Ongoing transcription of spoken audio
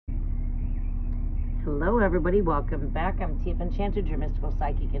Hello everybody, welcome back. I'm Tiff Enchanted, your mystical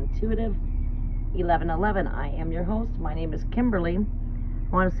psychic intuitive 1111. I am your host. My name is Kimberly.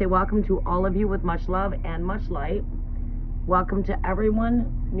 I want to say welcome to all of you with much love and much light. Welcome to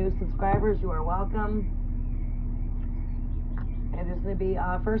everyone. New subscribers, you are welcome. It is going to be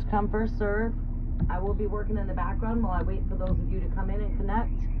first come, first serve. I will be working in the background while I wait for those of you to come in and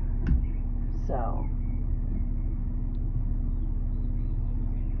connect. So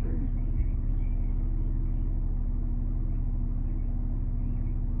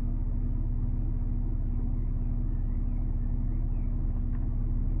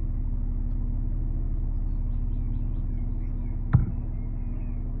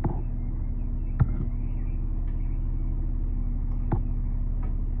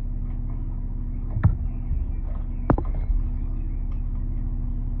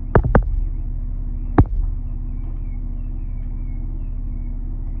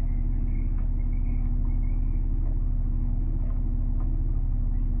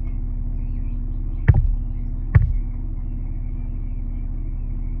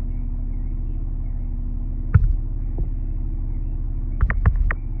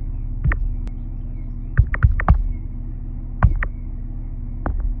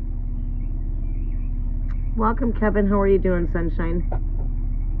welcome, Kevin. How are you doing, sunshine?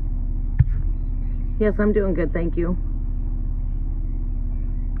 Yes, I'm doing good, thank you.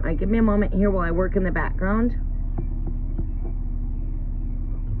 All right, give me a moment here while I work in the background.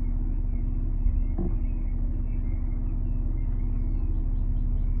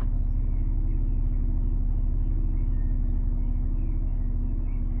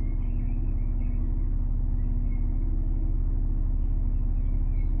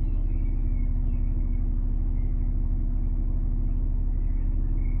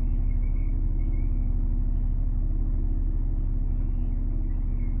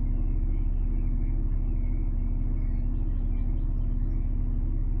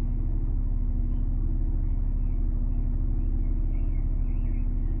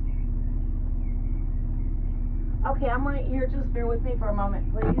 Okay, I'm right here. Just bear with me for a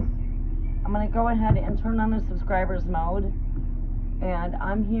moment, please. I'm going to go ahead and turn on the subscribers mode. And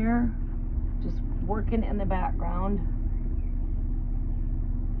I'm here just working in the background.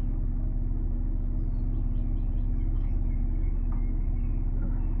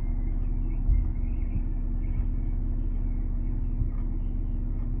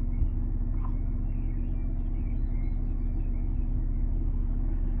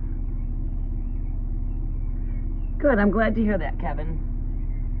 Good, I'm glad to hear that, Kevin.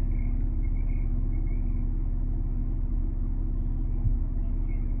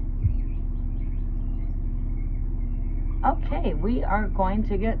 Okay, we are going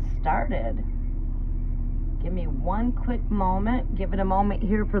to get started. Give me one quick moment. Give it a moment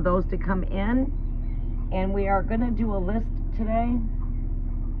here for those to come in. And we are going to do a list today.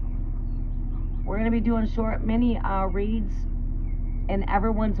 We're going to be doing short mini reads, and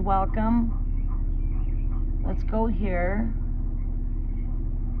everyone's welcome. Let's go here.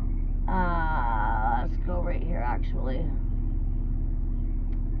 Let's go right here, actually.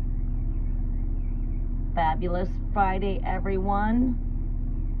 Fabulous Friday, everyone.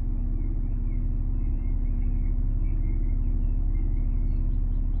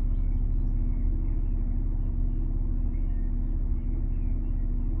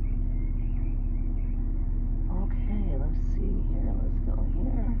 Okay, let's see here. Let's go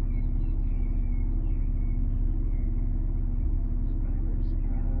here.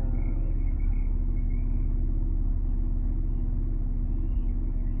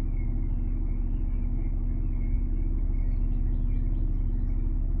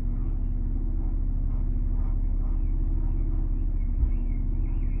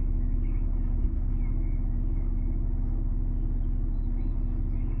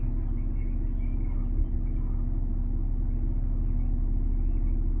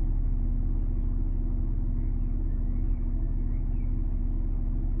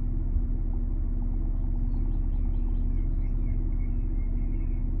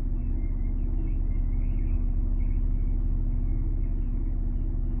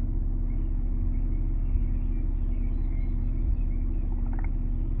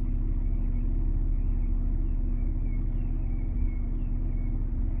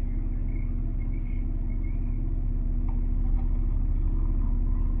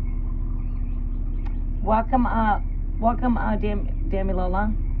 Welcome,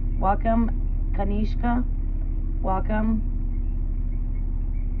 Damilola. Welcome, Kanishka. Welcome.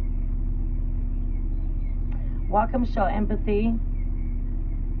 Welcome, Show Empathy.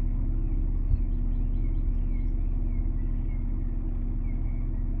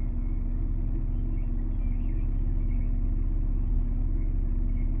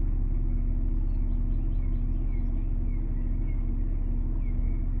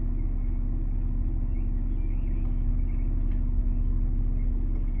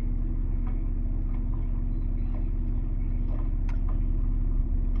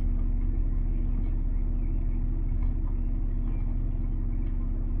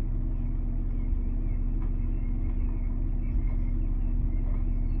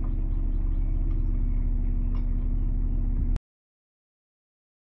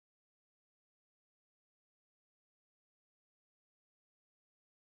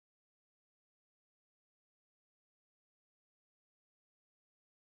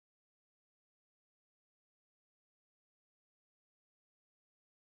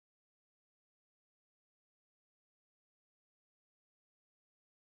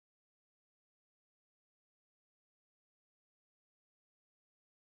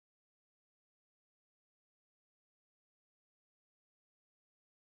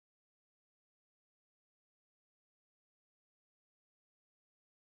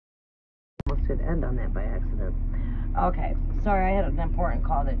 hit end on that by accident. Okay, sorry, I had an important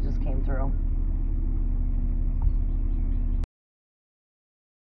call that just came through.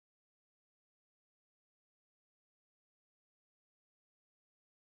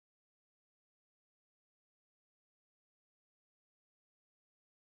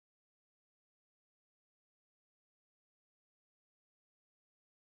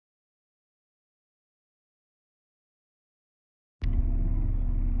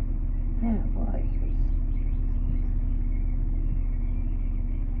 Yeah, boy.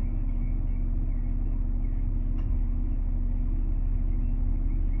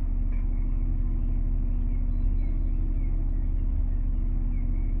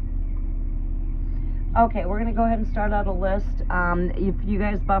 Okay, we're gonna go ahead and start out a list. If you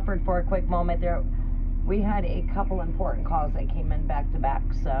guys buffered for a quick moment there, we had a couple important calls that came in back to back,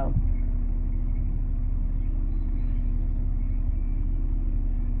 so.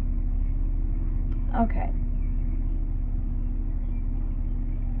 Okay.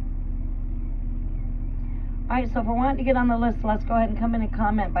 Alright, so if we're wanting to get on the list, let's go ahead and come in and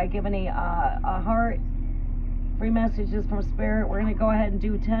comment by giving a heart, free messages from Spirit. We're going to go ahead and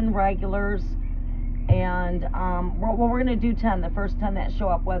do 10 regulars, and we're going to do 10, the first 10 that show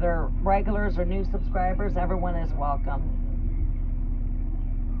up, whether regulars or new subscribers, everyone is welcome.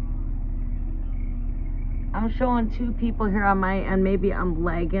 I'm showing 2 people here on my end, maybe I'm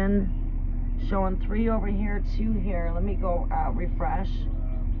lagging. Showing 3 over here, 2 here. Let me go refresh.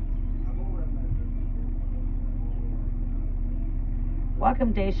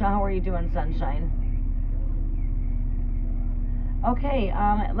 Welcome, Daisha. How are you doing, sunshine? Okay,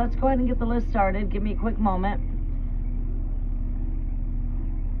 let's go ahead and get the list started. Give me a quick moment.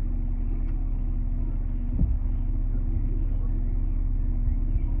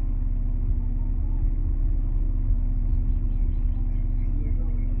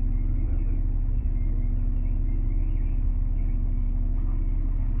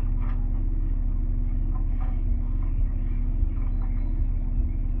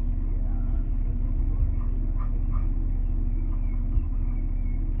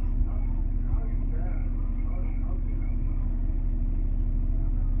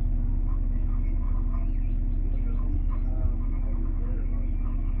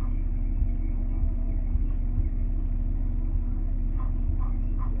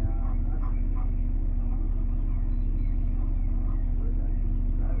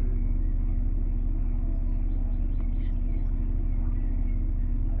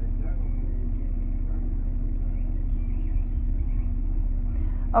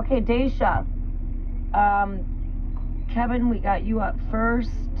 Okay, Daisha. Kevin, we got you up first.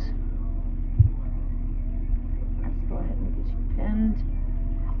 Let's go ahead and get you pinned.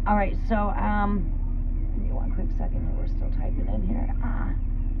 All right, so give me one quick second here. We're still typing in here.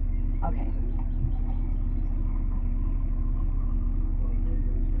 Okay.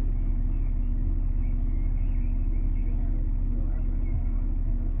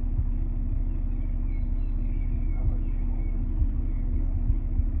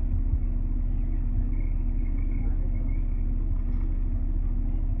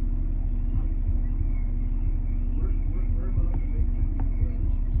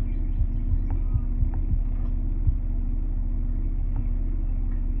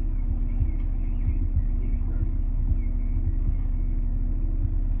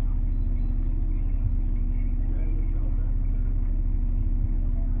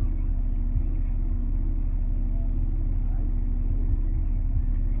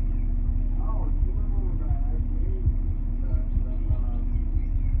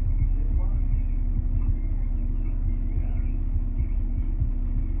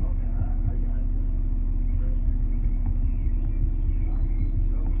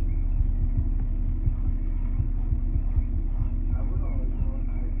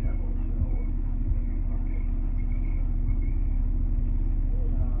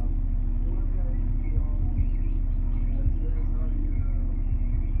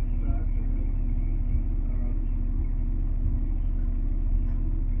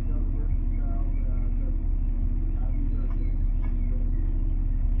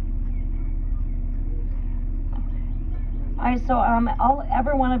 Alright, so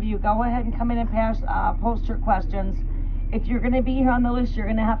every one of you, go ahead and come in and post your questions. If you're going to be here on the list, you're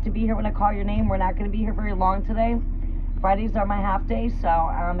going to have to be here when I call your name. We're not going to be here very long today. Fridays are my half day, so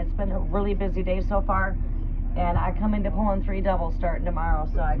it's been a really busy day so far. And I come into pulling 3 doubles starting tomorrow,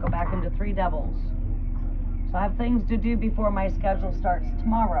 so I go back into 3 doubles. So I have things to do before my schedule starts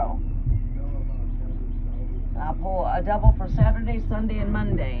tomorrow. I'll pull a double for Saturday, Sunday, and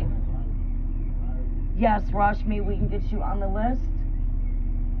Monday. Yes, Rashmi, we can get you on the list.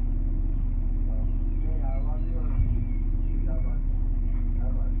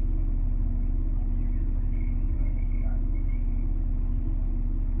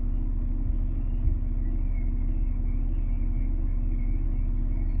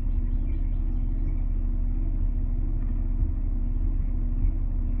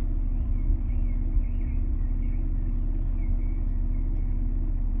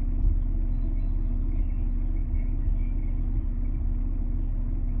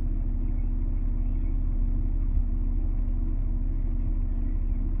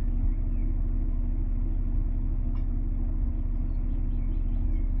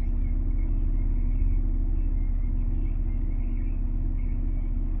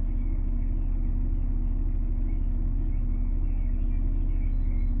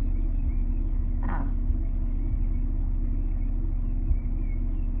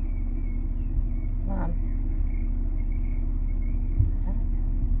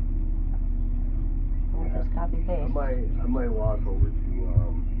 walk over to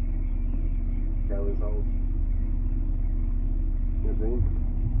Kevin's house. You know what I'm saying?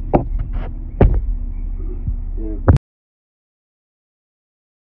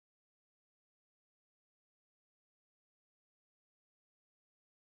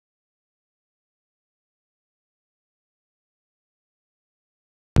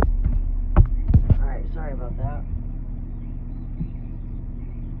 Alright, sorry about that.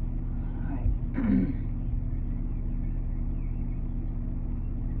 Alright.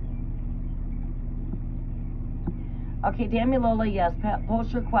 Okay, Dammy Lola, yes.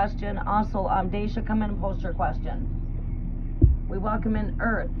 Post your question. Also, Daisha, come in and post your question. We welcome in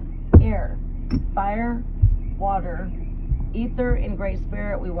earth, air, fire, water, ether, and great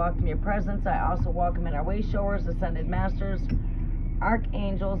spirit. We welcome your presence. I also welcome in our way showers, ascended masters,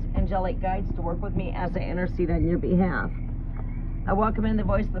 archangels, angelic guides to work with me as I intercede on your behalf. I welcome in the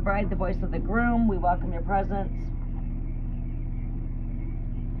voice of the bride, the voice of the groom. We welcome your presence.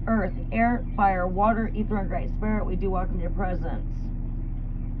 Earth, air, fire, water, ether, and great spirit, we do welcome your presence.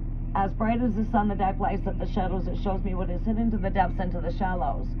 As bright as the sun, the dark lights up the shadows. It shows me what is hidden to the depths and to the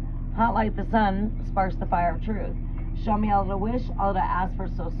shallows. Hot like the sun sparks the fire of truth. Show me all to wish, all to ask for,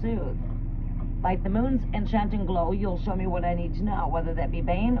 so soothe. Like the moon's enchanting glow, you'll show me what I need to know. Whether that be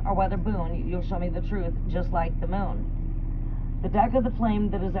bane or whether boon, you'll show me the truth, just like the moon. The dark of the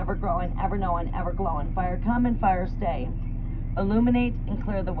flame that is ever growing, ever knowing, ever glowing. Fire come and fire stay. Illuminate and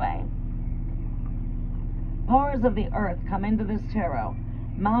clear the way. Powers of the earth come into this tarot.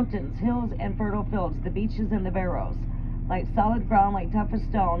 Mountains, hills, and fertile fields, the beaches and the barrows. Like solid ground, like tough as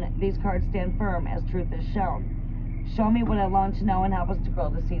stone, these cards stand firm as truth is shown. Show me what I long to know and help us to grow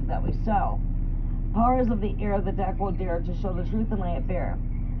the seeds that we sow. Powers of the air, the deck will dare to show the truth and lay it bare.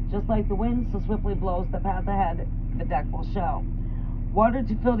 Just like the wind so swiftly blows the path ahead, the deck will show. Water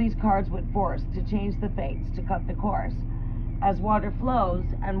to fill these cards with force, to change the fates, to cut the course. As water flows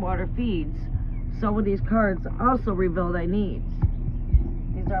and water feeds, so will these cards also reveal thy needs.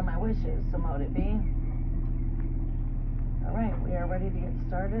 These are my wishes, so mote it be. Alright, we are ready to get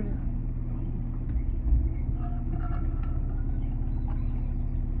started.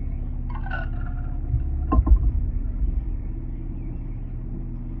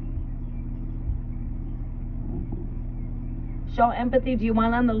 Show empathy. Do you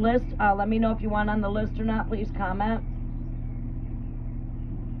want on the list? Let me know if you want on the list or not. Please comment.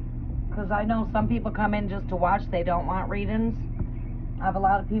 Because I know some people come in just to watch. They don't want readings. I have a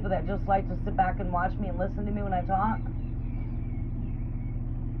lot of people that just like to sit back and watch me and listen to me when I talk.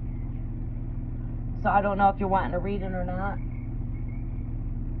 So I don't know if you're wanting a reading or not.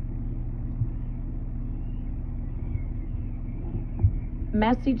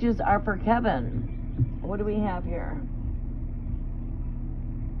 Messages are for Kevin. What do we have here?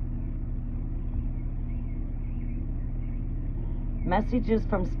 Messages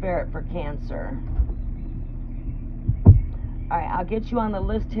from Spirit for Cancer. Alright, I'll get you on the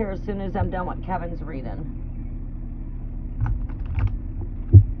list here as soon as I'm done with Kevin's reading.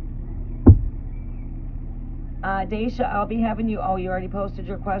 Daisha, I'll be having you... Oh, you already posted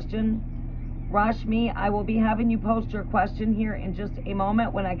your question? Rashmi, I will be having you post your question here in just a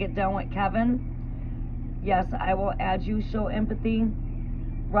moment when I get done with Kevin. Yes, I will add you. Show empathy.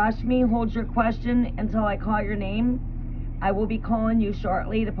 Rashmi, hold your question until I call your name. I will be calling you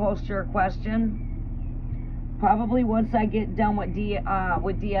shortly to post your question. Probably once I get done with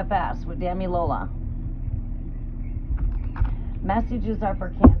DFS, with Dammy Lola. Messages are for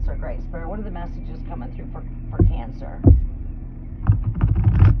Cancer, Great Spirit. What are the messages coming through for Cancer?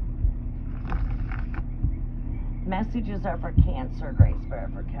 Messages are for Cancer, Great Spirit,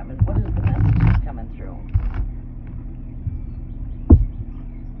 for Kevin. What is the messages coming through?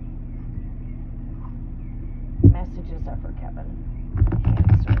 Messages are for Kevin,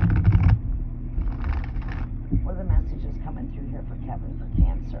 Cancer. What are the messages coming through here for Kevin for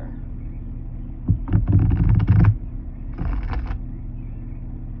Cancer?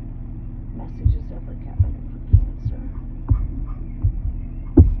 Messages are for Kevin for Cancer.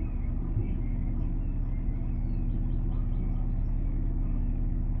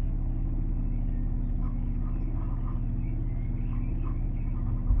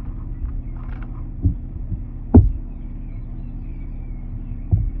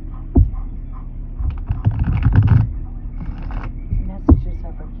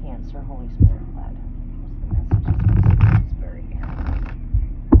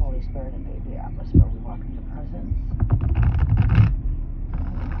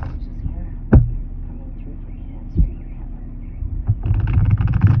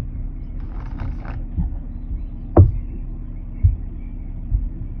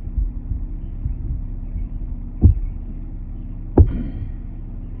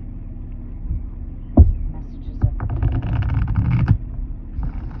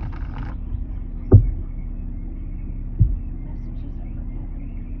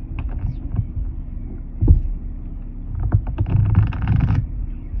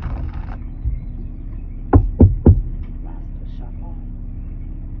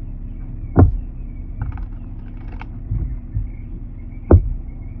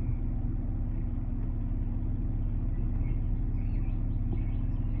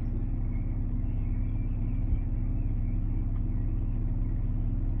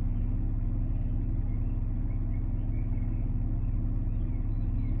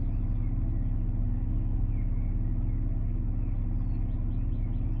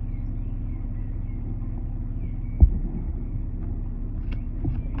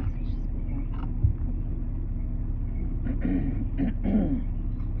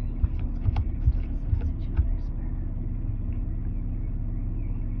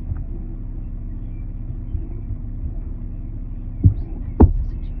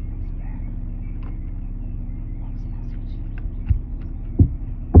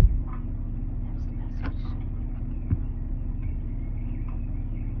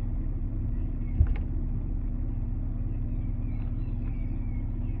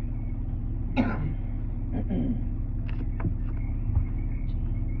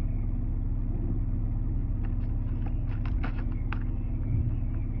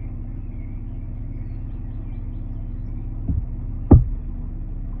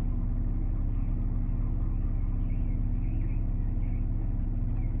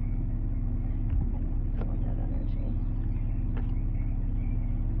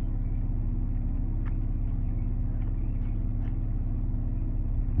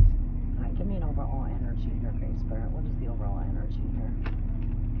 Okay, Spirit, what is the overall energy here?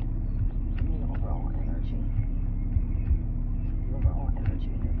 Give me the overall energy. The overall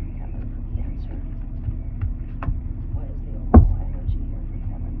energy here for Kevin for Cancer. What is the overall energy here for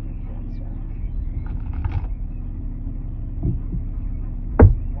Kevin for Cancer?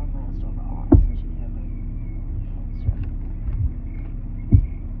 One last overall energy here for Cancer.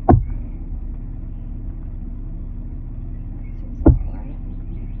 That seems about right.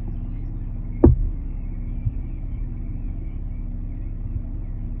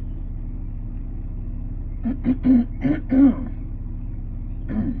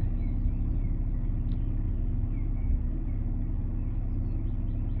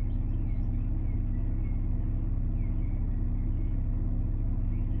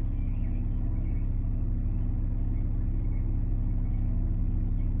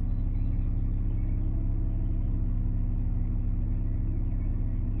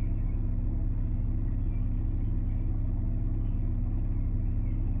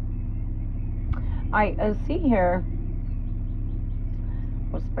 I see here,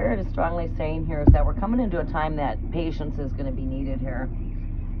 what Spirit is strongly saying here is that we're coming into a time that patience is going to be needed here.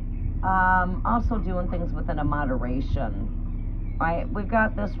 Also doing things within a moderation. We've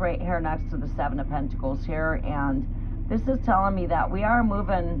got this right here next to the Seven of Pentacles here, and this is telling me that we are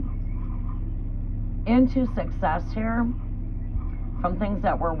moving into success here from things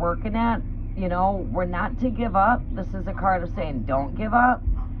that we're working at. You know, we're not to give up. This is a card of saying don't give up.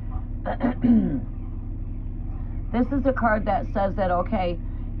 This is a card that says that, okay,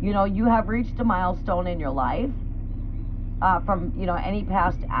 you know, you have reached a milestone in your life from, you know, any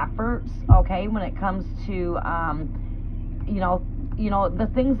past efforts, okay, when it comes to, you know, the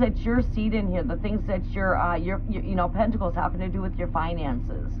things that you're seeing here, the things that you know, Pentacles having to do with your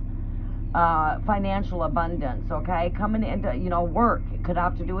finances, financial abundance, okay, coming into, you know, work. It could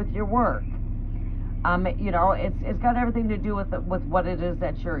have to do with your work. You know, it's got everything to do with what it is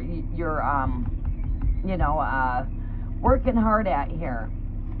that you're you know, working hard at here.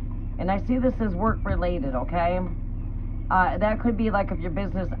 And I see this as work related, okay? That could be like if your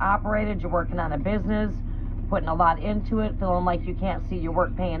business operated, you're working on a business, putting a lot into it, feeling like you can't see your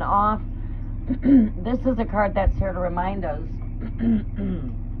work paying off. This is a card that's here to remind us,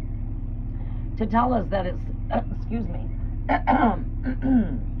 to tell us that it's, excuse me,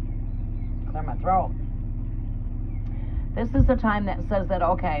 clear my throat. This is a time that says that,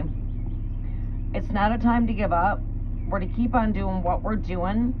 okay, it's not a time to give up. We're to keep on doing what we're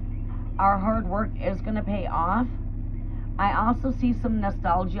doing. Our hard work is going to pay off. I also see some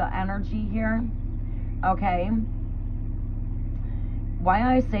nostalgia energy here. Okay.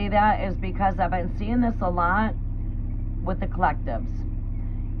 Why I say that is because I've been seeing this a lot with the collectives.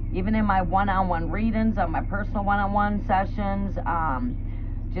 Even in my one-on-one readings, on my personal one-on-one sessions,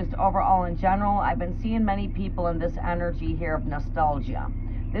 just overall in general, I've been seeing many people in this energy here of nostalgia.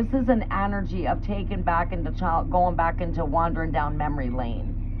 This is an energy of taking back into going back into wandering down memory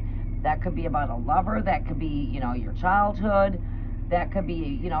lane. That could be about a lover. That could be, you know, your childhood. That could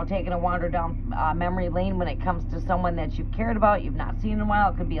be, you know, taking a wander down memory lane when it comes to someone that you've cared about, you've not seen in a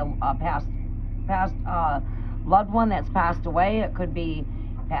while. It could be a past loved one that's passed away. It could be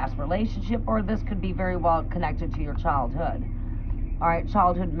past relationship, or this could be very well connected to your childhood. All right,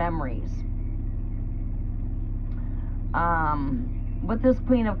 childhood memories. With this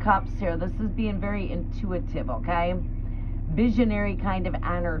Queen of Cups here, this is being very intuitive, okay? Visionary kind of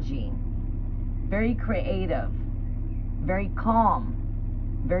energy. Very creative. Very calm.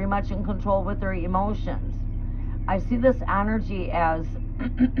 Very much in control with their emotions. I see this energy as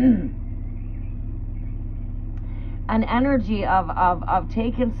an energy of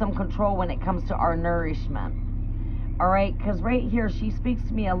taking some control when it comes to our nourishment. All right? Because right here, she speaks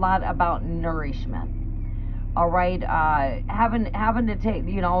to me a lot about nourishment. All right, having to take,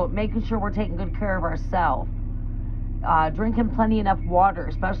 you know, making sure we're taking good care of ourselves, drinking plenty enough water,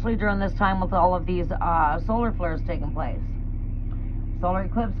 especially during this time with all of these solar flares taking place, solar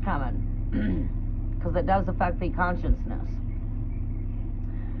eclipse coming, because it does affect the consciousness.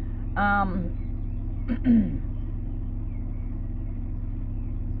 I'm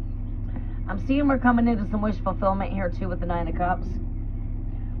seeing we're coming into some wish fulfillment here too with the Nine of Cups.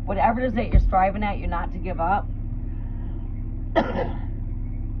 Whatever it is that you're striving at, you're not to give up.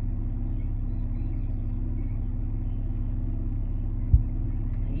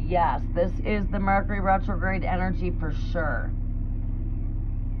 Yes, this is the Mercury retrograde energy for sure.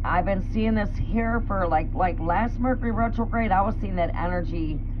 I've been seeing this here for like last Mercury retrograde. I was seeing that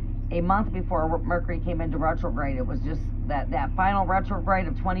energy a month before Mercury came into retrograde. It was just that final retrograde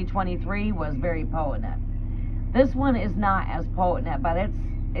of 2023 was very potent. This one is not as potent, but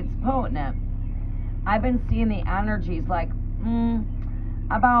it's potent. I've been seeing the energies like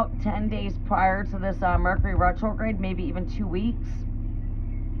about 10 days prior to this Mercury retrograde, maybe even 2 weeks.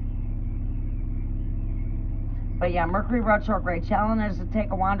 But yeah, Mercury retrograde challenge us to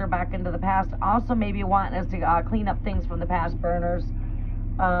take a wander back into the past. Also maybe wanting us to clean up things from the past burners.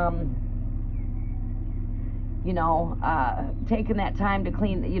 You know, taking that time to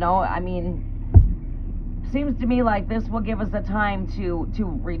clean, you know, I mean, seems to me like this will give us the time to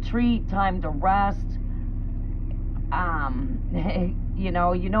retreat, time to rest. You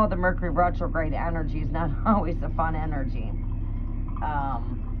know the Mercury retrograde energy is not always a fun energy.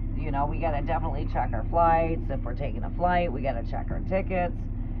 You know, we got to definitely check our flights. If we're taking a flight, we got to check our tickets,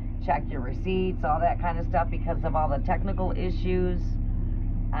 check your receipts, all that kind of stuff because of all the technical issues.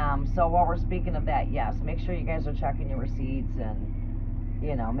 So while we're speaking of that, yes, make sure you guys are checking your receipts and,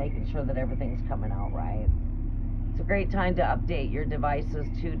 you know, making sure that everything's coming out right. It's a great time to update your devices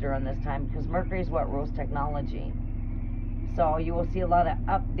too during this time because Mercury is what rules technology. So you will see a lot of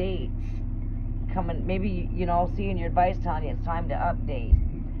updates coming. Maybe, you know, seeing your device telling you it's time to update.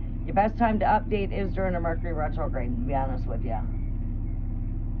 Your best time to update is during a Mercury retrograde, to be honest with you.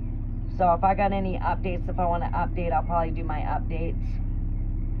 So if I got any updates, if I want to update, I'll probably do my updates.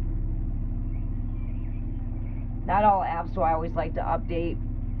 Not all apps do I always like to update.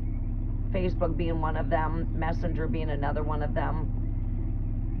 Facebook being one of them, Messenger being another one of them.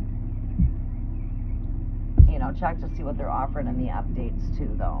 You know, check to see what they're offering in the updates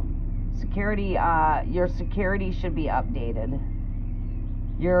too, though. Security, your security should be updated.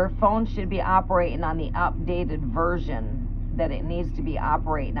 Your phone should be operating on the updated version that it needs to be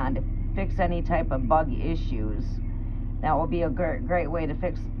operating on to fix any type of bug issues. That will be a great way to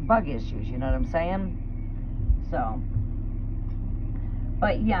fix bug issues, you know what I'm saying? So,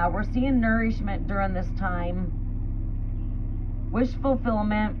 but yeah, we're seeing nourishment during this time. Wish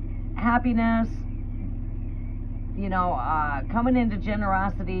fulfillment, happiness, you know, coming into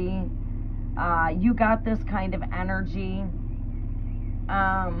generosity. You got this kind of energy.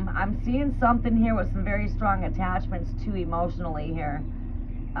 I'm seeing something here with some very strong attachments too emotionally here.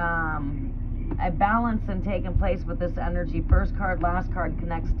 A balance and taking place with this energy. First card, last card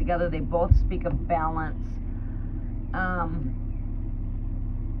connects together. They both speak of balance.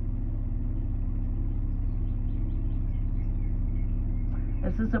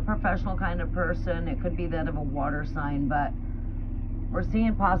 This is a professional kind of person. It could be that of a water sign, but we're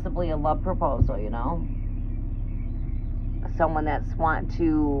seeing possibly a love proposal, you know? Someone that's wanting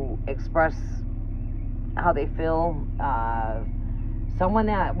to express how they feel. Someone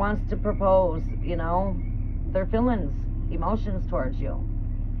that wants to propose, you know, their feelings, emotions towards you.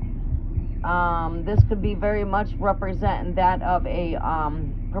 This could be very much representing that of a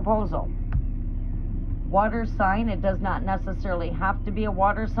proposal. Water sign, it does not necessarily have to be a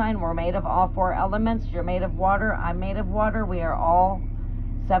water sign. We're made of all four elements. You're made of water. I'm made of water. We are all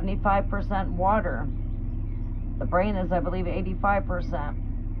 75% water. The brain is, I believe, 85%.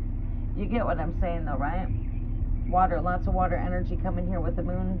 You get what I'm saying, though, right? Water, lots of water energy coming here with the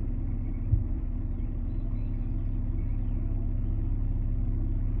moon.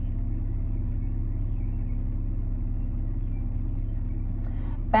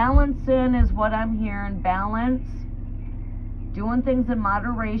 Balancing is what I'm hearing. Balance. Doing things in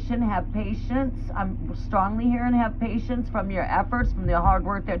moderation. Have patience. I'm strongly hearing have patience from your efforts, from the hard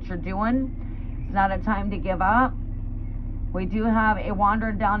work that you're doing. It's not a time to give up. We do have a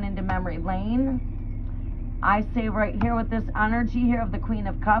wandering down into memory lane. I say right here with this energy here of the Queen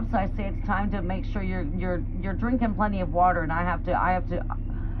of Cups, I say it's time to make sure you're drinking plenty of water. And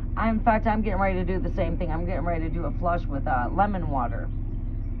in fact, I'm getting ready to do the same thing. I'm getting ready to do a flush with lemon water.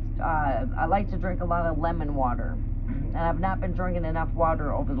 I like to drink a lot of lemon water, and I've not been drinking enough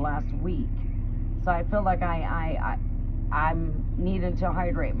water over the last week, so I feel like I'm needing to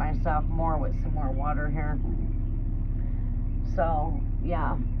hydrate myself more with some more water here. So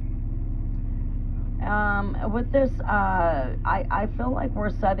yeah, with this, I feel like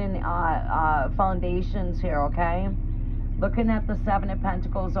we're setting foundations here. Okay, looking at the Seven of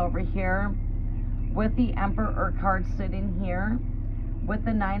Pentacles over here, with the Emperor card sitting here, with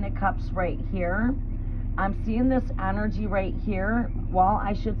the Nine of Cups right here. I'm seeing this energy right here. Well,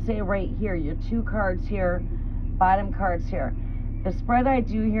 I should say right here. Your two cards here, bottom cards here. The spread I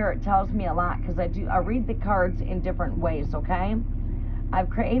do here, it tells me a lot because I read the cards in different ways, okay? I've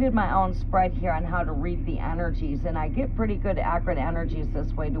created my own spread here on how to read the energies, and I get pretty good accurate energies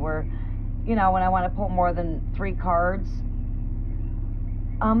this way to where, you know, when I want to pull more than 3 cards,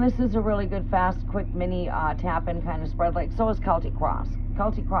 this is a really good, fast, quick, mini tap-in kind of spread. Like, so is Celtic Cross.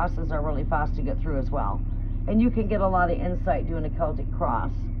 Celtic Crosses are really fast to get through as well. And you can get a lot of insight doing a Celtic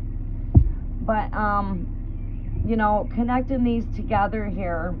Cross. But, you know, connecting these together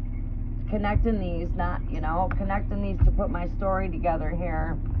here, connecting these, not, you know, connecting these to put my story together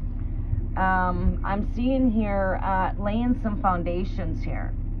here. I'm seeing here, laying some foundations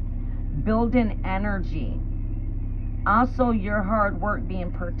here, building energy. Also, your hard work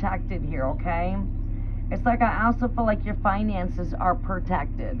being protected here, okay? It's like I also feel like your finances are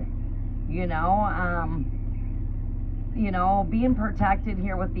protected, you know, being protected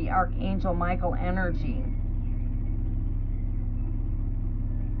here with the Archangel Michael energy.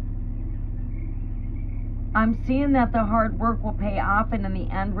 I'm seeing that the hard work will pay off, and in the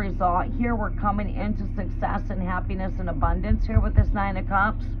end result here, we're coming into success and happiness and abundance here with this Nine of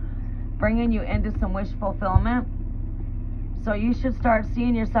Cups, bringing you into some wish fulfillment. So you should start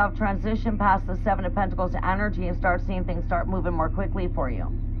seeing yourself transition past the Seven of Pentacles energy and start seeing things start moving more quickly for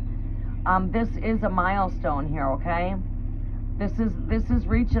you. This is a milestone here, okay? This is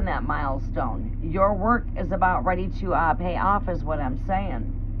reaching that milestone. Your work is about ready to pay off, is what I'm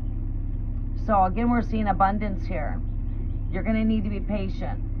saying. So again, we're seeing abundance here. You're going to need to be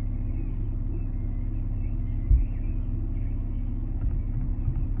patient.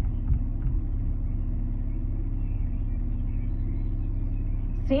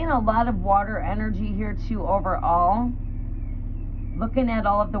 Seeing a lot of water energy here too overall. Looking at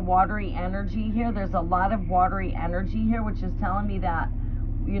all of the watery energy here, there's a lot of watery energy here, which is telling me that,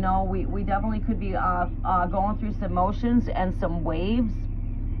 you know, we definitely could be going through some emotions and some waves.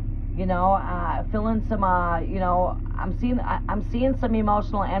 You know, feeling some, you know, I'm seeing some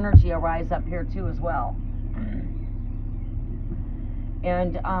emotional energy arise up here too as well.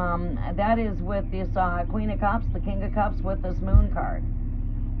 And that is with this Queen of Cups, the King of Cups with this Moon card.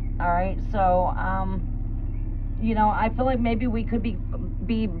 All right, so you know, I feel like maybe we could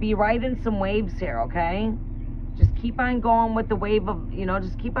be riding some waves here, okay? Just keep on going with the wave of, you know,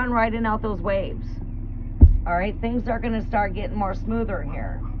 just keep on riding out those waves. All right, things are going to start getting more smoother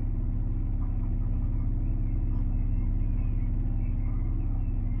here.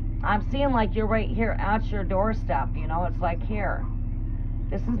 I'm seeing like you're right here at your doorstep, you know, it's like here.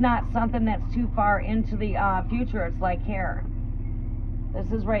 This is not something that's too far into the future, it's like here.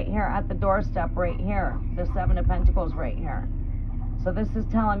 This is right here at the doorstep right here. The Seven of Pentacles right here. So this is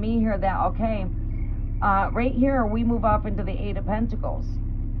telling me here that, okay, right here we move off into the Eight of Pentacles.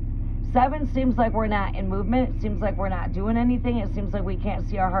 Seven seems like we're not in movement. It seems like we're not doing anything. It seems like we can't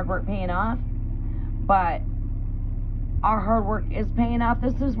see our hard work paying off. But our hard work is paying off.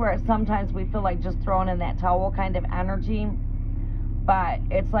 This is where sometimes we feel like just throwing in that towel kind of energy. But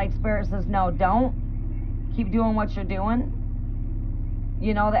it's like Spirit says, no, don't. Keep doing what you're doing.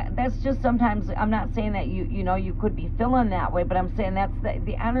 You know, that's just sometimes, I'm not saying that you know, you could be feeling that way, but I'm saying that's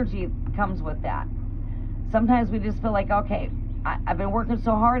the energy comes with that. Sometimes we just feel like, okay, I've been working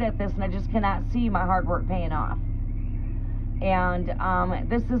so hard at this and I just cannot see my hard work paying off. And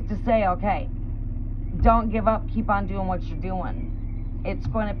this is to say, okay, don't give up, keep on doing what you're doing. It's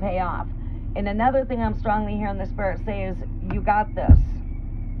going to pay off. And another thing I'm strongly hearing the Spirit say is, you got this.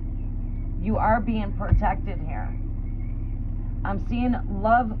 You are being protected here. I'm seeing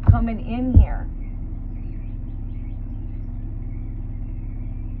love coming in here.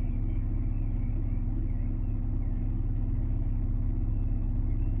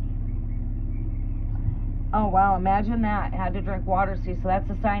 Oh, wow, imagine that. Had to drink water. See, so that's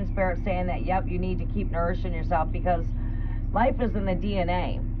a sign, Spirit, saying that, yep, you need to keep nourishing yourself, because life is in the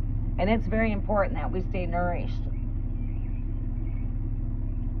DNA. And it's very important that we stay nourished.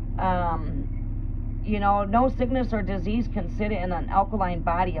 You know, no sickness or disease can sit in an alkaline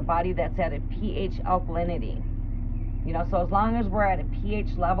body, a body that's at a pH alkalinity. You know, so as long as we're at a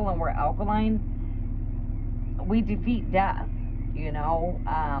pH level and we're alkaline, we defeat death. You know,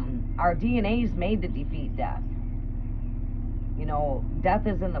 our DNA is made to defeat death. You know, death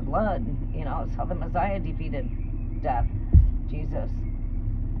is in the blood. You know, it's how the Messiah defeated death. Jesus.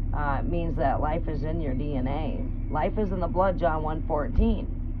 It means that life is in your DNA. Life is in the blood, John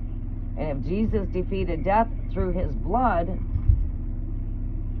 1:14. And if Jesus defeated death through his blood,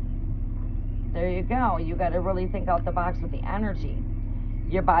 there you go. You got to really think out the box with the energy.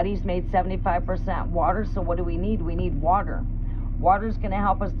 Your body's made 75% water, so what do we need? We need water. Water's going to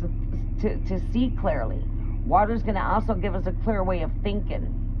help us to see clearly. Water's going to also give us a clear way of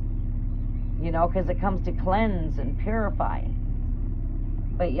thinking. You know, because it comes to cleanse and purify.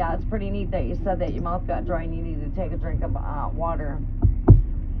 But yeah, it's pretty neat that you said that your mouth got dry and you needed to take a drink of water.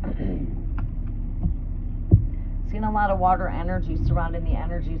 Seeing a lot of water energy surrounding the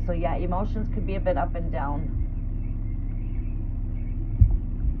energy. So yeah, emotions could be a bit up and down.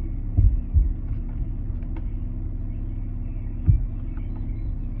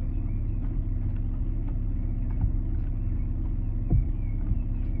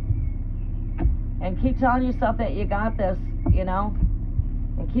 keep telling yourself that you got this, you know,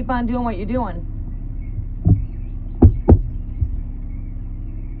 and keep on doing what you're doing.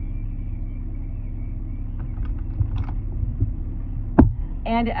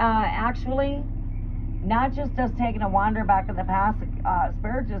 And actually, not just us taking a wander back in the past,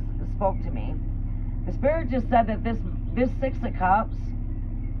 Spirit just spoke to me. The Spirit just said that this Six of Cups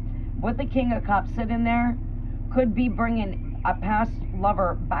with the King of Cups sitting there could be bringing a past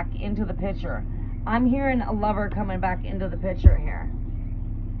lover back into the picture. I'm hearing a lover coming back into the picture here.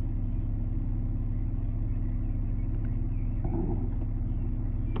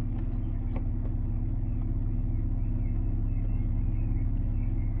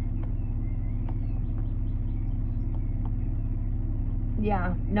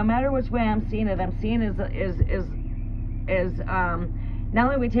 Yeah, no matter which way I'm seeing it is not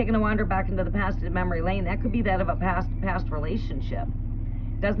only are we taking a wander back into the past in memory lane, that could be that of a past relationship.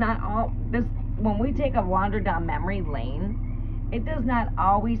 Does not all this when we take a wander down memory lane, it does not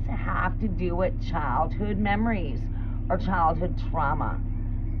always have to do with childhood memories or childhood trauma.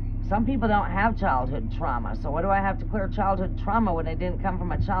 Some people don't have childhood trauma, so what do I have to clear childhood trauma when I didn't come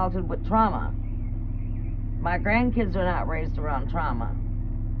from a childhood with trauma? My grandkids are not raised around trauma.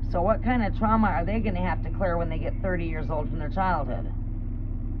 So what kind of trauma are they going to have to clear when they get 30 years old from their childhood?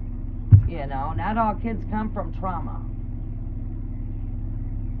 You know, not all kids come from trauma.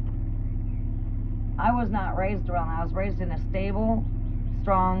 I was not raised around. I was raised in a stable,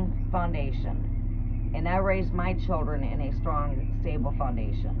 strong foundation. And I raised my children in a strong, stable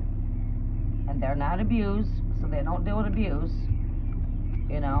foundation. And they're not abused, so they don't deal with abuse.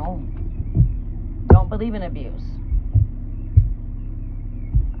 You know, don't believe in abuse.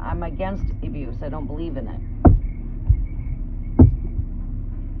 I'm against abuse. I don't believe in it.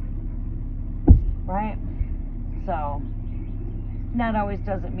 Right? So, not always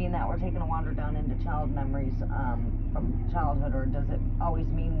does it mean that we're taking a wander down into child memories from childhood, or does it always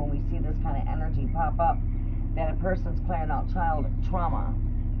mean when we see this kind of energy pop up that a person's clearing out child trauma?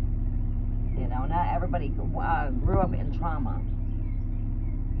 You know, not everybody grew up in trauma.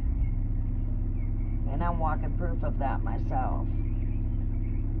 And I'm walking proof of that myself.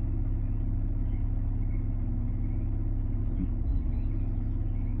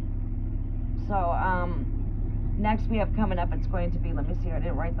 So, next we have coming up, it's going to be, let me see, I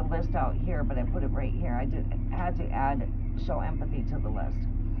didn't write the list out here, but I put it right here. I had to add show empathy to the list.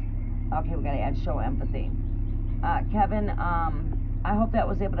 Okay, we got to add show empathy. Kevin, I hope that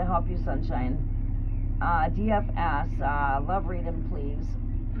was able to help you, Sunshine. DFS, love reading, please.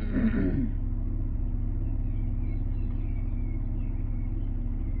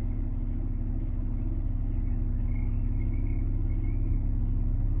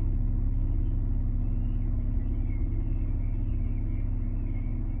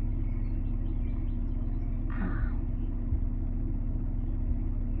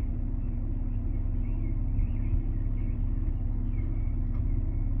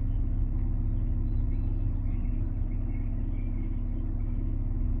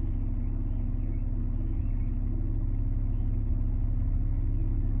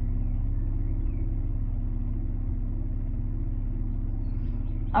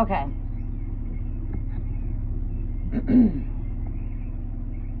 Okay.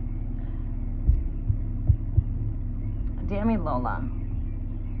 Dammy Lola.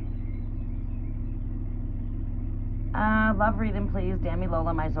 Love reading, please. Dammy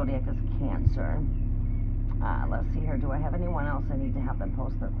Lola, my zodiac is Cancer. Let's see here. Do I have anyone else I need to have them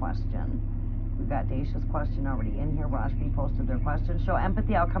post their question? We've got Daisha's question already in here. Rashmi posted their question. Show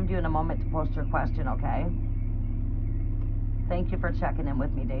empathy. I'll come to you in a moment to post your question, okay? Thank you for checking in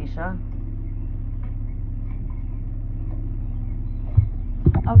with me, Daisha.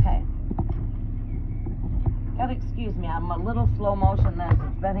 Okay. Gotta excuse me, I'm a little slow motion this.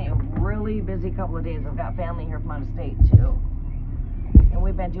 It's been a really busy couple of days. I've got family here from out of state, too. And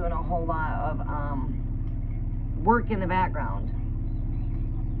we've been doing a whole lot of work in the background.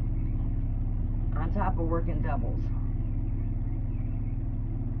 On top of working doubles.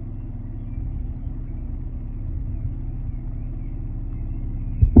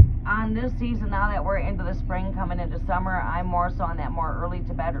 On this season, now that we're into the spring, coming into summer, I'm more so on that more early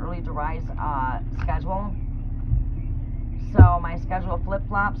to bed, early to rise schedule. So my schedule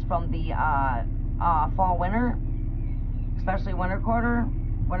flip-flops from the fall, winter, especially winter quarter.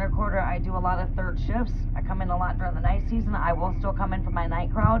 Winter quarter, I do a lot of third shifts. I come in a lot during the night season. I will still come in for my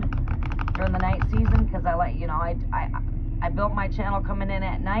night crowd during the night season because I like, you know, I built my channel coming in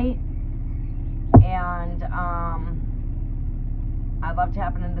at night, and I love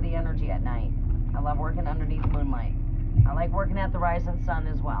tapping into the energy at night. I love working underneath moonlight. I like working at the rising sun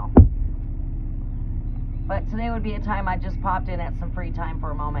as well. But today would be a time I just popped in at some free time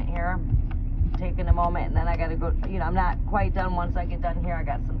for a moment here. Taking a moment, and then I got to go, you know, I'm not quite done. Once I get done here, I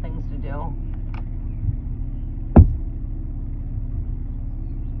got some things to do.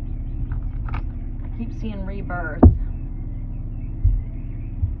 I keep seeing rebirth.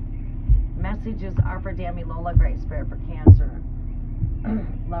 Messages are for Dammy Lola, Great Spirit for Cancer.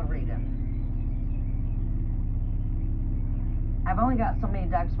 Love reading. I've only got so many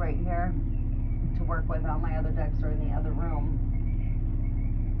decks right here to work with. All my other decks are in the other room.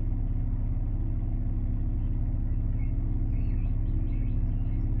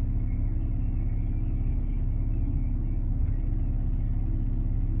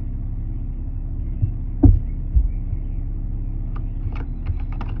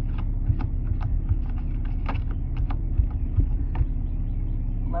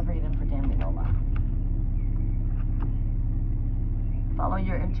 Love reading for Dammy Lola. Follow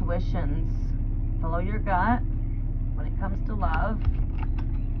your intuitions. Follow your gut when it comes to love.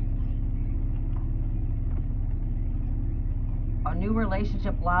 A new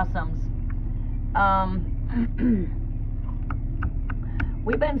relationship blossoms.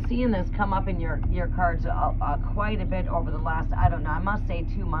 We've been seeing this come up in your cards quite a bit over the last, I don't know, I must say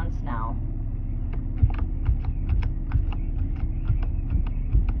 2 months now.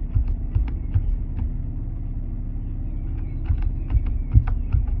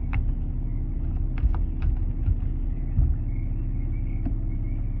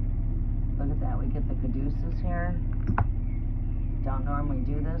 We get the caduceus here. Don't normally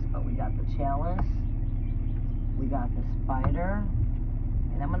do this, but we got the chalice. We got the spider.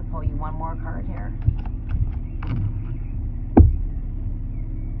 And I'm going to pull you one more card here.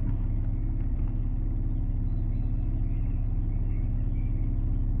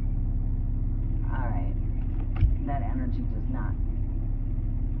 Alright. That energy does not.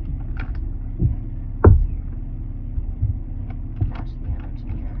 Match the energy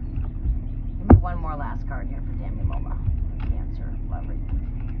here. Give me one more last card here for Dammy Lola. Cancer, love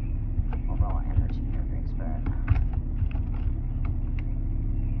reading. Overall energy here, Great Spirit.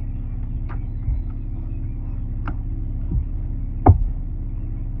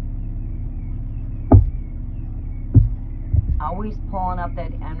 Always pulling up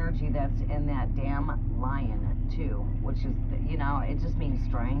that energy that's in that damn lion, too. Which is, you know, it just means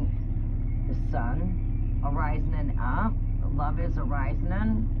strength. The sun, arising up. Love is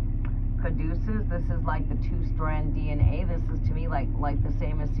arising. Caduceus, this is like the 2-strand DNA. This is to me like the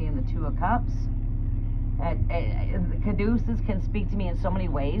same as seeing the 2 of Cups. Caduceus can speak to me in so many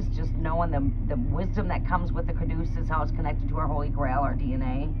ways. Just knowing the wisdom that comes with the Caduceus, how it's connected to our Holy Grail, our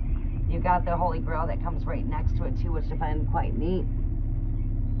DNA. You got the Holy Grail that comes right next to it too, which I find quite neat.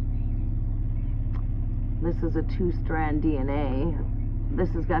 This is a 2-strand DNA. This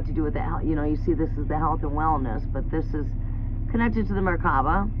has got to do with that. You know, you see, this is the health and wellness, but this is connected to the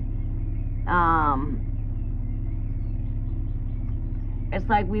Merkaba. It's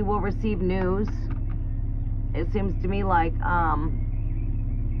like we will receive news. It seems to me like,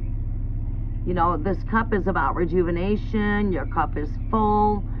 you know, this cup is about rejuvenation. Your cup is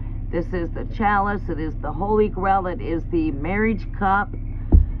full. This is the chalice. It is the Holy Grail. It is the marriage cup.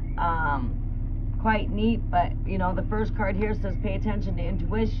 Quite neat, but, you know, the first card here says pay attention to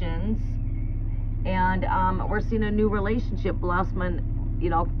intuitions. And we're seeing a new relationship blossoming, you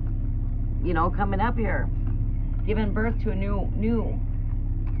know, coming up here, giving birth to a new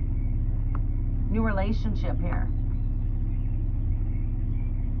relationship here.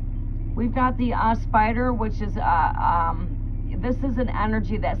 We've got the spider, which is this is an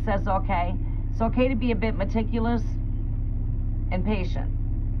energy that says, okay, it's okay to be a bit meticulous and patient.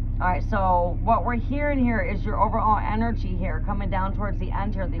 All right, so what we're hearing here is your overall energy here coming down towards the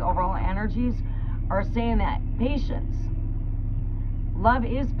end here. The overall energies are saying that patience, love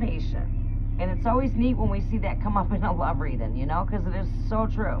is patient. And it's always neat when we see that come up in a love reading, you know, because it is so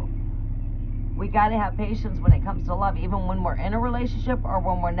true. We got to have patience when it comes to love, even when we're in a relationship or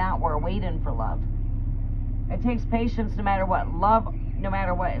when we're not, we're waiting for love. It takes patience no matter what. Love, no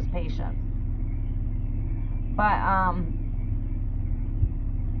matter what, is patient. But,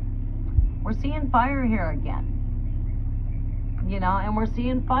 we're seeing fire here again. You know, and we're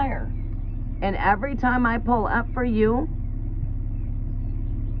seeing fire. And every time I pull up for you,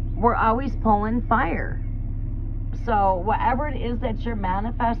 we're always pulling fire. So whatever it is that you're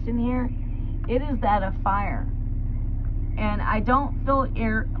manifesting here, it is that of fire. And I don't feel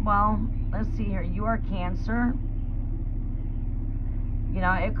well, let's see here. You are Cancer. You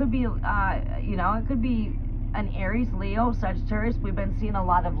know, it could be, you know, it could be an Aries, Leo, Sagittarius. We've been seeing a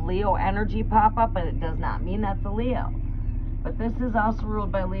lot of Leo energy pop up, but it does not mean that's a Leo. But this is also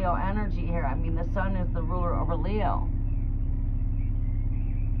ruled by Leo energy here. I mean, the sun is the ruler over Leo.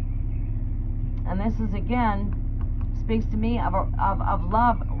 And this is, again, speaks to me of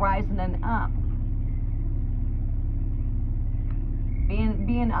love rising and up.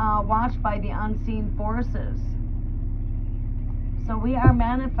 Being watched by the unseen forces. So we are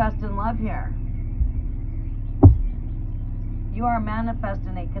manifesting love here. You are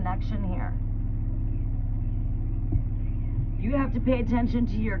manifesting a connection here. You have to pay attention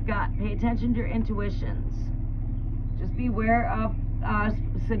to your gut. Pay attention to your intuitions. Just beware of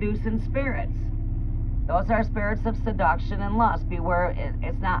seducing spirits. Those are spirits of seduction and lust. Beware.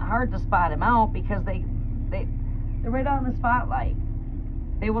 It's not hard to spot them out because they're right out in the spotlight.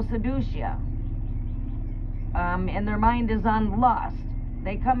 They will seduce you. And their mind is on lust.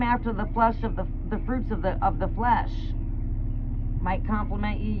 They come after the flesh of the fruits of the flesh. Might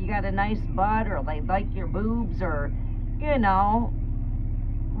compliment you. You got a nice butt, or they like your boobs, or you know,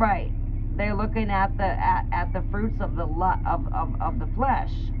 right? They're looking at the fruits of the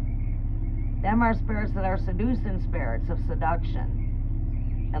flesh. Them are spirits that are seducing spirits of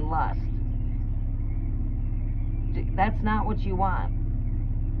seduction and lust. That's not what you want.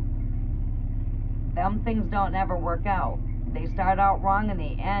 Them things don't ever work out. They start out wrong and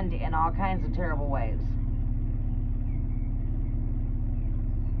they end in all kinds of terrible ways.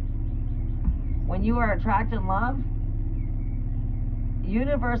 When you are attracting love,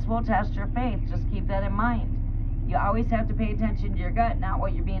 universe will test your faith. Just keep that in mind. You always have to pay attention to your gut, not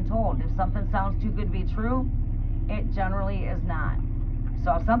what you're being told. If something sounds too good to be true, it generally is not.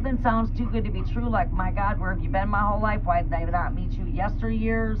 So if something sounds too good to be true, like, my God, where have you been my whole life? Why did I not meet you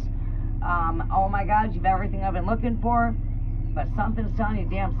yesteryears? Oh my God, you've everything I've been looking for. But something's telling you,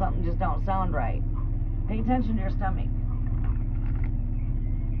 damn, something just don't sound right. Pay attention to your stomach.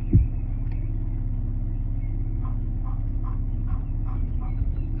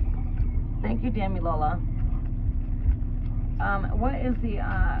 Thank you, Dami Lola. What is the,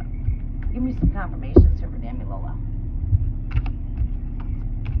 give me some confirmations here for Dami Lola.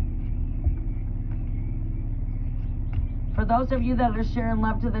 For those of you that are sharing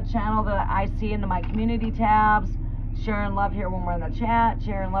love to the channel that I see into my community tabs, sharing love here when we're in the chat,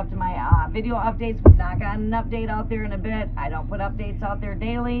 sharing love to my video updates. We've not gotten an update out there in a bit. I don't put updates out there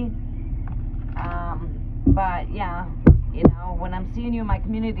daily. But yeah, you know, when I'm seeing you in my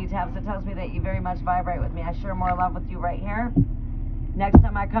community tabs, it tells me that you very much vibrate with me. I share more love with you right here. Next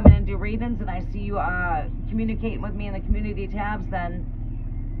time I come in and do readings and I see you communicating with me in the community tabs, then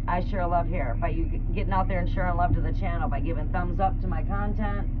I share love here by you getting out there and sharing love to the channel, by giving thumbs up to my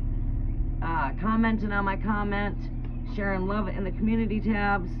content, commenting on my comment, sharing love in the community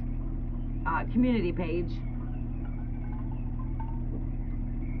tabs, community page.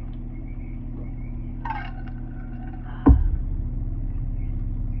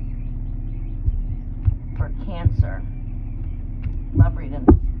 For Cancer. Love reading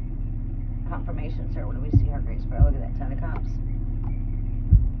confirmations here. What do we see here, Grace Spirit? Look at that, 10 of Cups.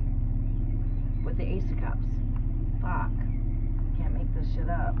 With the Ace of Cups. Fuck. Can't make this shit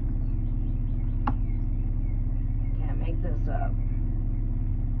up. Can't make this up.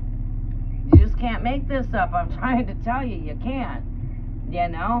 You just can't make this up. I'm trying to tell you, you can't. You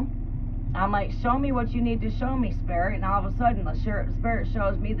know? I'm like, show me what you need to show me, Spirit. And all of a sudden, the Spirit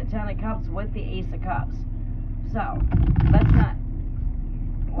shows me the 10 of Cups with the Ace of Cups. So, let's not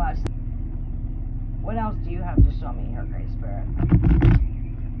watch. What else do you have to show me here, Great Spirit?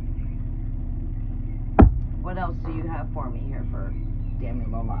 What else do you have for me here for Dami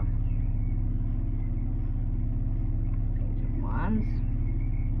Lola? Page of Wands.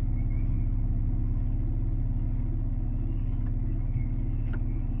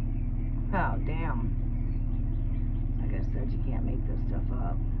 Oh, damn. Like I said, you can't make this stuff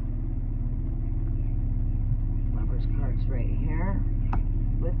up. Lover's cards right here.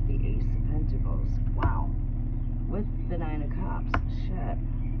 With the Ace of Pentacles. Wow. With the 9 of Cups. Shit.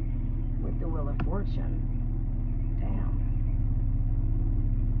 With the Wheel of Fortune. Damn.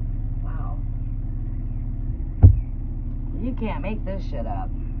 Wow. You can't make this shit up.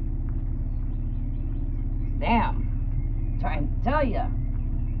 Damn. Trying to tell you.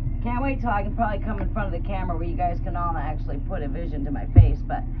 Can't wait till I can probably come in front of the camera where you guys can all actually put a vision to my face,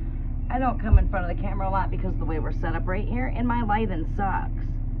 but I don't come in front of the camera a lot because of the way we're set up right here, and my lighting sucks.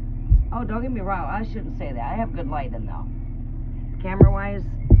 Oh, don't get me wrong, I shouldn't say that. I have good lighting though. Camera-wise,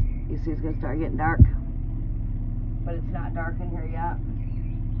 you see it's going to start getting dark, but it's not dark in here yet.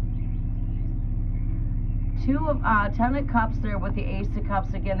 10 of Cups there with the Ace of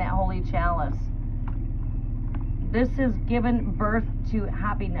Cups, again, that Holy Chalice. This is given birth to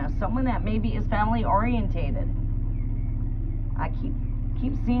happiness. Someone that maybe is family orientated. I keep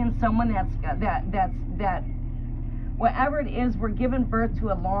seeing someone that's whatever it is, we're giving birth to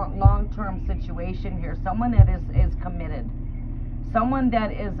a long-term situation here. Someone that is committed. Someone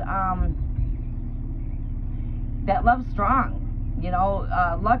that is that loves strong. You know,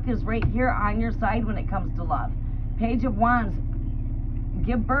 luck is right here on your side when it comes to love. Page of Wands.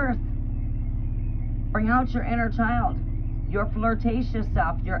 Give birth. Bring out your inner child, your flirtatious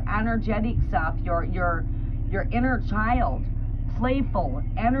self, your energetic self, your inner child. Playful,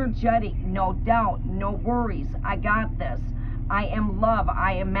 energetic, no doubt, no worries. I got this. I am love.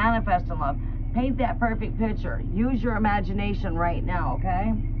 I am manifesting love. Paint that perfect picture. Use your imagination right now,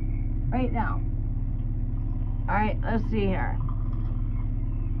 okay? Right now. All right, let's see here.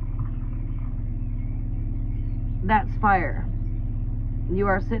 That's fire. You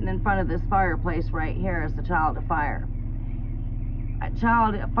are sitting in front of this fireplace right here as the child of fire. A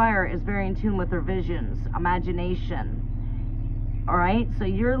child of fire is very in tune with their visions, imagination. All right, so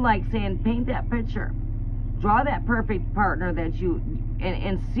you're like saying, paint that picture, draw that perfect partner that you,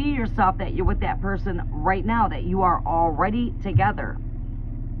 and see yourself that you're with that person right now, that you are already together.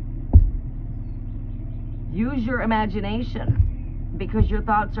 Use your imagination, because your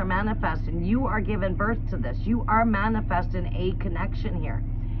thoughts are manifesting. You are giving birth to this. You are manifesting a connection here,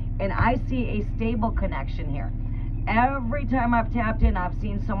 and I see a stable connection here. Every time I've tapped in, I've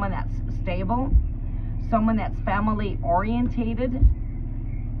seen someone that's stable, someone that's family orientated.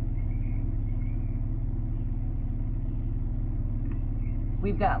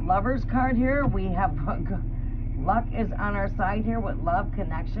 We've got Lover's card here. We have luck is on our side here with love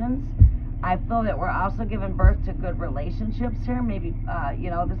connections. I feel that we're also giving birth to good relationships here. Maybe, you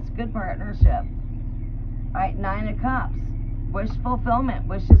know, this is good partnership. All right, 9 of Cups. Wish fulfillment.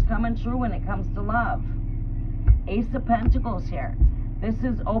 Wishes coming true when it comes to love. Ace of Pentacles here. This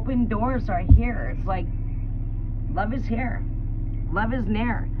is open doors are here. It's like love is here. Love is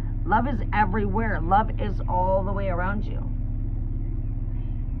near. Love is everywhere. Love is all the way around you.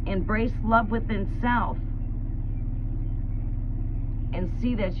 Embrace love within self. And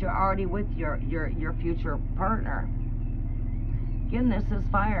see that you're already with your future partner. Again, this is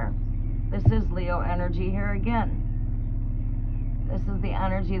fire. This is Leo energy here again. This is the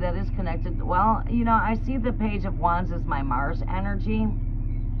energy that is connected. Well, you know, I see the Page of Wands as my Mars energy.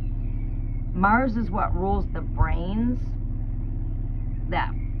 Mars is what rules the brains.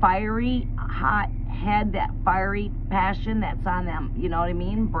 That fiery, hot head, that fiery passion that's on them, you know what I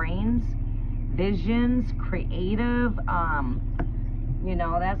mean? Brains, visions, creative, you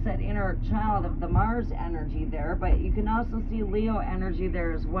know, that's that inner child of the Mars energy there. But you can also see Leo energy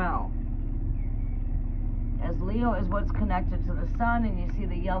there as well. As Leo is what's connected to the sun, and you see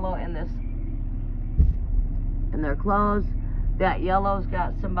the yellow in this, in their clothes. That yellow's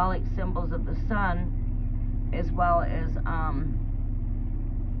got symbolic symbols of the sun, as well as,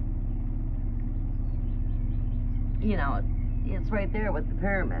 you know, it's right there with the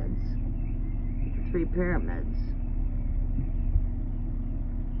pyramids, the 3 pyramids.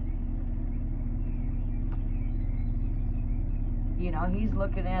 You know, he's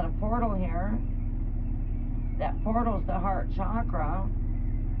looking at a portal here. That portal's the heart chakra.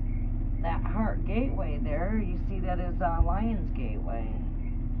 That heart gateway there, you see that is Lion's gateway.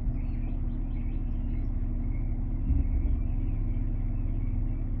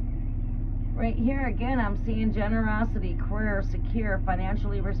 Right here again, I'm seeing generosity, career, secure,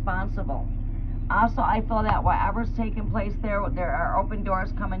 financially responsible. Also, I feel that whatever's taking place there are open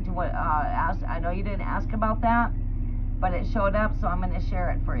doors coming to what, I know you didn't ask about that, but it showed up, so I'm going to share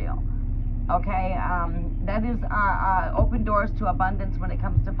it for you. Okay, that is open doors to abundance when it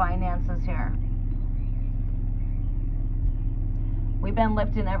comes to finances here. We've been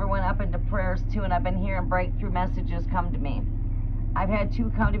lifting everyone up into prayers too, and I've been hearing breakthrough messages come to me. I've had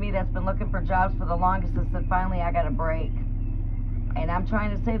 2 come to me that's been looking for jobs for the longest and said, finally, I got a break. And I'm trying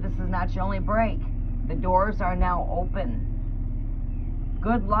to say this is not your only break. The doors are now open.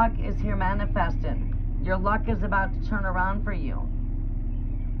 Good luck is here manifesting. Your luck is about to turn around for you.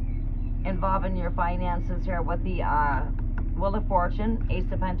 Involving your finances here with the Wheel of Fortune,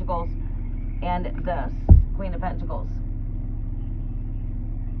 Ace of Pentacles, and this Queen of Pentacles.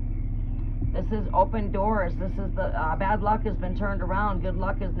 This is open doors. This is the bad luck has been turned around. Good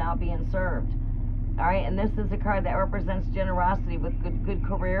luck is now being served. All right, and this is a card that represents generosity with good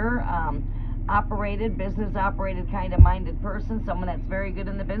career, operated, business operated kind of minded person, someone that's very good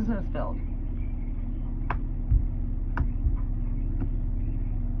in the business field.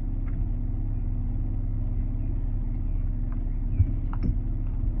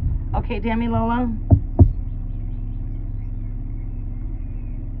 Okay, Demi Lola.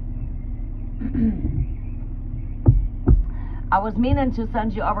 I was meaning to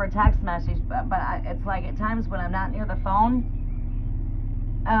send you over a text message, but it's like at times when I'm not near the phone,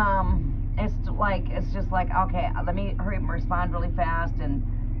 it's just like, okay, let me hurry up and respond really fast. And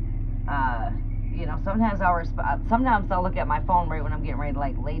you know, sometimes I'll look at my phone right when I'm getting ready to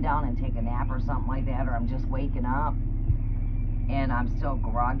like lay down and take a nap or something like that, or I'm just waking up and I'm still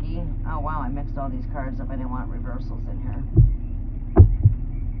groggy. Oh wow, I mixed all these cards up. I didn't want reversals in here.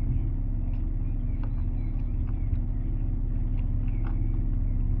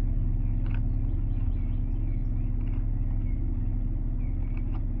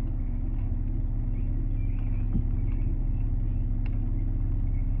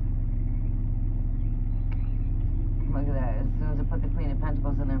 Look at that. As soon as I put the Queen of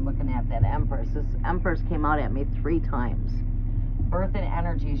Pentacles in there, I'm looking at that Empress. This Empress came out at me 3 times. Birth and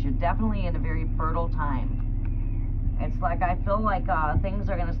energies. You're definitely in a very fertile time. It's like I feel like things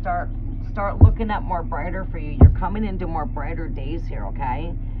are going to start looking up more brighter for you. You're coming into more brighter days here,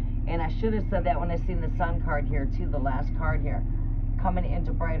 okay? And I should have said that when I seen the Sun card here, too, the last card here. Coming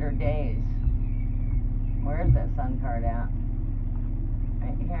into brighter days. Where is that Sun card at?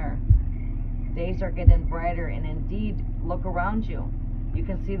 Right here. Days are getting brighter, and indeed, look around you. You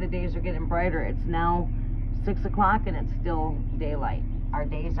can see the days are getting brighter. It's now 6 o'clock and it's still daylight. Our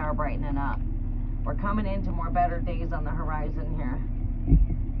days are brightening up. We're coming into more better days on the horizon here.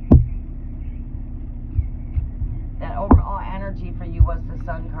 That overall energy for you was the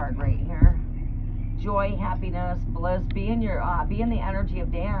Sun card right here. Joy, happiness, bliss. Be in the energy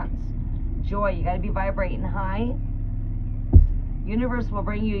of dance. Joy, you got to be vibrating high. Universe will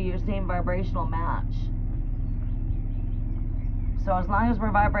bring you your same vibrational match. So as long as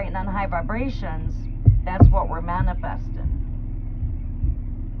we're vibrating on high vibrations, that's what we're manifesting.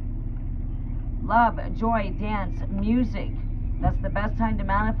 Love, joy, dance, music. That's the best time to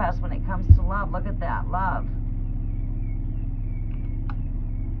manifest when it comes to love. Look at that, love.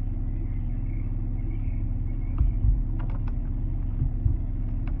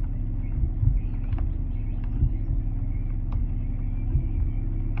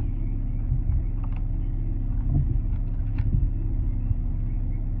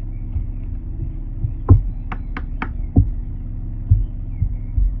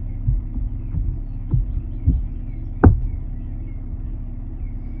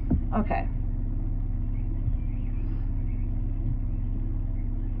 Okay.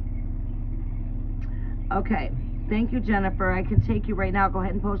 Okay. Thank you, Jennifer. I can take you right now. Go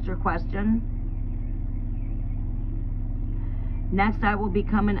ahead and post your question. Next, I will be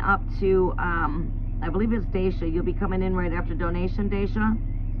coming up to, I believe it's Daisha. You'll be coming in right after donation, Daisha.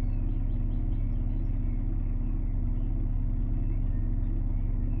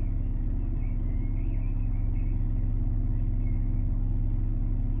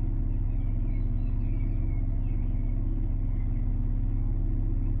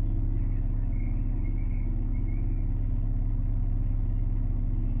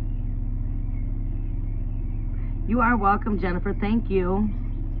 You are welcome, Jennifer. Thank you.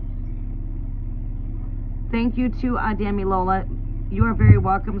 Thank you to Dami Lola. You are very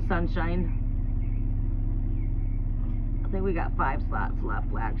welcome, Sunshine. I think we got 5 slots left,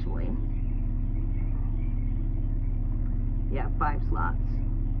 actually. Yeah, 5 slots.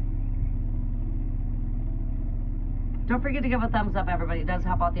 Don't forget to give a thumbs up, everybody. It does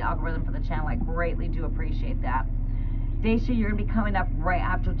help out the algorithm for the channel. I greatly do appreciate that. Daisha, you're going to be coming up right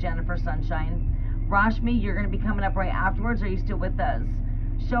after Jennifer, Sunshine. Rashmi, you're going to be coming up right afterwards. Are you still with us?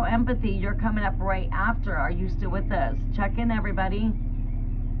 Show Empathy, you're coming up right after. Are you still with us? Check in, everybody.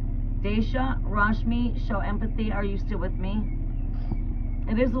 Daisha, Rashmi, Show Empathy, are you still with me?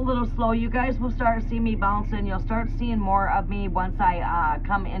 It is a little slow. You guys will start seeing me bouncing. You'll start seeing more of me once I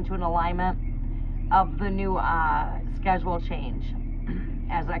come into an alignment of the new schedule change.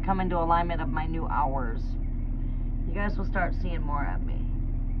 As I come into alignment of my new hours. You guys will start seeing more of me.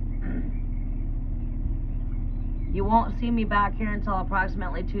 You won't see me back here until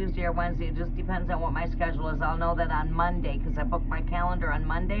approximately Tuesday or Wednesday. It just depends on what my schedule is. I'll know that on Monday because I book my calendar on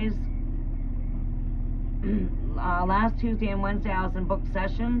Mondays. Last Tuesday and Wednesday I was in booked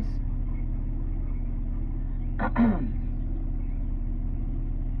sessions.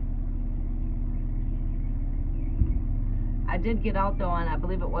 I did get out though on, I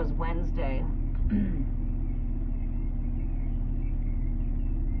believe it was Wednesday.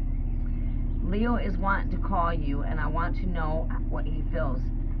 Leo is wanting to call you, and I want to know what he feels.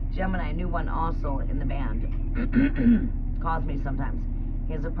 Gemini, new one also in the band. Calls me sometimes.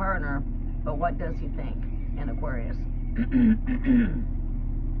 He has a partner, but what does he think? In Aquarius.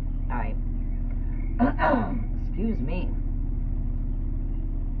 Alright. Excuse me.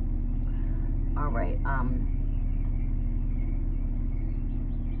 Alright,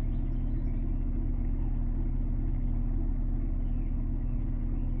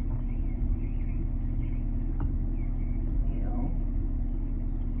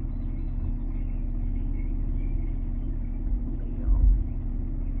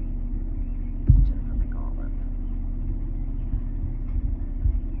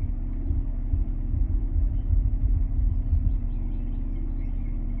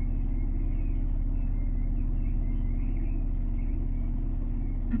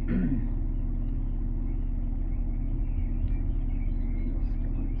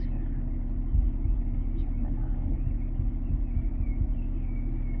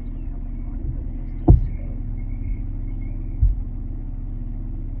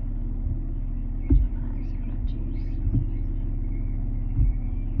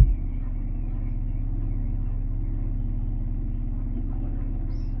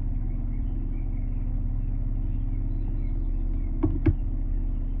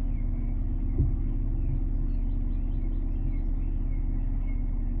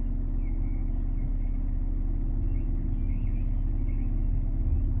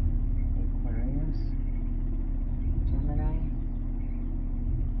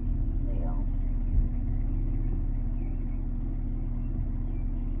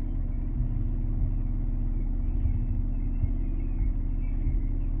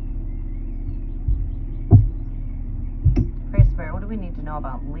 we need to know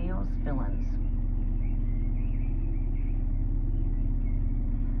about Leo's feelings?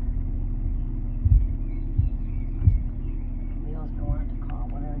 Leo's been wanting to call.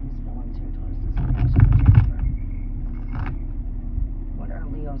 What are his feelings here towards this connection with Jennifer? What are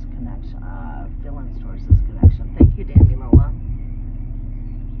Leo's feelings towards this connection? Thank you, Danny Lola.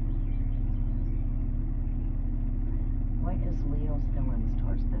 What is Leo's feelings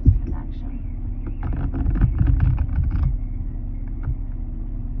towards this connection?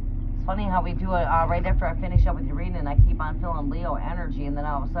 It's funny how we do it right after I finish up with your reading, and I keep on feeling Leo energy, and then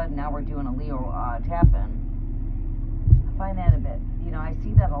all of a sudden now we're doing a Leo tap-in. I find that a bit, I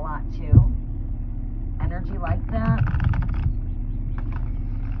see that a lot too. Energy like that.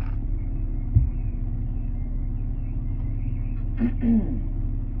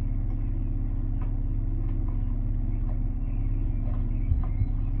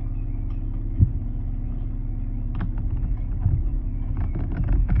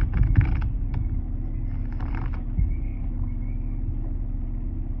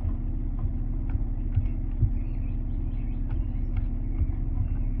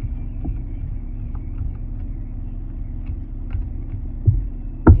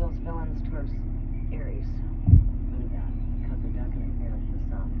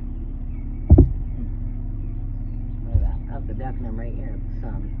 I'm right here at the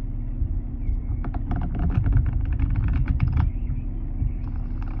sun.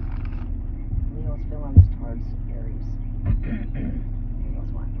 Leo's feelings towards Aries.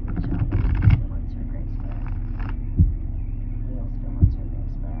 Leo's wanting to reach out. Leo's feelings are great spirit. Leo's feelings are great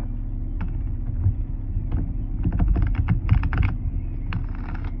spirit.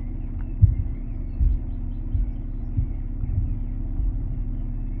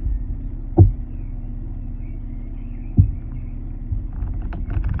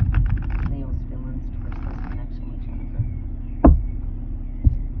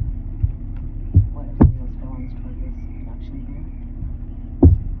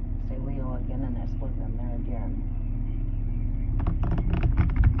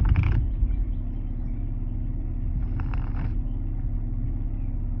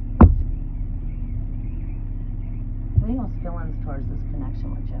 Leo's feelings towards this connection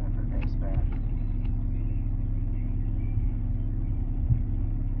with Jennifer, Grace Spirit.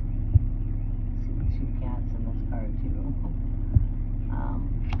 See the two cats in this card too.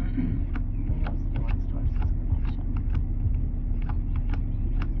 Leo's feelings towards this connection.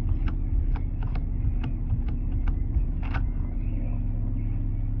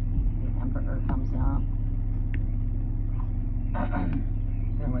 The Emperor comes up.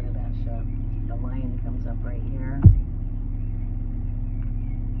 And look at that ship. The Lion comes up right here.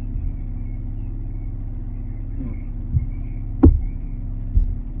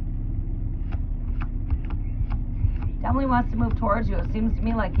 Definitely wants to move towards you. It seems to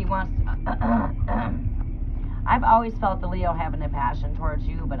me like he wants to, I've always felt the Leo having a passion towards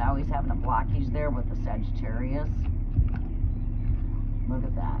you, but always having a blockage there with the Sagittarius. Look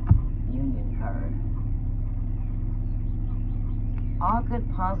at that Union card. All good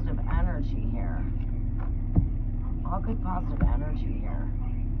positive energy here. All good positive energy here.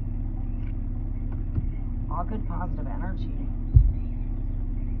 All good positive energy.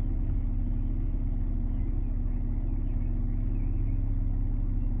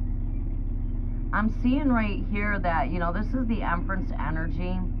 I'm seeing right here that, this is the Empress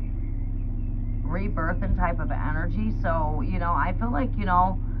energy, rebirth and type of energy. So, I feel like,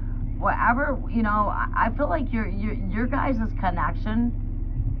 whatever, I feel like your guys' connection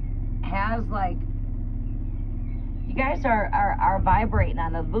has, like, you guys are vibrating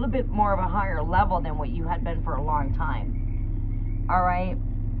on a little bit more of a higher level than what you had been for a long time. All right?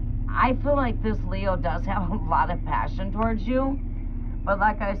 I feel like this Leo does have a lot of passion towards you. But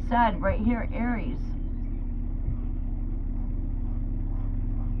like I said, right here, Aries.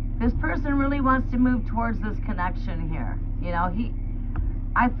 This person really wants to move towards this connection here.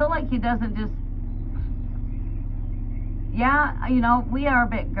 I feel like he doesn't just, we are a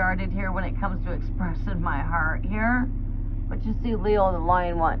bit guarded here when it comes to expressing my heart here. But you see Leo the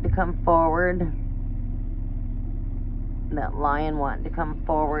Lion wanting to come forward. That Lion wanting to come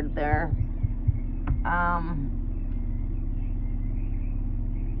forward there.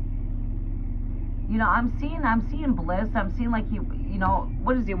 I'm seeing bliss. I'm seeing like he,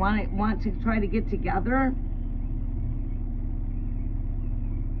 what does he want to try to get together?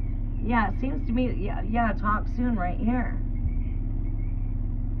 Yeah, it seems to me, yeah, talk soon right here.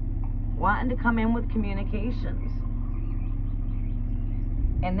 Wanting to come in with communications.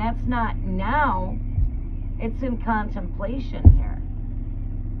 And that's not now, it's in contemplation here.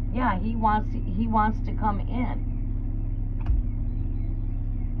 Yeah, he wants to come in.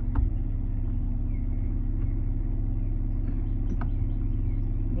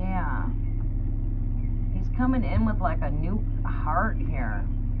 coming in with like a new heart here.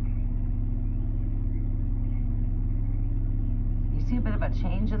 You see a bit of a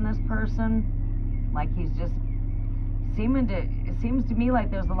change in this person. Like he's just it seems to me like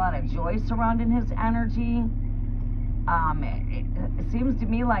there's a lot of joy surrounding his energy. It seems to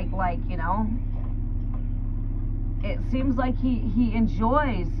me like, you know, it seems like he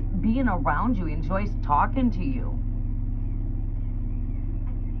enjoys being around you. He enjoys talking to you.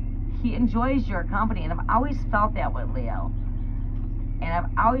 He enjoys your company. And I've always felt that with Leo. And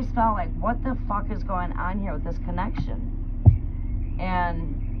I've always felt like, what the fuck is going on here with this connection?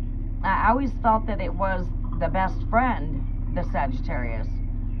 And I always felt that it was the best friend, the Sagittarius.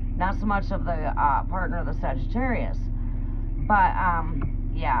 Not so much of the partner of the Sagittarius. But,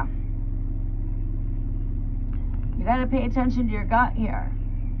 yeah. You got to pay attention to your gut here.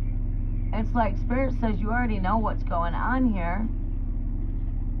 It's like Spirit says you already know what's going on here.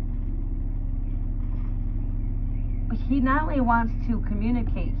 He not only wants to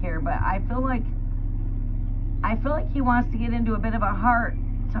communicate here, but I feel like he wants to get into a bit of a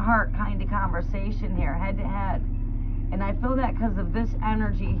heart-to-heart kind of conversation here, head-to-head. And I feel that because of this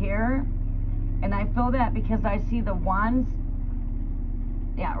energy here. And I feel that because I see the wands.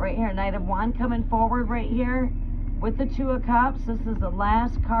 Yeah, right here, Knight of Wands coming forward right here. With the Two of Cups, this is the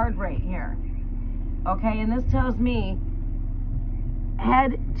last card right here. Okay, and this tells me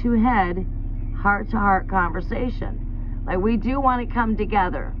head-to-head, heart-to-heart conversation. Like, we do want to come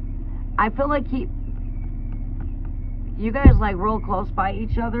together. I feel like you guys, like, real close by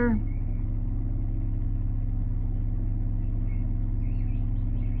each other.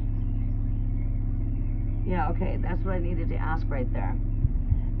 Yeah, okay, that's what I needed to ask right there.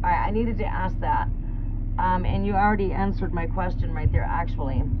 All right, I needed to ask that. And you already answered my question right there,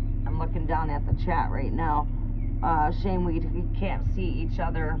 actually. I'm looking down at the chat right now. Shame we can't see each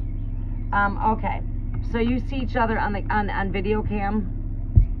other. Okay, so you see each other on the on video cam?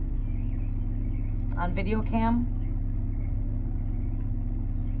 On video cam?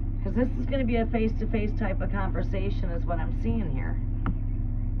 Because this is going to be a face-to-face type of conversation is what I'm seeing here.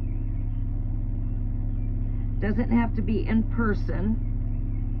 Doesn't have to be in person.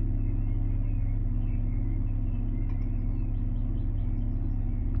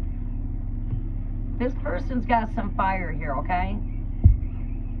 This person's got some fire here, okay?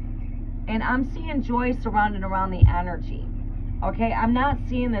 And I'm seeing joy surrounding around the energy. Okay, I'm not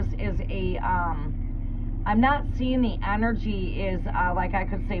seeing this as a, I'm not seeing the energy as, like I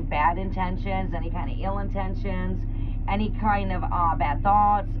could say, bad intentions, any kind of ill intentions, any kind of bad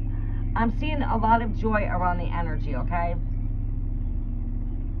thoughts. I'm seeing a lot of joy around the energy, okay?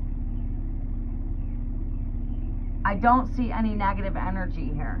 I don't see any negative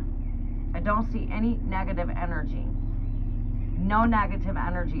energy here. I don't see any negative energy. No negative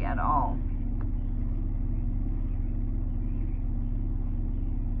energy at all.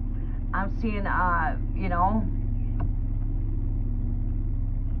 I'm seeing, you know,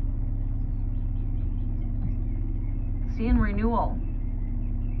 seeing renewal.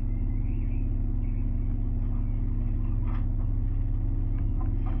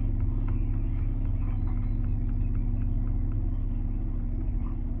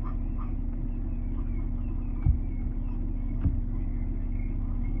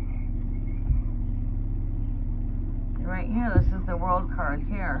 Right here, this is the World card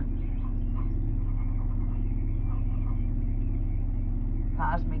here.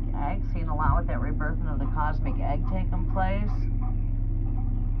 Cosmic egg, seeing a lot with that rebirthing of the cosmic egg taking place.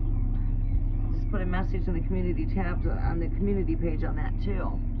 Just put a message in the community tabs on the community page on that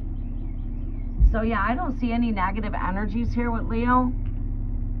too. So yeah, I don't see any negative energies here with Leo.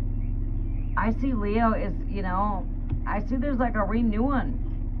 I see Leo is, you know, I see there's like a renewing.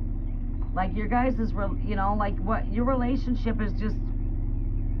 Like your guys is, you know, like what your relationship is just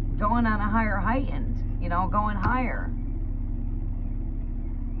going on a higher heightened, you know, going higher.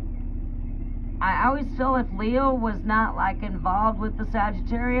 I always feel if Leo was not like involved with the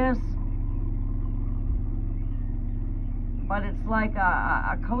Sagittarius, but it's like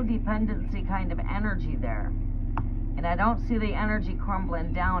a codependency kind of energy there. And I don't see the energy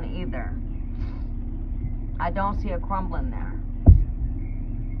crumbling down either. I don't see it crumbling there.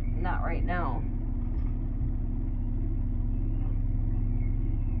 Not right now.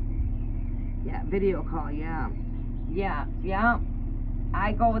 Yeah, video call, yeah. Yeah.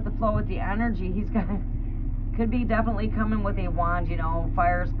 I go with the flow with the energy. He's got, could be definitely coming with a wand, you know,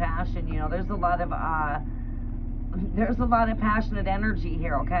 fire's passion, you know. There's a lot of passionate energy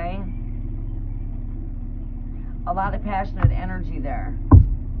here, okay? A lot of passionate energy there.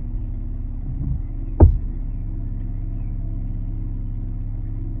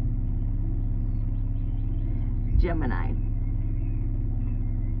 Gemini.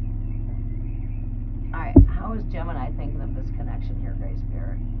 Alright, how is Gemini thinking of this connection here, Great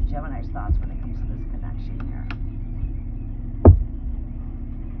Spirit? Gemini's thoughts when it comes to this connection here.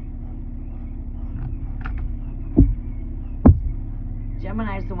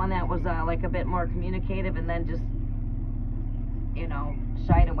 Gemini's the one that was like a bit more communicative and then just, you know,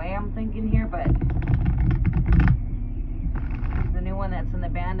 shied away, I'm thinking here, but the new one that's in the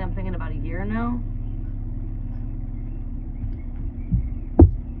band, I'm thinking about a year now.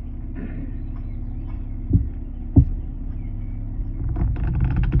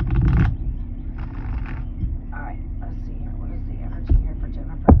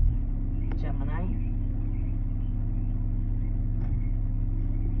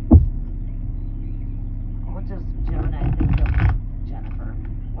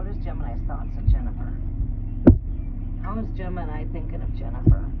 Gemini thinking of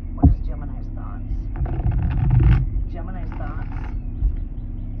Jennifer? What is Gemini's thoughts? Gemini's thoughts.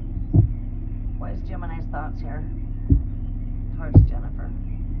 What is Gemini's thoughts here towards Jennifer?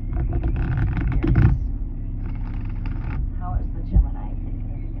 Aries. How is the Gemini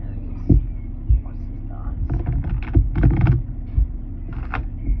thinking of Aries? What's his thoughts?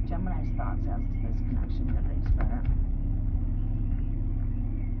 Gemini's thoughts as to this connection to the Spirit.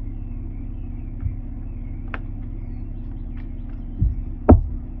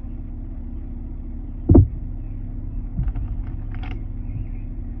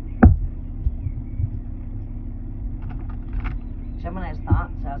 Gemini's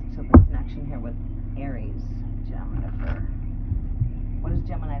thoughts as to the connection here with Aries, Jennifer. What is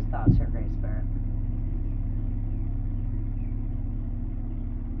Gemini's thoughts here, Great Spirit?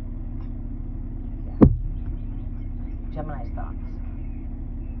 Yeah. Gemini's thoughts.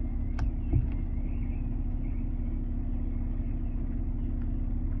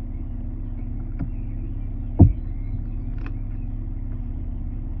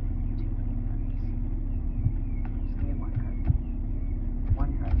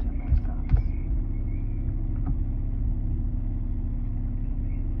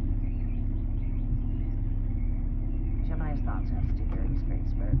 Thoughts as to Aries, Great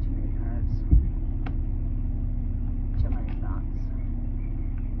Spirit, too many cards. Gemini's thoughts.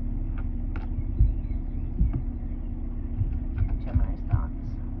 Gemini's thoughts.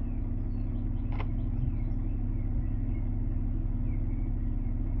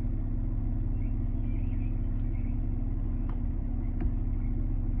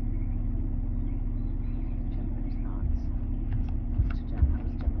 Gemini's thoughts. To Gemini,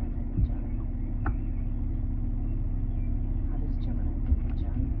 is Gemini thinking Gemini?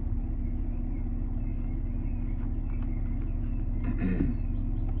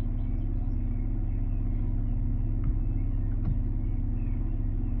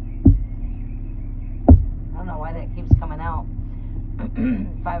 I don't know why that keeps coming out.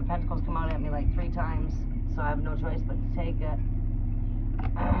 Five of Pentacles come out at me like 3 times, so I have no choice but to take it.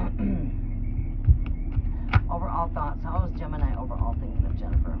 Overall thoughts. How is Gemini overall thinking of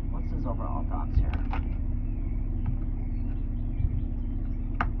Jennifer? What's his overall thoughts here?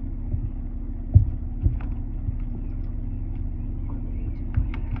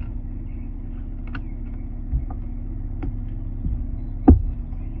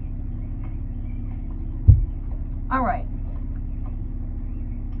 All right.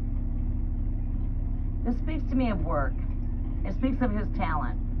 This speaks to me of work. It speaks of his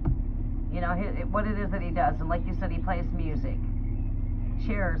talent. You know, what it is that he does. And like you said, he plays music.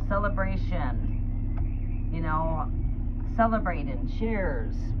 Cheers, celebration. You know, celebrating,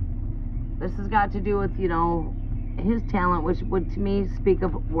 cheers. This has got to do with, you know, his talent, which would to me speak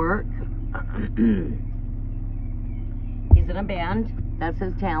of work. He's in a band. That's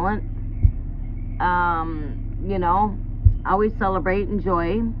his talent. You know, always celebrate,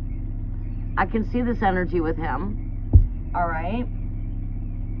 enjoy. I can see this energy with him. All right.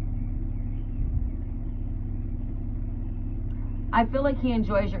 I feel like he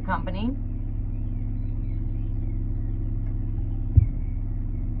enjoys your company.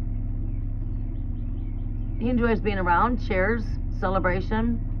 He enjoys being around. Cheers,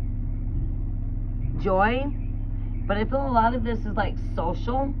 celebration, joy. But I feel a lot of this is like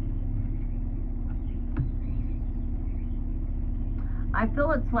social. I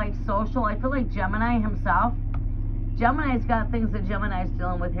feel it's like social. I feel like Gemini himself. Gemini's got things that Gemini's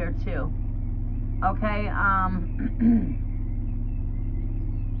dealing with here too. Okay,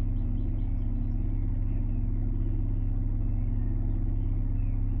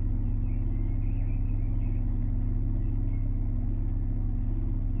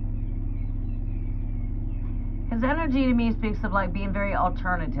 his energy to me speaks of like being very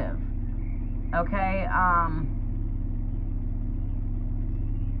alternative. Okay,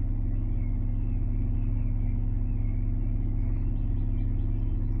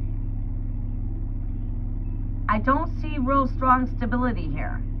 I don't see real strong stability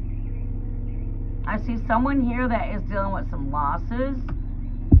here. I see someone here that is dealing with some losses,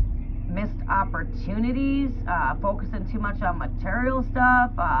 missed opportunities, focusing too much on material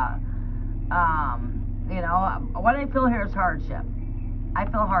stuff. You know, what I feel here is hardship. I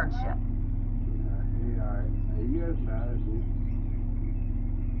feel hardship. Are you guys mad at me?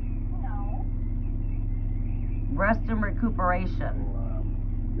 No. Rest and recuperation. Well,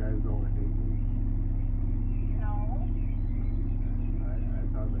 you guys don't hate me? No. I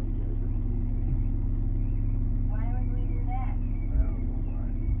thought that you guys did. Why would we do that? I don't know why.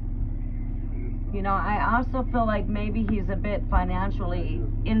 I just You know, I also feel like maybe he's a bit financially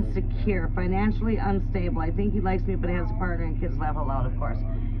insecure, financially unstable. I think he likes me, but he has a partner and kids laugh aloud, of course.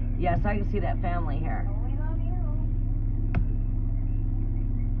 Yes, I can see that family here. Oh, we love you.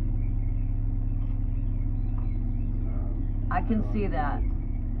 I can see that.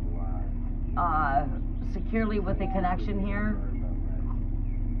 why. Securely with a connection here.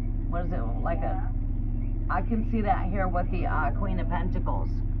 What is it, like a... I can see that here with the Queen of Pentacles.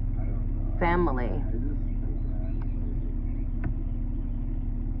 Family. I just think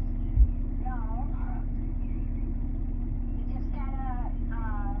No. You just gotta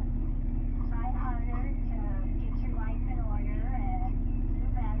try harder to get your life in order and do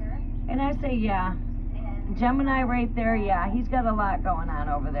better. And I say, yeah. And Gemini right there, yeah, he's got a lot going on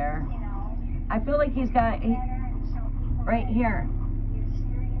over there. you know, I feel like he's got... better and show people right that here. you're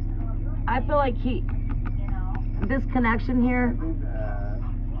serious about doing I feel like he... you know, This connection here... I think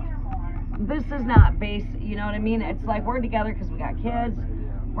care more. This is not based, you know what I mean? It's like we're together because we got kids.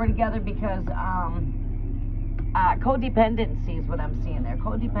 We're together because codependency is what I'm seeing there.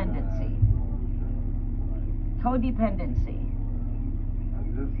 Codependency. Codependency.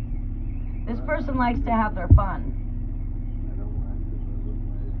 I'm just, This person likes to have their fun. I don't want to live with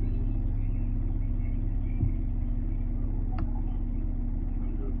my dreams.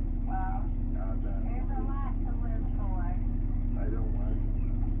 I'm just Well, not that. there's a lot to live for. I don't want to.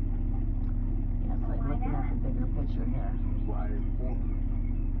 Yeah, it's like looking at the bigger picture here. Why for?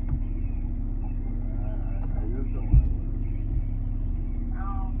 I just don't want to live.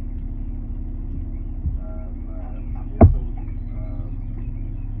 Oh,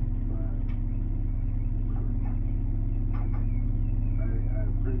 I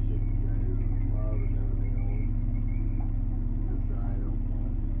appreciate you guys' love and everything else. Just that I don't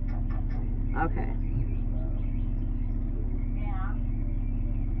want Okay. yeah.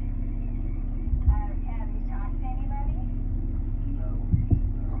 Have you talked to anybody? no,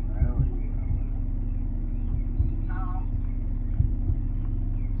 I don't even know. Oh,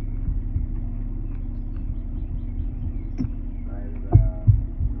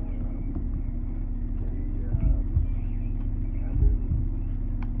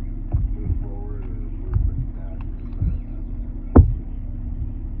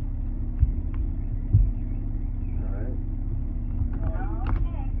 okay.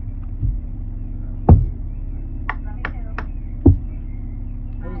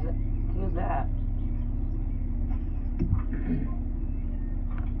 Love you too. Who's that?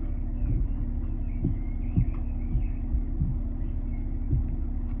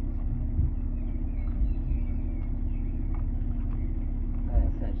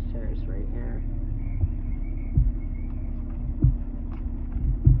 That's Sagittarius right here.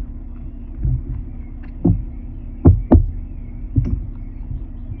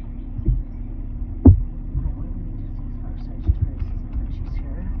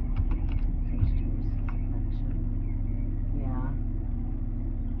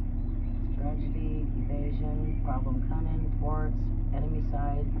 Problem cunning, thwarts, enemy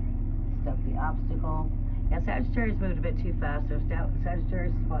side, step the obstacle. Yeah, Sagittarius moved a bit too fast, so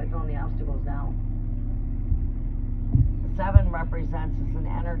Sagittarius is probably filling the obstacles now. 7 represents as an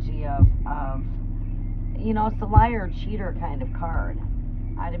energy of, you know, it's the liar, cheater kind of card.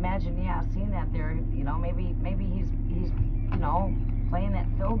 I'd imagine, yeah, seeing that there, you know, maybe he's, you know, playing that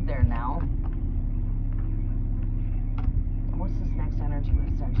field there now. What's this next energy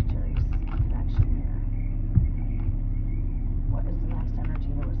with Sagittarius connection here? What is the next energy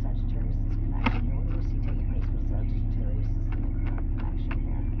here with Sagittarius' connection here? What do we see taking place with Sagittarius' connection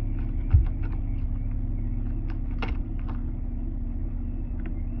here?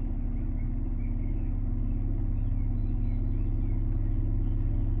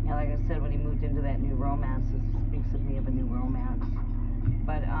 Yeah, like I said, when he moved into that new romance, this speaks of me of a new romance.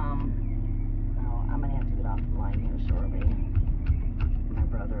 But, no, I'm gonna have to get off the line here shortly. My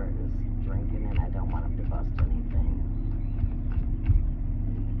brother is drinking and I don't want him to bust anything.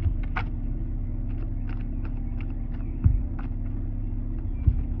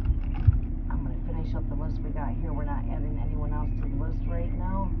 I'm going to finish up the list we got here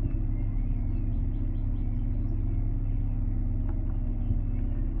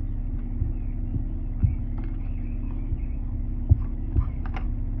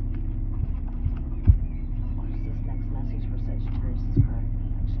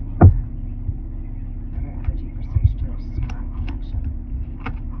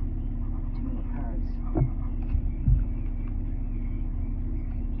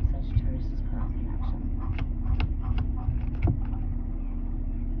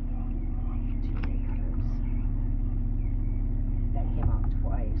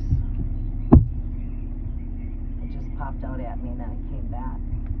that.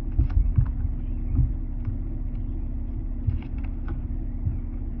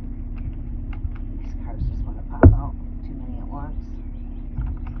 These cards just want to pop out. Too many at once.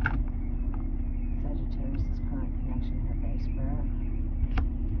 Sagittarius' current connection here, base spirit.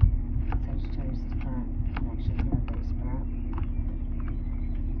 Sagittarius' current connection here, base spirit.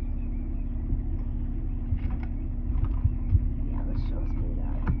 Yeah, this shows me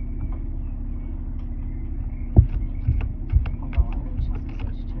that. Overall energy is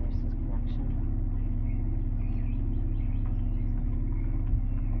Sagittarius' connection.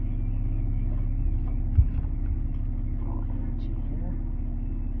 Overall energy here.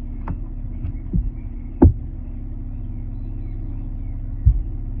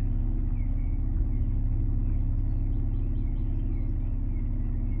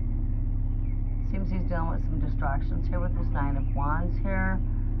 Seems he's dealing with some distractions here with this Nine of Wands here.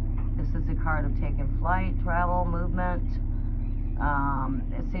 This is a card of taking flight, travel, movement.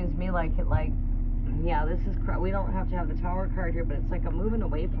 It seems to me like yeah, this is, we don't have to have the Tower card here, but it's like I'm moving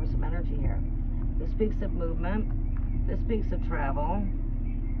away from some energy here. This speaks of movement. This speaks of travel.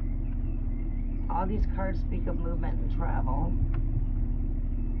 All these cards speak of movement and travel.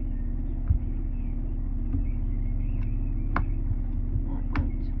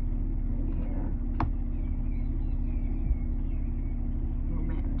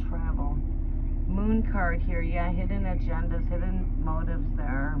 Moon card here, yeah, hidden agendas, hidden motives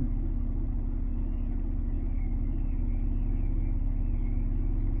there.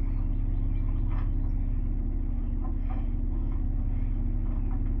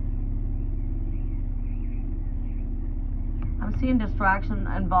 I'm seeing distraction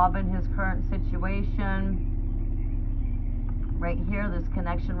involving his current situation. Right here, this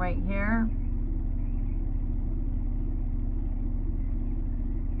connection right here.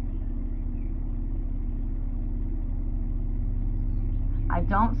 I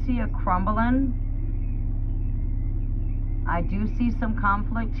don't see a crumbling. I do see some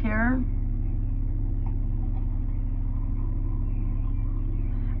conflict here.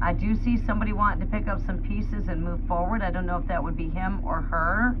 I do see somebody wanting to pick up some pieces and move forward. I don't know if that would be him or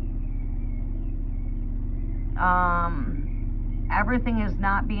her. Everything is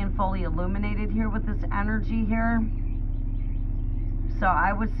not being fully illuminated here with this energy here. So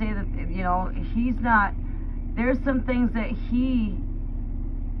I would say that, you know, he's not, there's some things that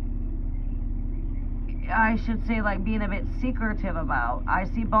I should say, like, being a bit secretive about. I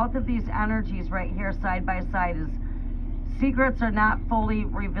see both of these energies right here side by side as secrets are not fully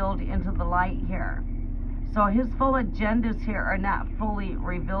revealed into the light here. So his full agendas here are not fully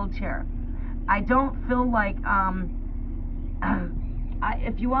revealed here. I don't feel like,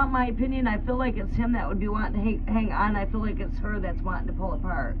 if you want my opinion, I feel like it's him that would be wanting to hang on. I feel like it's her that's wanting to pull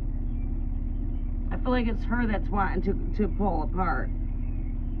apart. I feel like it's her that's wanting to pull apart.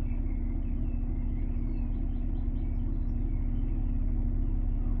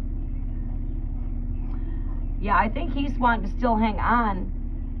 Yeah, I think he's wanting to still hang on,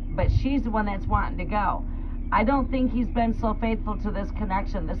 but she's the one that's wanting to go. I don't think he's been so faithful to this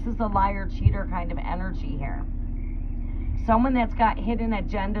connection. This is a liar, cheater kind of energy here. Someone that's got hidden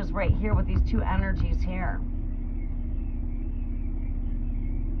agendas right here with these two energies here.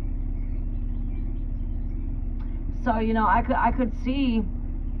 So, you know, I could see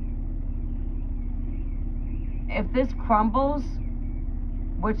if this crumbles,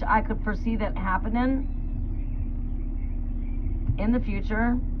 which I could foresee that happening in the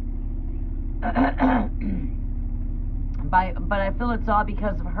future, but I feel it's all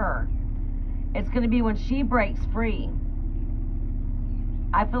because of her. It's going to be when she breaks free.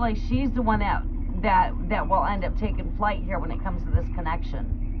 I feel like she's the one that will end up taking flight here when it comes to this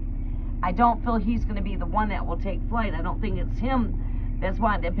connection. I don't feel he's going to be the one that will take flight. I don't think it's him that's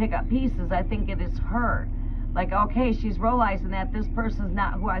wanting to pick up pieces. I think it is her. Like, okay, she's realizing that this person's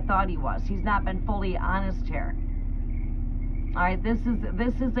not who I thought he was. He's not been fully honest here. All right, this is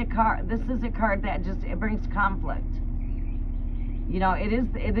a card that just, it brings conflict. You know, it is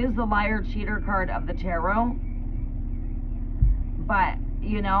the liar cheater card of the tarot. But,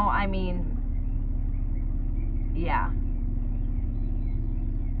 you know, I mean, yeah.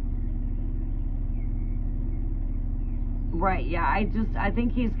 Right, yeah, I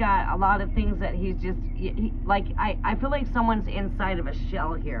think he's got a lot of things that he's just, like, I feel like someone's inside of a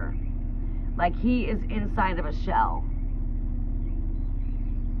shell here. Like, he is inside of a shell.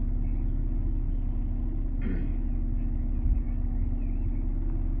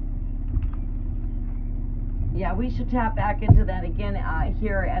 Yeah, we should tap back into that again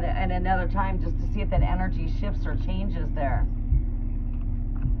here at another time, just to see if that energy shifts or changes there.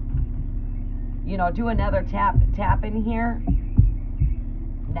 You know, do another tap in here.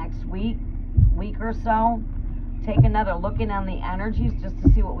 next week or so. Take another look in on the energies just to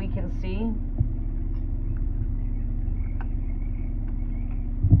see what we can see.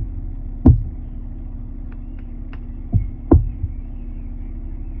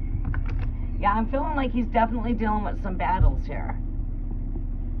 Yeah, I'm feeling like he's definitely dealing with some battles here.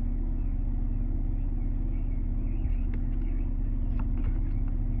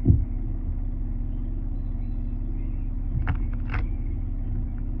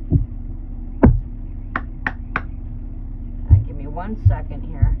 Give me 1 second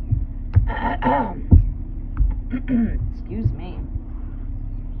here. Excuse me.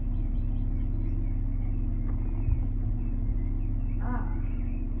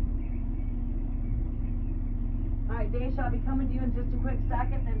 Alright, Daisha, I'll be coming to you in just a quick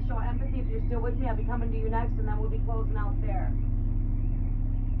second, then show empathy. If you're still with me, I'll be coming to you next, and then we'll be closing out there.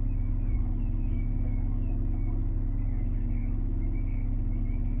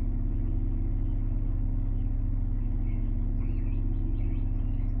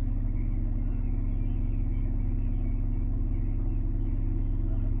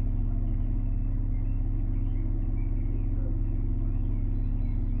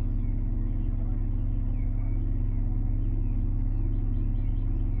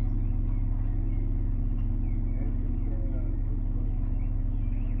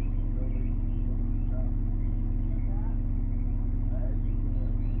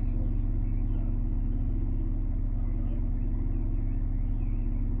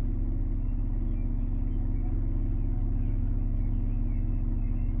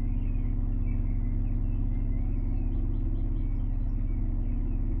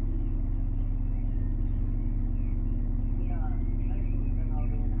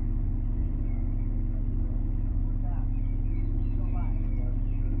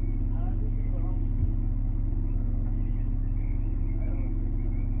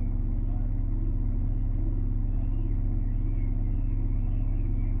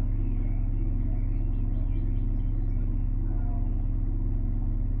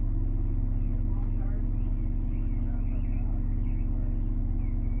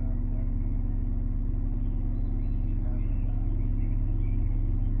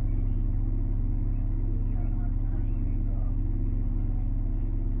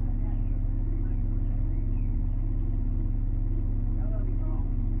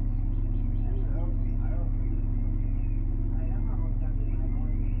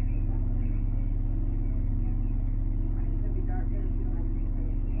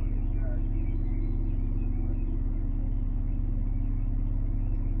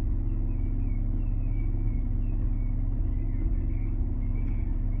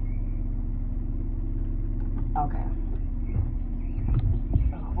 Okay.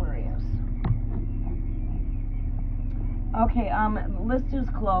 Aquarius. Okay, list is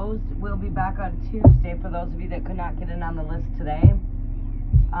closed. We'll be back on Tuesday for those of you that could not get in on the list today.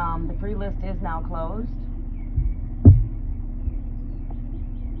 The free list is now closed.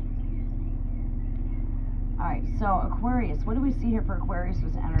 Alright, so Aquarius, what do we see here for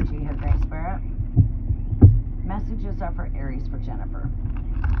Aquarius' energy here, Great Spirit? Messages are for Aries for Jennifer.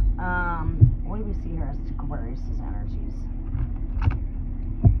 What do we see here as to Aquarius' energies?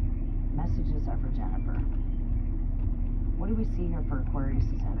 Messages are for Jennifer. What do we see here for Aquarius'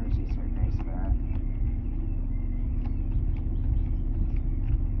 energies here, Great Spirit?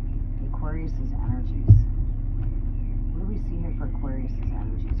 Aquarius' energies. What do we see here for Aquarius'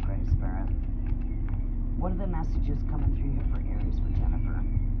 energies, Great Spirit? What are the messages coming through here for Aries for Jennifer?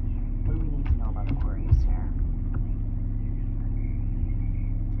 What do we need to know about Aquarius here?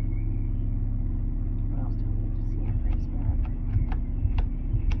 What else do we need to see here, Great Spirit?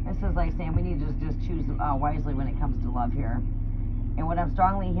 This is like saying we need to just choose wisely when it comes to love here. And what I'm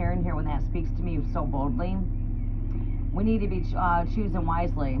strongly hearing here when that speaks to me so boldly, we need to be choosing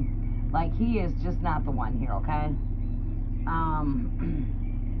wisely. Like, he is just not the one here, okay?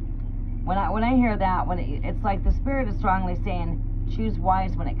 When I hear that, it's like the Spirit is strongly saying, choose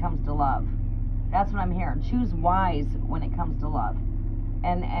wise when it comes to love. That's what I'm hearing. Choose wise when it comes to love.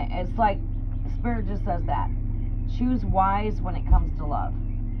 And it's like the Spirit just says that. Choose wise when it comes to love.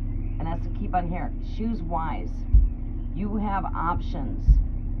 And that's to keep on hearing. Choose wise. You have options.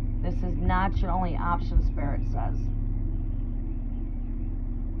 This is not your only option, Spirit says.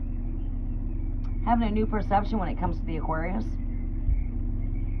 Having a new perception when it comes to the Aquarius.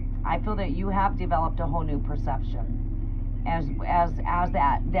 I feel that you have developed a whole new perception. As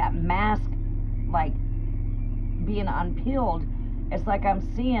that mask, like, being unpeeled, it's like I'm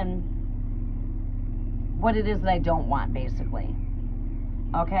seeing what it is that I don't want, basically.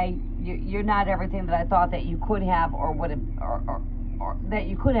 Okay? You're not everything that I thought that you could have or would have, or that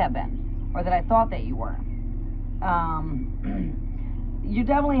you could have been, or that I thought that you were. You're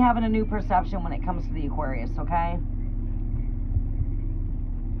definitely having a new perception when it comes to the Aquarius, okay?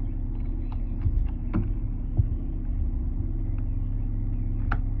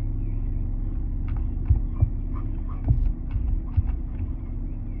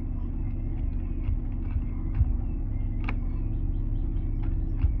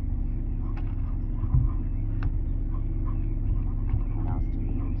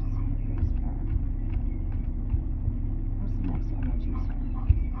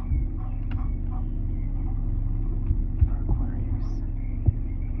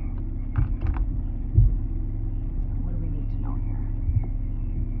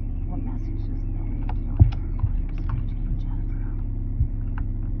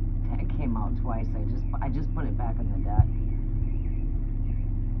 Twice. I just put it back in the deck.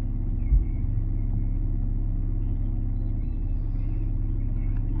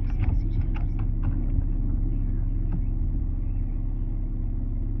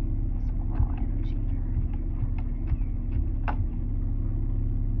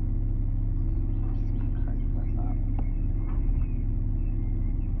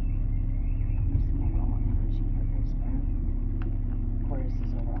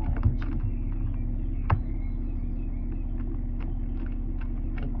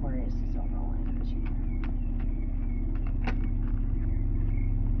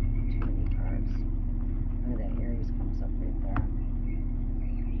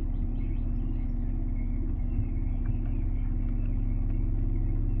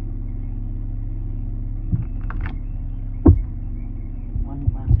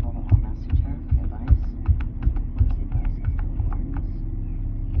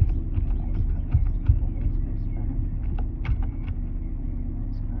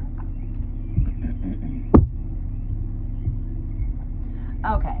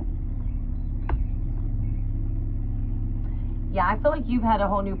 Okay. Yeah, I feel like you've had a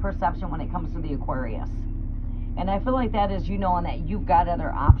whole new perception when it comes to the Aquarius. And I feel like that is you knowing that you've got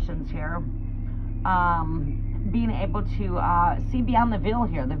other options here. Being able to see beyond the veil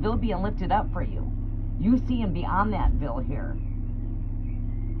here. The veil being lifted up for you. You seeing beyond that veil here.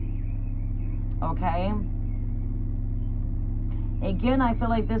 Okay? Again, I feel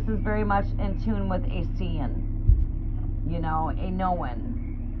like this is very much in tune with a seeing. You know, a knowing.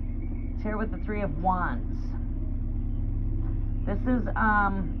 It's here with the Three of Wands. This is,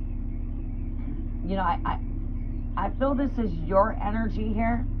 you know, I feel this is your energy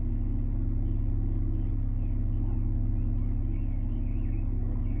here.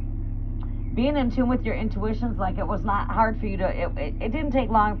 Being in tune with your intuitions, like it was not hard for you to, it didn't take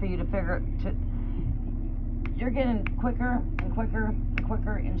long for you to figure, you're getting quicker and quicker and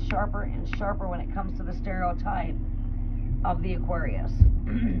quicker and sharper when it comes to the stereotype of the Aquarius.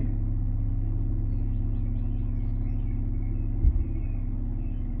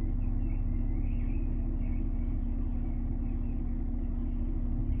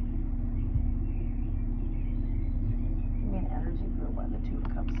 Energy for what the Two of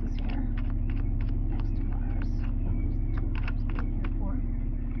Cups is here. Next to Mars. What is the Two of Cups being here for?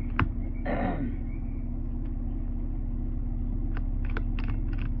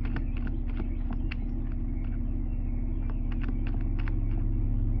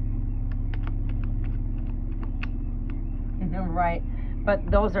 Right, but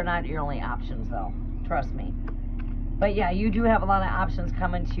those are not your only options, though. Trust me. But yeah, you do have a lot of options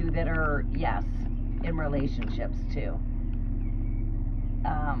coming to you that are, yes, in relationships too.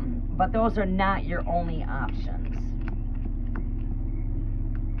 But those are not your only options.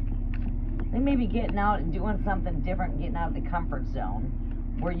 They may be getting out and doing something different, getting out of the comfort zone,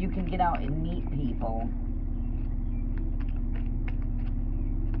 where you can get out and meet people.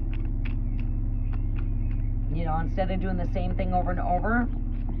 You know, instead of doing the same thing over and over.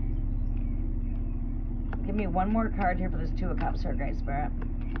 Give me one more card here for this Two of Cups here, Great Spirit.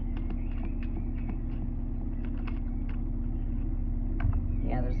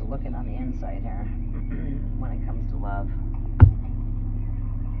 Yeah, there's a looking on the inside here when it comes to love.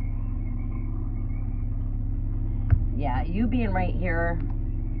 Yeah, you being right here,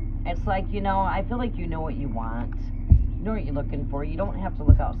 it's like, you know, I feel like you know what you want. You know what you're looking for. You don't have to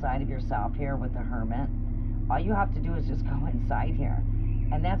look outside of yourself here with the Hermit. All you have to do is just go inside here.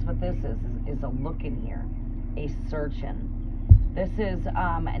 And that's what this is a looking here, a searching. This is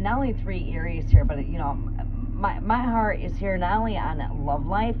not only 3 areas here, but, you know, my heart is here not only on love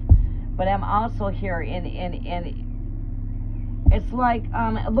life, but I'm also here in it's like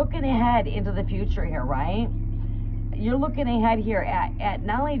looking ahead into the future here, right? You're looking ahead here at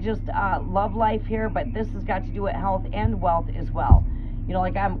not only just love life here, but this has got to do with health and wealth as well. You know,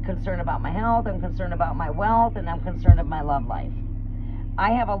 like I'm concerned about my health, I'm concerned about my wealth, and I'm concerned of my love life.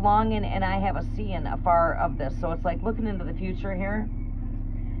 I have a longing and I have a seeing afar of this. So it's like looking into the future here.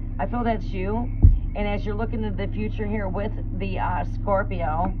 I feel that's you. And as you're looking into the future here with the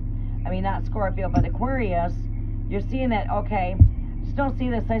Scorpio, I mean not Scorpio, but Aquarius, you're seeing that, okay, just don't see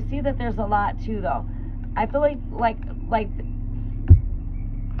this. I see that there's a lot too, though. I feel like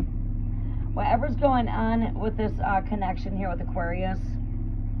whatever's going on with this connection here with Aquarius,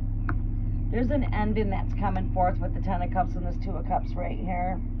 there's an ending that's coming forth with the Ten of Cups and this Two of Cups right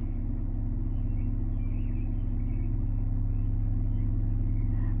here.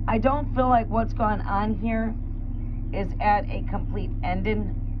 I don't feel like what's going on here is at a complete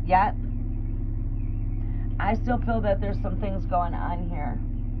ending yet. I still feel that there's some things going on here.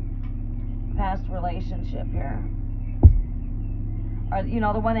 Past relationship here. Or, you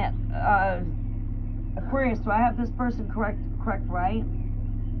know, the one that Aquarius, do I have this person correct right?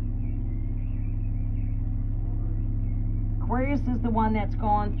 Aquarius is the one that's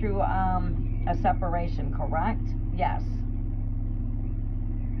going through a separation, correct? Yes.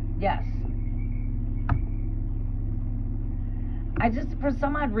 Yes. I just, for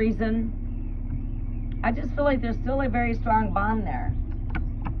some odd reason, I just feel like there's still a very strong bond there.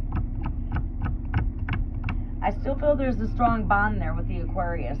 I still feel there's a strong bond there with the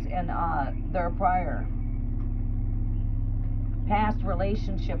Aquarius and their prior. Past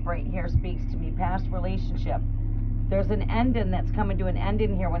relationship right here speaks to me. Past relationship. There's an ending that's coming to an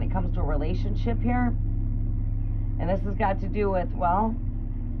ending here when it comes to a relationship here. And this has got to do with, well,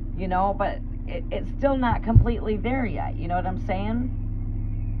 you know, but it's still not completely there yet. You know what I'm saying?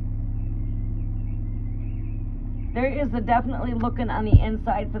 There is a definitely looking on the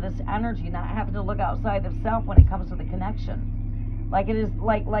inside for this energy, not having to look outside of self when it comes to the connection. Like it is,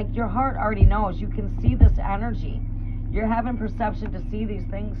 like your heart already knows. You can see this energy. You're having perception to see these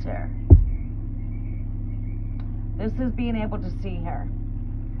things here. This is being able to see here.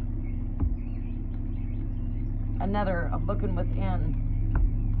 Another of looking within.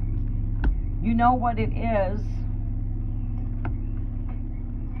 You know what it is.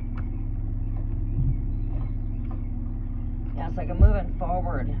 Yeah, it's like I'm moving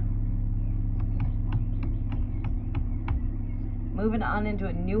forward. Moving on into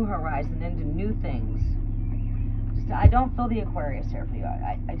a new horizon, into new things. Just, I don't feel the Aquarius here for you.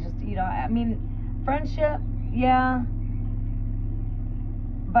 I just, you know, I mean, friendship, yeah.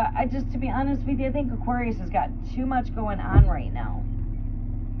 But I just, to be honest with you, I think Aquarius has got too much going on right now.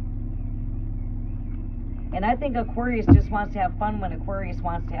 And I think Aquarius just wants to have fun when Aquarius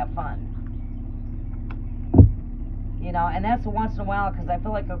wants to have fun. You know, and that's once in a while, because I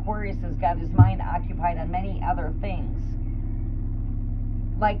feel like Aquarius has got his mind occupied on many other things.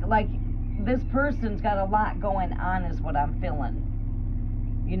 Like this person's got a lot going on is what I'm feeling.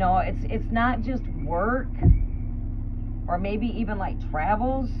 You know, it's not just work or maybe even like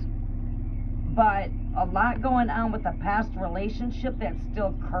travels, but a lot going on with a past relationship that's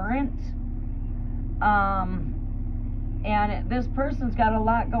still current. And this person's got a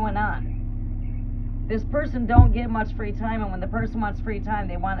lot going on. This person don't get much free time, and when the person wants free time,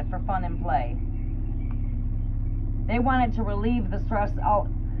 they want it for fun and play. They want it to relieve the stress.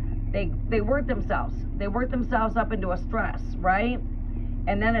 They work themselves. They work themselves up into a stress, right?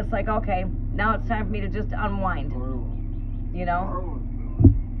 And then it's like, okay, now it's time for me to just unwind. You know?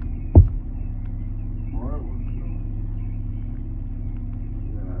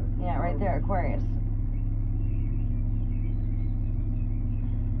 Yeah, right there, Aquarius.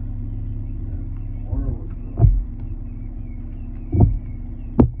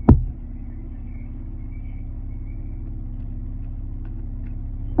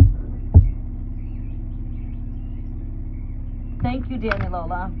 Thank you, Danny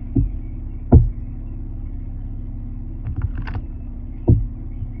Lola.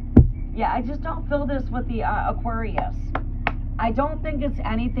 Yeah, I just don't feel this with the Aquarius. I don't think it's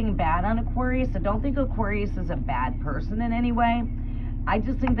anything bad on Aquarius. I don't think Aquarius is a bad person in any way. I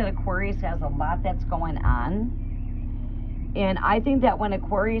just think that Aquarius has a lot that's going on. And I think that when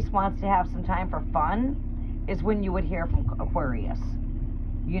Aquarius wants to have some time for fun is when you would hear from Aquarius.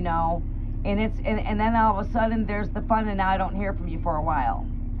 You know? And and then all of a sudden there's the fun, and now I don't hear from you for a while.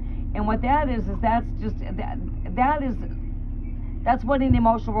 And what that is that's just that's what an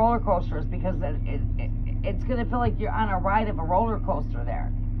emotional roller coaster is, because it's going to feel like you're on a ride of a roller coaster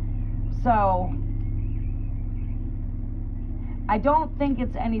there. So I don't think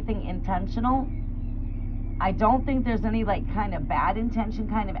it's anything intentional. I don't think there's any like kind of bad intention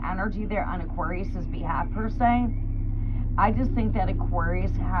kind of energy there on Aquarius's behalf per se. I just think that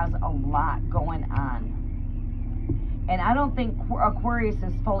Aquarius has a lot going on. And I don't think Aquarius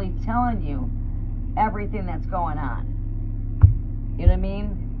is fully telling you everything that's going on. You know what I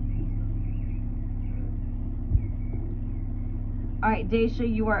mean? All right, Daisha,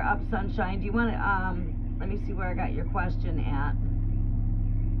 you are up, sunshine. Do you want to, let me see where I got your question at.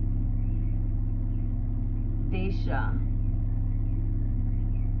 Daisha,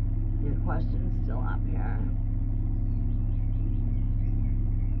 your question's still up here.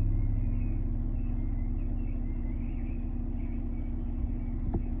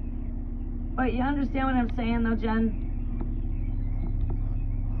 But you understand what I'm saying, though, Jen?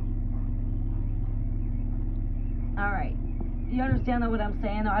 All right. You understand what I'm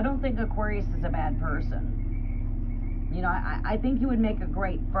saying, though? I don't think Aquarius is a bad person. You know, I think you would make a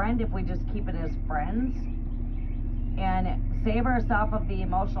great friend if we just keep it as friends and save ourselves of the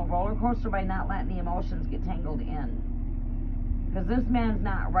emotional roller coaster by not letting the emotions get tangled in. Because this man's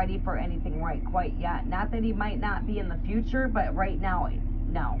not ready for anything right quite yet. Not that he might not be in the future, but right now,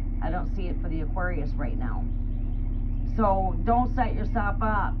 no. I don't see it for the Aquarius right now. So don't set yourself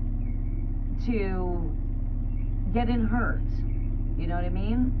up to getting hurt. You know what I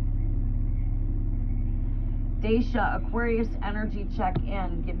mean? Daisha, Aquarius energy check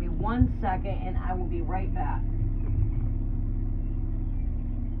in. Give me 1 second and I will be right back.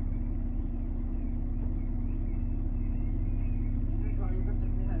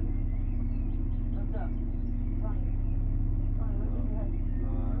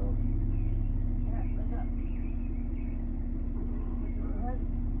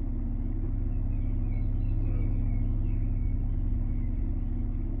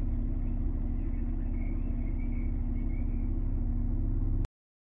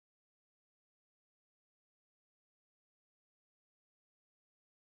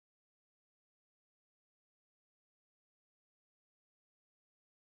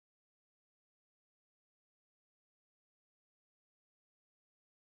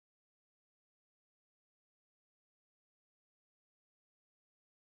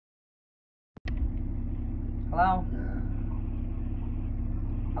 Hello?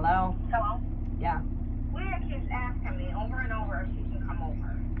 Hello? Hello? Yeah. Leah keeps asking me over and over if she can come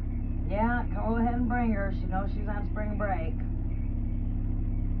over. Yeah, go ahead and bring her. She knows she's on spring break.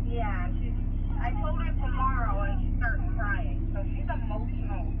 Yeah, I told her tomorrow and she started crying. So she's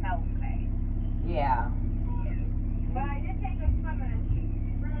emotional hell today. Yeah. But I did take her swimming and she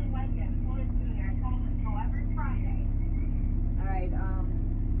really liked it. So did me. I told her to go every Friday. All right,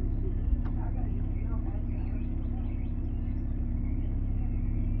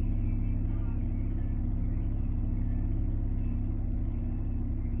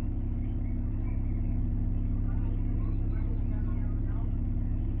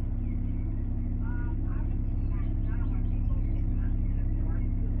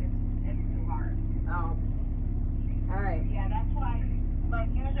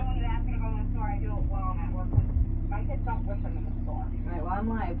 I'm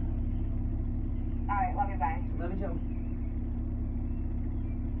live. Alright, love you, bye. Love you too.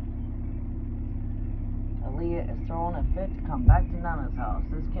 Aaliyah is throwing a fit to come back to Nana's house.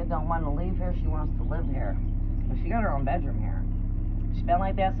 This kid don't want to leave here. She wants to live here. But she got her own bedroom here. She's been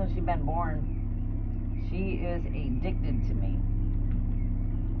like that since she's been born. She is addicted to me.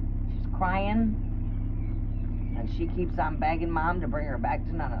 She's crying. And she keeps on begging Mom to bring her back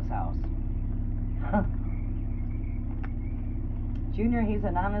to Nana's house. Junior, he's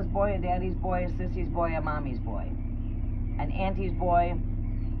a Nana's boy, a Daddy's boy, a Sissy's boy, a Mommy's boy. An Auntie's boy.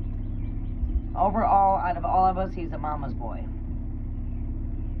 Overall, out of all of us, he's a Mama's boy.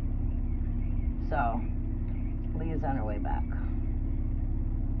 So, Leah's on her way back.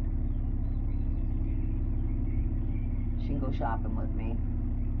 She can go shopping with me.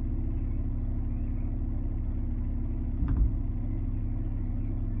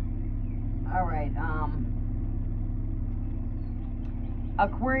 All right,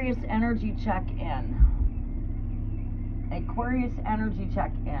 Aquarius energy check-in. Aquarius energy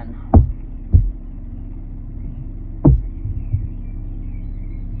check-in.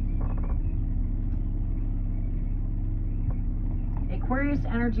 Aquarius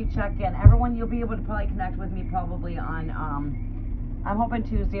energy check-in. Everyone, you'll be able to probably connect with me probably on, I'm hoping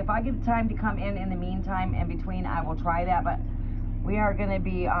Tuesday. If I get time to come in the meantime, in between, I will try that. But we are going to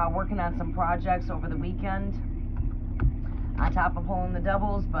be working on some projects over the weekend. On top of pulling the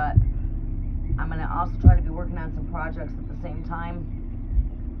doubles, but I'm going to also try to be working on some projects at the same time.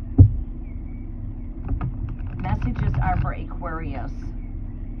 Messages are for Aquarius.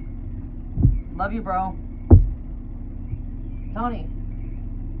 Love you, bro. Tony.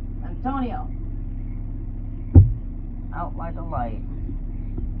 Antonio. Out like a light.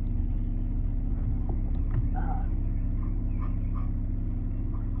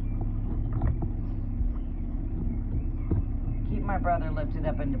 Keep my brother lifted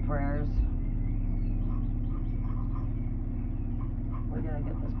up into prayers. We gotta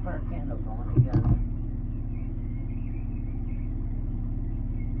get this prayer candle going again.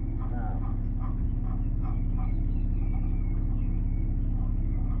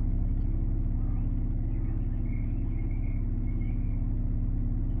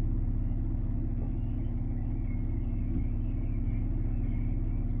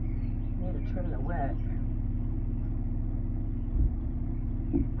 Need to trim the wick.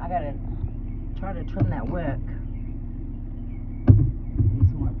 I gotta try to trim that wick. Need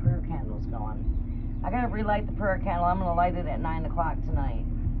some more prayer candles going. I gotta relight the prayer candle. I'm gonna light it at 9 o'clock tonight.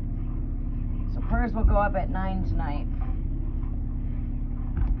 So prayers will go up at 9 tonight.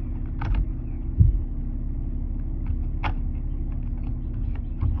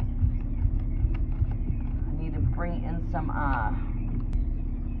 I need to bring in some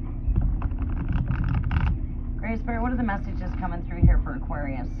Gray Spirit, what are the messages coming through here for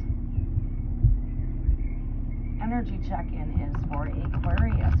Aquarius? Energy check-in is for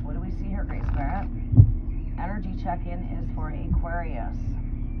Aquarius. What do we see here, Gray Spirit? Energy check-in is for Aquarius.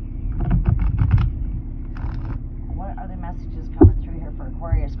 What are the messages coming through here for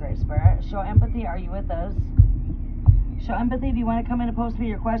Aquarius, Gray Spirit? Show empathy. Are you with us? Show empathy. Do you want to come in and post me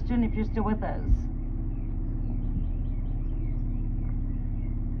your question if you're still with us?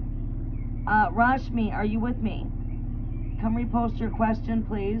 Rashmi, are you with me? Come repost your question,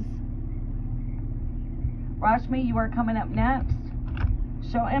 please. Rashmi, you are coming up next.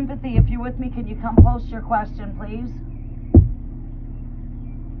 Show empathy. If you're with me, can you come post your question, please?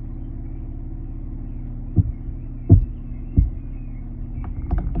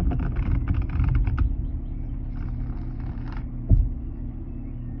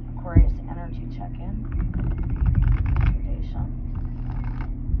 Aquarius energy check-in.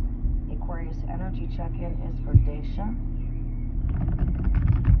 Aquarius energy check-in is for Daisha.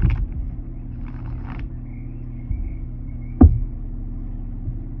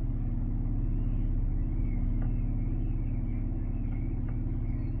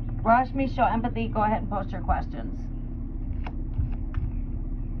 Rashmi, show empathy. Go ahead and post your questions.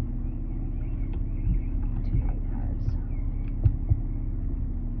 Too many cards.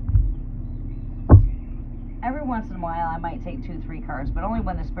 Every once in a while, I might take 2-3 cards, but only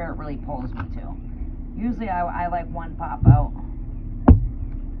when the spirit really pulls me to. Usually, I like one pop out.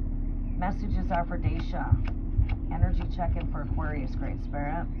 Messages are for Daisha. Energy check-in for Aquarius, Great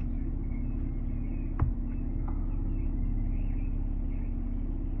Spirit.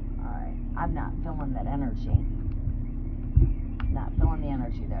 Alright, I'm not feeling that energy. Not feeling the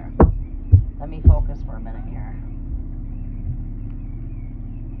energy there. Let me focus for a minute here.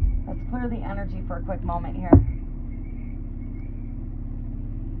 Let's clear the energy for a quick moment here. I'm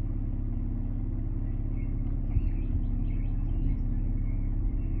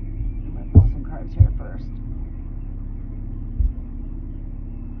going to pull some cards here first.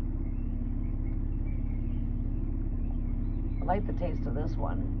 I like the taste of this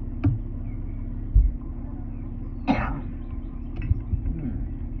one.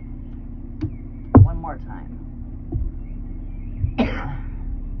 One more time.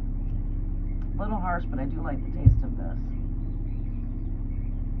 A little harsh, but I do like the taste of this.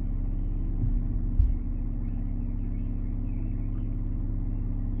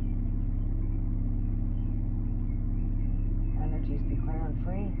 Energies be clear and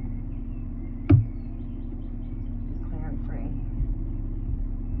free. Be clear and free.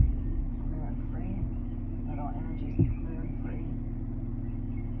 Clear and free. Let all energies be clear and free.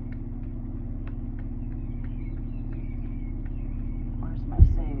 Where's my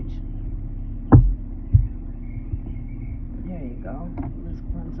sage? There you go. Let's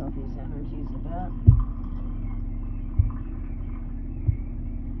cleanse out these energies a bit.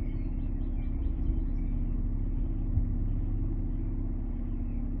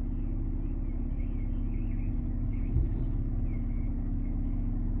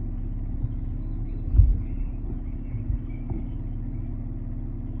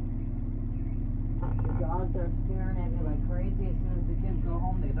 The dogs are staring at me like crazy. As soon as the kids go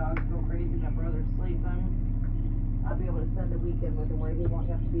home, the dogs go crazy. My brother's sleeping. I'll be able to spend the weekend with him where he won't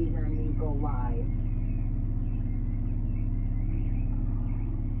have to be here and me go live.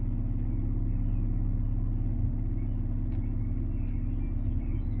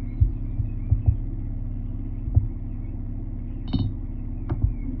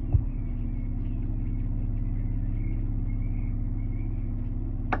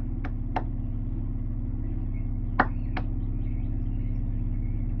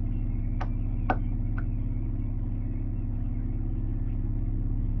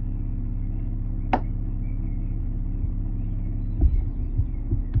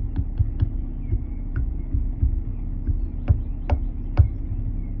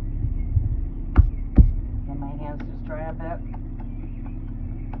 dry a bit.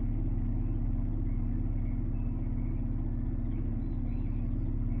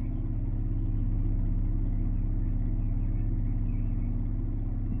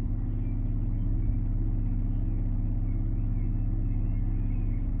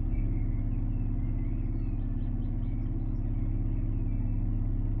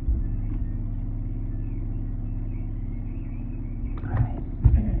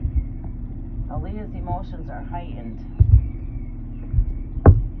 Aaliyah's emotions are heightened.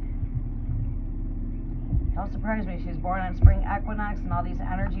 Don't surprise me, she's born on spring equinox and all these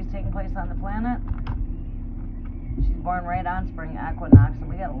energies taking place on the planet. She's born right on spring equinox, and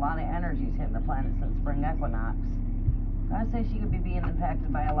we got a lot of energies hitting the planet since spring equinox. So I'd say she could be being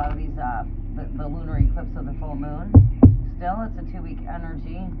impacted by a lot of these, the lunar eclipse of the full moon. Still, it's a 2-week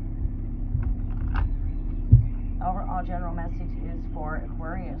energy. Overall general message is for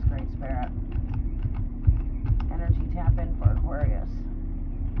Aquarius, Great Spirit. Energy tap in for Aquarius.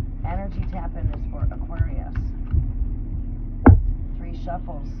 Energy tap in is for Aquarius. 3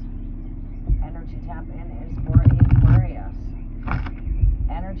 shuffles. Energy tap in is for Aquarius.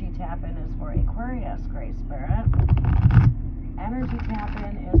 Energy tap in is for Aquarius, Great Spirit. Energy tap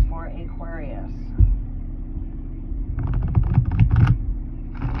in is for Aquarius.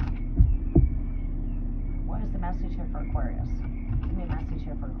 What is the message here for Aquarius? Give me a message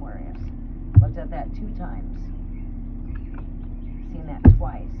here for Aquarius. Looked at that 2 times. Seen that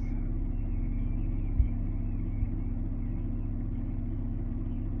twice.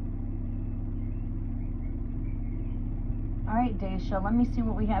 Alright, Daisha, let me see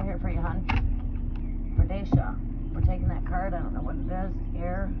what we have here for you, hon. For Daisha. We're taking that card. I don't know what it is.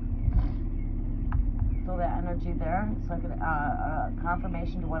 Air. Feel that energy there. It's like a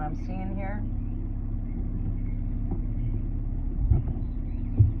confirmation to what I'm seeing here.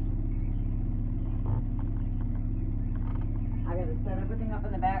 I gotta set everything up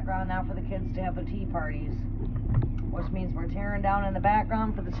in the background now for the kids to have their tea parties, which means we're tearing down in the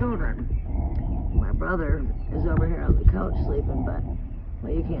background for the children. My brother is over here on the couch sleeping, but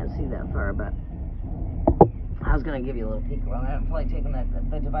well, you can't see that far. But I was gonna give you a little peek around. I don't feel like taking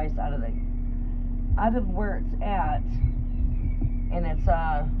the device out of where it's at, and it's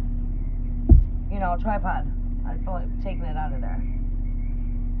you know, tripod. I feel like taking it out of there.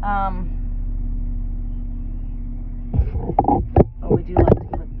 Oh, we do like to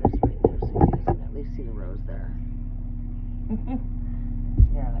put this right there so you guys can at least see the rose there.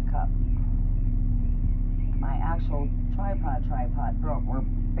 Here in the cup. My actual tripod broke. We're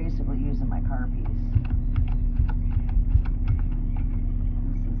basically using my car piece.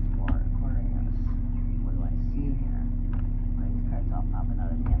 This is for Aquarius. What do I see here? Why are these cards all popping out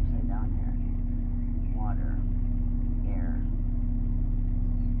of me upside down here? Water. Air.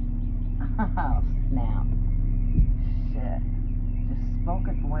 Oh, snap. Shit. Just spoke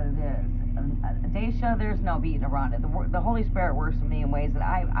it for what it is. Daisha, there's no beating around it. The Holy Spirit works with me in ways that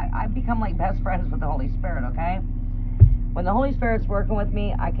I've become like best friends with the Holy Spirit, okay? When the Holy Spirit's working with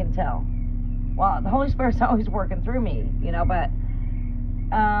me, I can tell. Well, the Holy Spirit's always working through me, you know, but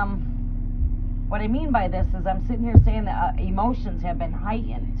what I mean by this is I'm sitting here saying that emotions have been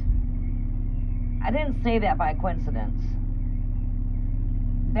heightened. I didn't say that by coincidence.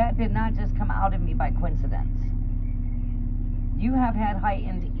 That did not just come out of me by coincidence. You have had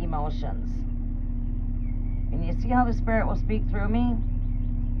heightened emotions. And you see how the Spirit will speak through me?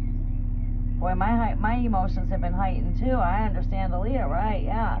 Boy, my emotions have been heightened too. I understand, Aaliyah, right?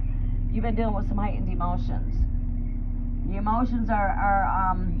 Yeah. You've been dealing with some heightened emotions. The emotions are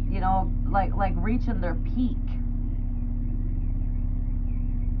you know, like reaching their peak.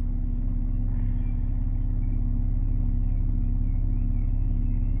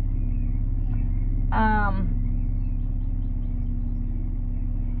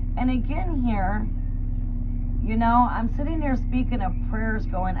 And again here, you know, I'm sitting here speaking of prayers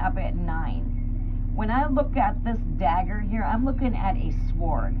going up at 9. When I look at this dagger here, I'm looking at a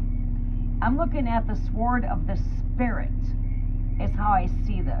sword. I'm looking at the sword of the Spirit is how I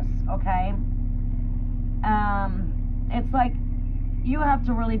see this, okay? It's like you have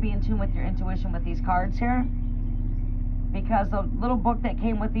to really be in tune with your intuition with these cards here, because the little book that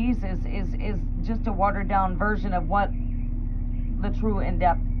came with these is just a watered down version of what the true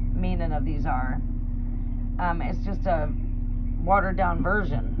in-depth meaning of these are. It's just a watered down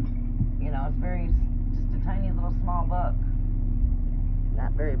version, you know. It's just a tiny little small book,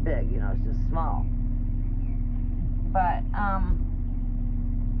 not very big, you know, it's just small. But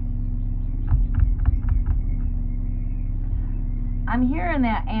I'm hearing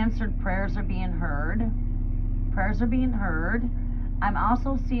that answered prayers are being heard. Prayers are being heard. I'm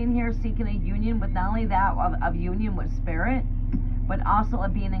also seeing here seeking a union with not only that of union with spirit, but also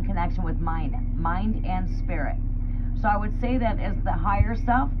of being in connection with mind and spirit. So I would say that as the higher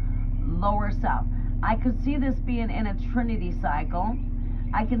self, lower self. I could see this being in a trinity cycle.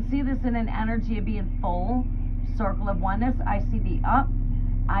 I can see this in an energy of being full, circle of oneness. I see the up.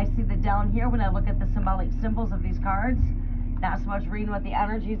 I see the down here when I look at the symbolic symbols of these cards. Not so much reading what the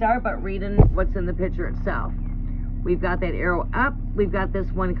energies are, but reading what's in the picture itself. We've got that arrow up. We've got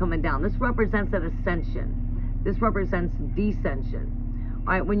this one coming down. This represents an ascension. This represents descension.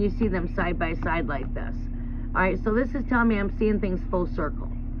 All right, when you see them side by side like this. All right, so this is telling me I'm seeing things full circle.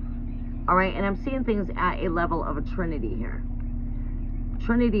 All right, and I'm seeing things at a level of a trinity here.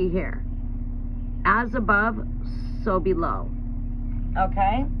 Trinity here. As above, so below.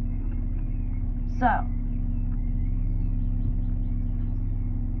 Okay? So,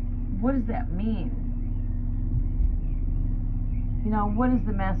 what does that mean? You know, what is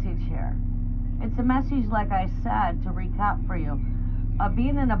the message here? It's a message, like I said, to recap for you, of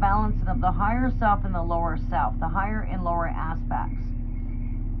being in a balance of the higher self and the lower self, the higher and lower aspects.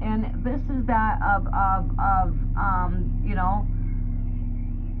 And this is that of you know,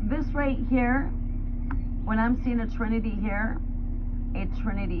 this right here, when I'm seeing a trinity here,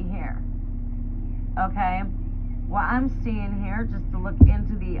 okay? What I'm seeing here, just to look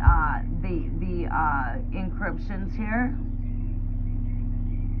into the encryptions here,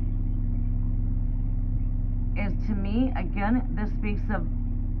 is, to me, again, this speaks of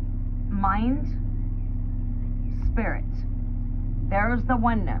mind, spirit. There's the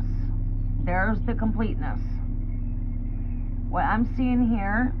oneness. There's the completeness. What I'm seeing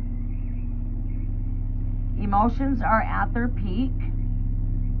here, emotions are at their peak.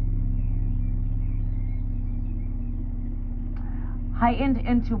 Heightened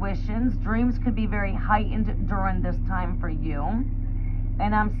intuitions. Dreams could be very heightened during this time for you.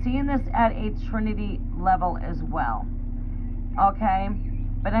 And I'm seeing this at a trinity level as well. Okay?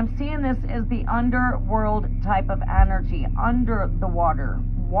 But I'm seeing this as the underworld type of energy, under the water,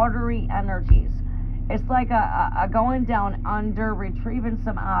 watery energies. It's like a going down under, retrieving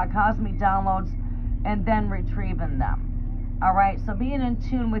some cosmic downloads, and then retrieving them. All right, so being in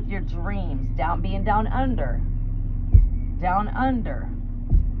tune with your dreams, being down under,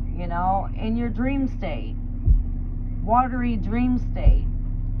 you know, in your dream state, watery dream state.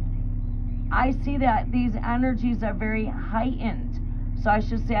 I see that these energies are very heightened. So I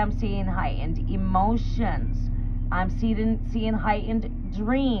should say I'm seeing heightened emotions. I'm seeing heightened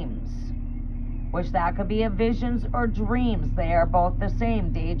dreams, which that could be a visions or dreams. They are both the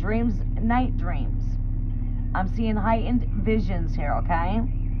same, daydreams, night dreams. I'm seeing heightened visions here, okay?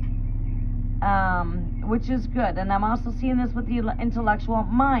 Which is good. And I'm also seeing this with the intellectual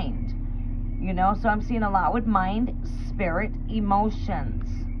mind, you know, so I'm seeing a lot with mind, spirit, emotions.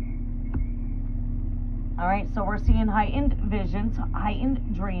 All right, so we're seeing heightened visions,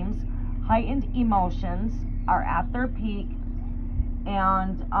 heightened dreams, heightened emotions are at their peak,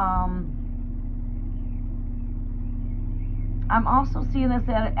 and I'm also seeing this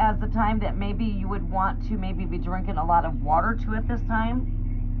as the time that maybe you would want to maybe be drinking a lot of water too at this time.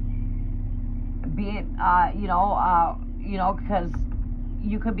 Be it, you know, because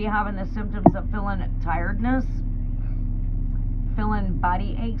you could be having the symptoms of feeling tiredness, feeling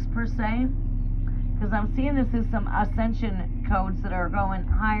body aches per se. Because I'm seeing this as some ascension codes that are going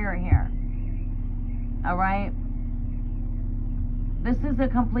higher here. All right? This is a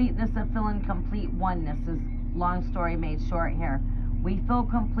completeness of feeling complete oneness, is long story made short here. We feel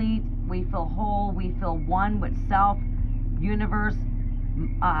complete, we feel whole, we feel one with self, universe,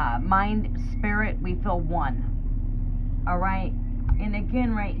 mind, spirit, we feel one. All right? And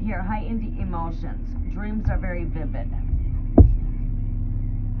again, right here, heightened emotions. Dreams are very vivid.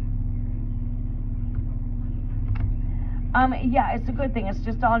 Yeah, it's a good thing. It's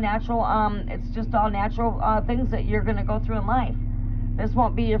just all natural. Things that you're going to go through in life. This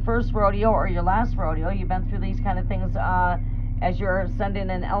won't be your first rodeo or your last rodeo. You've been through these kind of things as you're ascending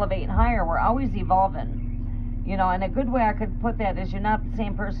and elevating higher. We're always evolving. You know, and a good way I could put that is you're not the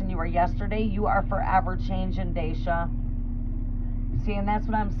same person you were yesterday. You are forever changing, Daisha. See, and that's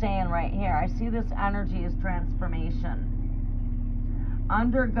what I'm saying right here. I see this energy as transformation.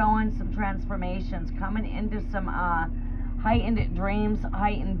 Undergoing some transformations, coming into some heightened dreams,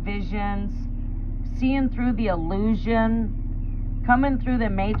 heightened visions, seeing through the illusion, coming through the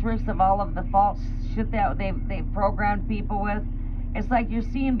matrix of all of the false shit that they've programmed people with. It's like you're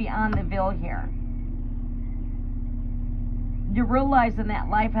seeing beyond the veil here. You're realizing that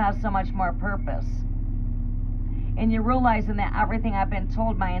life has so much more purpose. And you're realizing that everything I've been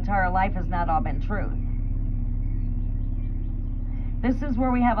told my entire life has not all been truth. This is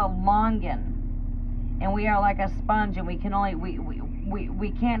where we have a longing, and we are like a sponge, and we can only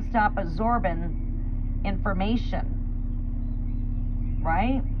we can't stop absorbing information,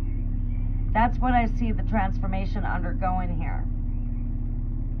 right? That's what I see the transformation undergoing here.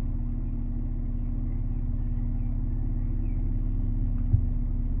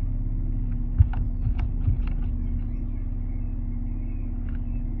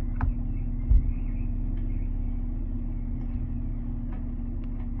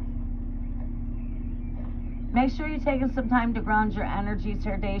 Make sure you're taking some time to ground your energies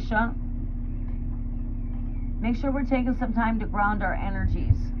here, Daisha. Make sure we're taking some time to ground our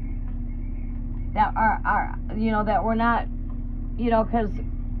energies. That are you know, that we're not, you know, because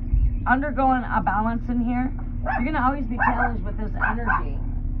undergoing a balance in here, you're going to always be challenged with this energy.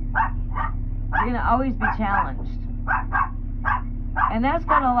 You're going to always be challenged. And that's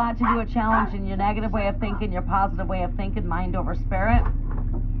got a lot to do with challenging your negative way of thinking, your positive way of thinking, mind over spirit,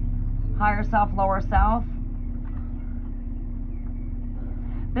 higher self, lower self.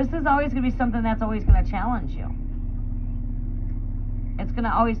 This is always going to be something that's always going to challenge you. It's going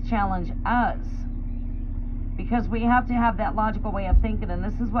to always challenge us, because we have to have that logical way of thinking, and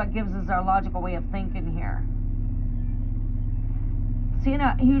this is what gives us our logical way of thinking here. Seeing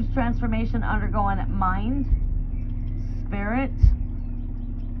a huge transformation undergoing mind, spirit,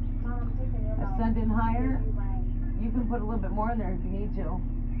 ascending higher. You can put a little bit more in there if you need to.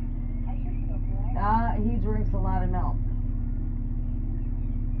 He drinks a lot of milk.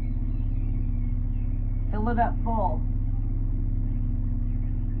 Fill it up full.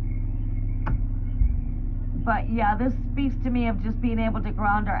 But yeah, this speaks to me of just being able to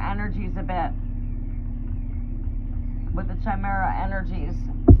ground our energies a bit with the Chimera energies.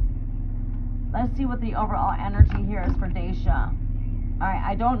 Let's see what the overall energy here is for Daisha. Alright,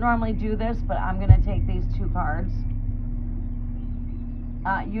 I don't normally do this, but I'm going to take these two cards.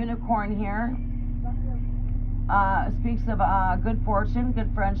 Unicorn here. Speaks of good fortune, good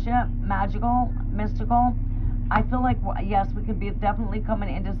friendship, magical, mystical. I feel like, yes, we could be definitely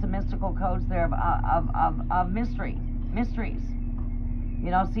coming into some mystical codes there of mysteries.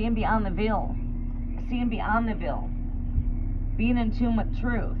 You know, seeing beyond the veil. Seeing beyond the veil. Being in tune with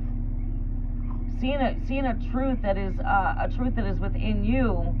truth. Seeing a truth that is within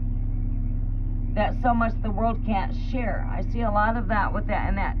you that so much the world can't share. I see a lot of that with that,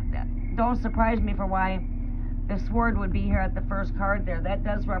 and that don't surprise me for why the sword would be here at the first card there. That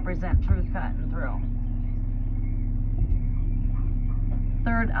does represent truth cutting through.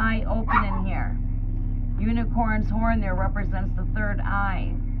 Third eye opening here. Unicorn's horn there represents the third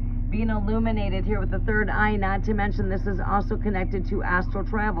eye. Being illuminated here with the third eye, not to mention this is also connected to astral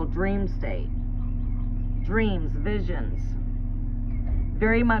travel, dream state. Dreams, visions.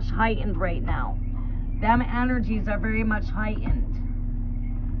 Very much heightened right now. Them energies are very much heightened.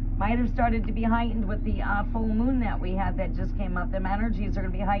 Might have started to be heightened with the full moon that we had that just came up. Them energies are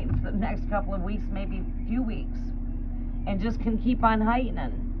going to be heightened for the next couple of weeks, maybe a few weeks. And just can keep on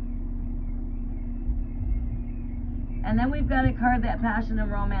heightening. And then we've got a card that passion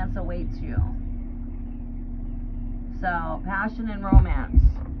and romance awaits you. So, passion and romance.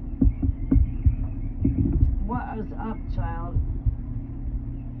 What is up, child?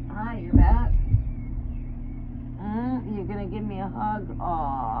 Hi, you're back? You're going to give me a hug?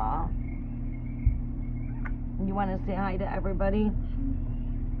 Aww. You want to say hi to everybody?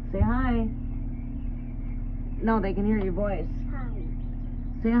 Say hi. No, they can hear your voice. Hi.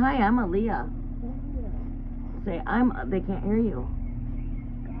 Say hi, I'm Aaliyah. Say they can't hear you.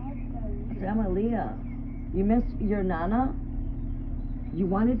 Say I'm Aaliyah. You missed your Nana? You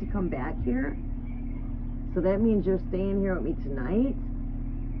wanted to come back here? So that means you're staying here with me tonight?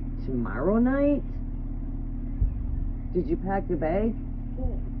 Tomorrow night? Did you pack your bag?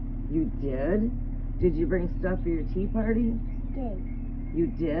 Did. You did? Did you bring stuff for your tea party? Did. You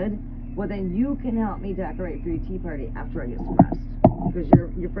did? Well, then you can help me decorate for your tea party after I get some rest. Because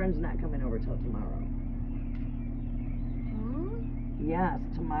your friend's not coming over till tomorrow. Huh? Yes,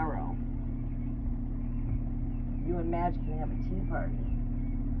 tomorrow. You and Madge can have a tea party.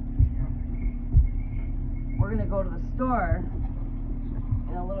 We're going to go to the store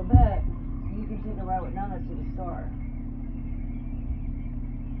in a little bit. You can take a ride with Nana to the store.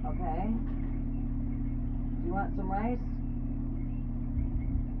 Okay? Do you want some rice?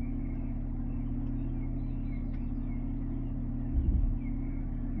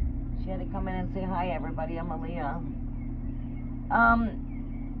 She had to come in and say hi, everybody. I'm Aaliyah.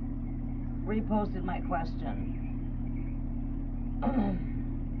 Reposted my question.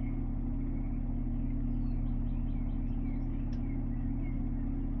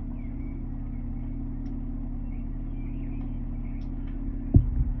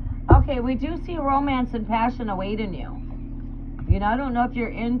 Okay, we do see romance and passion awaiting you. You know, I don't know if you're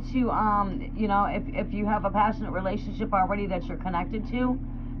into, you know, if you have a passionate relationship already that you're connected to,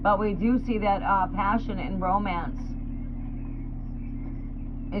 but we do see that passion and romance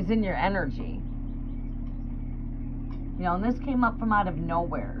is in your energy. You know, and this came up from out of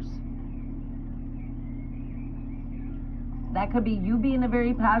nowheres. That could be you being a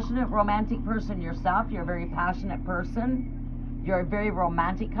very passionate, romantic person yourself. You're a very passionate person. You're a very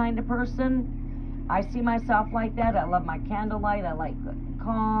romantic kind of person. I see myself like that. I love my candlelight. I like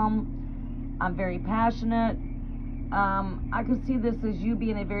calm. I'm very passionate. I could see this as you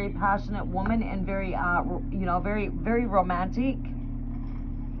being a very passionate woman and very, you know, very, very romantic.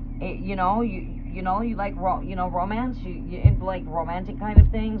 You know, you like, romance. You into like romantic kind of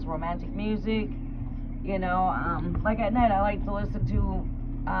things, romantic music. You know, like at night, I like to listen to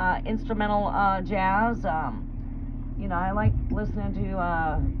instrumental jazz. You know, I like listening to,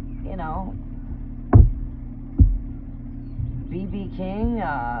 you know, B.B. King,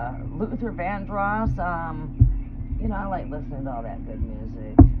 Luther Vandross. You know, I like listening to all that good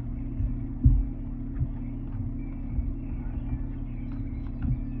music.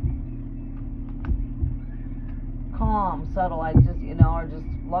 Calm, subtle. I just, you know, or just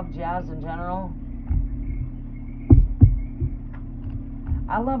love jazz in general.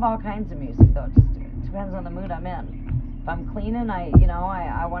 I love all kinds of music, though. It just depends on the mood I'm in. If I'm cleaning, I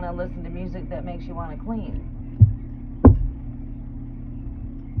want to listen to music that makes you want to clean.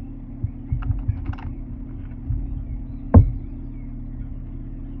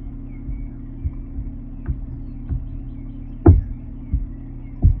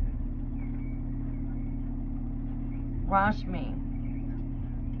 Rashmi.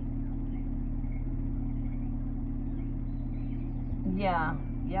 Yeah,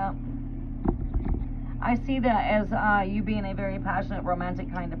 yep. I see that as you being a very passionate,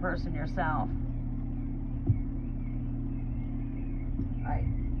 romantic kind of person yourself. Alright,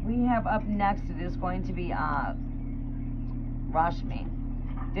 we have up next, it is going to be Rashmi.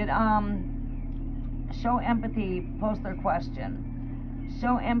 Did Show Empathy post their question?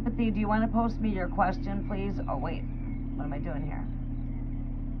 Show Empathy, do you want to post me your question, please? Oh, wait. What am I doing here?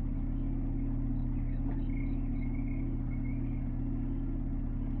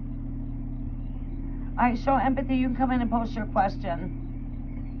 Alright, Show Empathy, you can come in and post your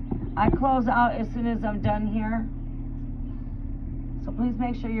question. I close out as soon as I'm done here. So please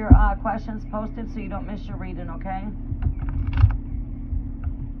make sure your question's posted so you don't miss your reading, okay?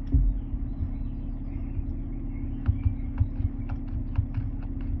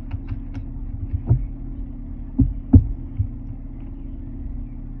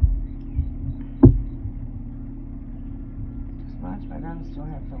 Just watch, but I don't still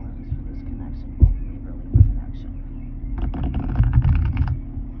have feelings for this connection. Both of you really want connection.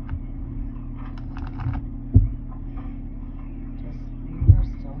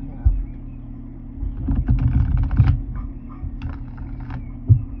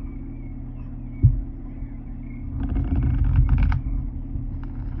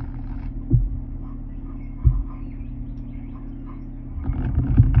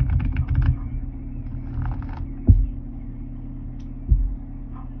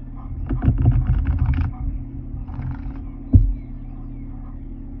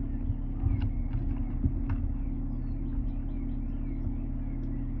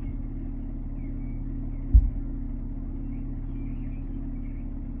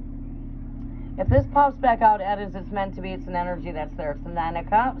 If this pops back out as it's meant to be, it's an energy that's there. It's the Nine of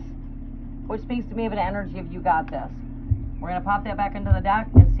Cups, which speaks to me of an energy of you got this. We're going to pop that back into the deck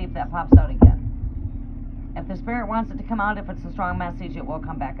and see if that pops out again. If the Spirit wants it to come out, if it's a strong message, it will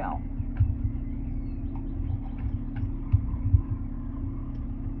come back out.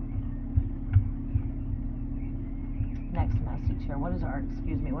 Next message here. What is our,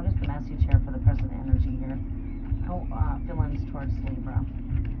 what is the message here for the present energy here? Oh, feelings towards Libra.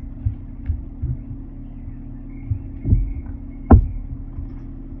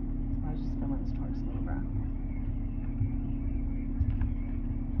 Feelings towards Libra.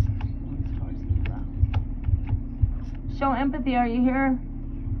 Feelings towards Libra. Show Empathy, are you here?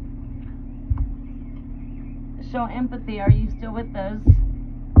 Show Empathy, are you still with us?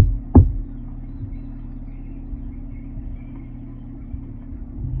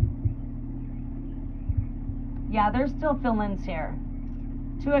 Yeah, there's still feelings here.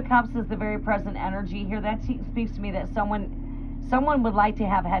 Two of Cups is the very present energy here. That speaks to me that someone would like to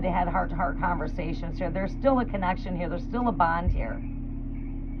have head-to-head, heart-to-heart conversations here. There's still a connection here. There's still a bond here.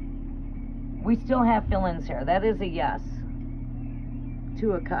 We still have feelings here. That is a yes.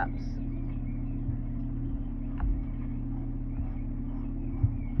 Two of Cups.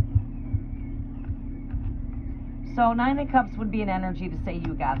 So 9 of Cups would be an energy to say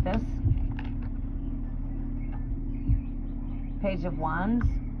you got this. Page of Wands.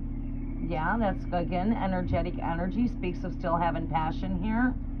 Yeah, that's, again, energetic energy. Speaks of still having passion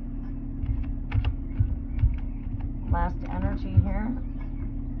here. Last energy here.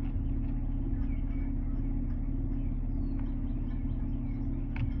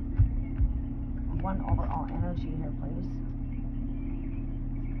 One overall energy here, please.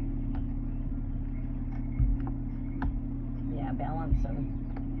 Yeah, balancing.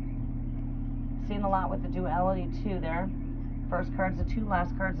 Seeing a lot with the duality too there. First card's a 2,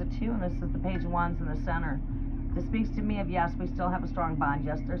 last card's a 2, and this is the Page of Wands in the center. This speaks to me of, yes, we still have a strong bond.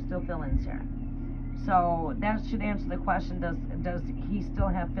 Yes, there's still feelings here. So that should answer the question, does he still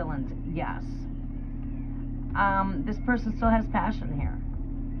have feelings? Yes. This person still has passion here.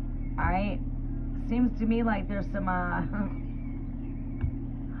 Alright? Seems to me like there's some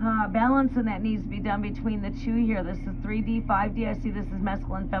balancing that needs to be done between the two here. This is 3D, 5D. I see this is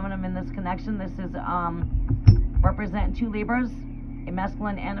masculine, feminine in this connection. This is representing 2 Libras, a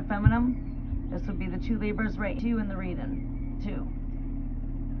masculine and a feminine. This would be the 2 Libras right 2 in the reading. 2.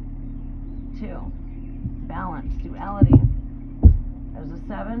 Balance, duality. There's a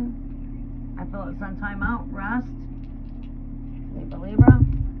 7. I feel it's on timeout, rest. Libra.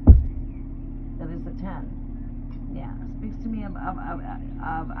 That is a 10. Yeah, speaks to me of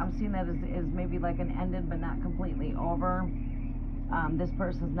I'm seeing that as maybe like an ended but not completely over. This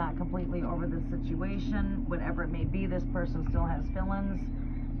person's not completely over the situation, whatever it may be. This person still has feelings.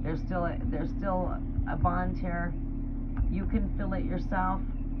 There's still a bond here. You can feel it yourself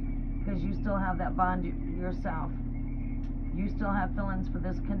because you still have that bond yourself. You still have feelings for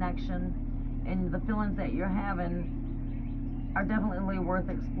this connection, and the feelings that you're having are definitely worth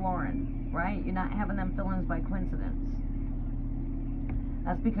exploring, right? You're not having them feelings by coincidence.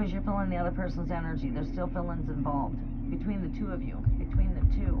 That's because you're feeling the other person's energy. There's still feelings involved between the two of you, between the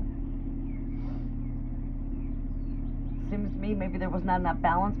two. Seems to me maybe there was not enough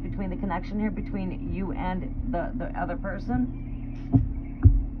balance between the connection here, between you and the other person.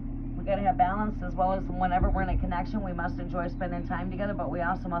 We got to have balance, as well as whenever we're in a connection, we must enjoy spending time together, but we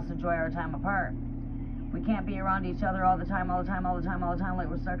also must enjoy our time apart. We can't be around each other all the time, like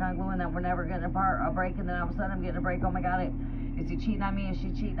we're stuck on glue, and then we're never getting apart, a break, and then all of a sudden I'm getting a break. Oh my God, is he cheating on me? Is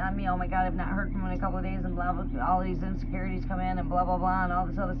she cheating on me? Oh my God, I've not heard from him in a couple of days, and blah, blah, all these insecurities come in, and blah, blah, blah, and all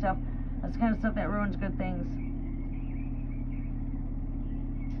this other stuff. That's the kind of stuff that ruins good things.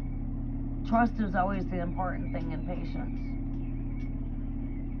 Trust is always the important thing in patience.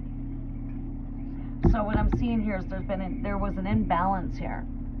 So what I'm seeing here is there was an imbalance here.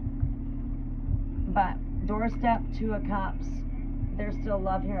 But doorstep, 2 of Cups, there's still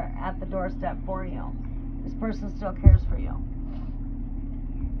love here at the doorstep for you. This person still cares for you.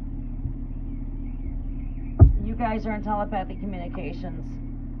 You guys are in telepathic communications.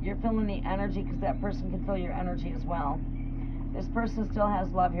 You're feeling the energy because that person can feel your energy as well. This person still has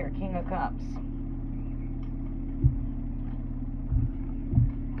love here, King of Cups.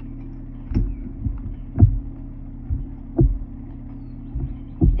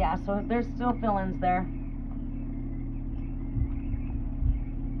 Yeah, so there's still feelings there.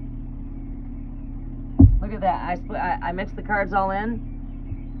 Look at that. I mixed the cards all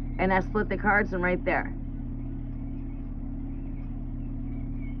in, and I split the cards, and right there.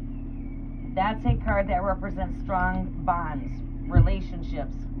 That's a card that represents strong bonds,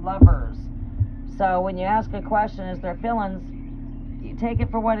 relationships, lovers. So when you ask a question, is there feelings, you take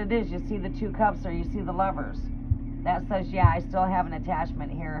it for what it is. You see the 2 cups, or you see the lovers. That says, yeah, I still have an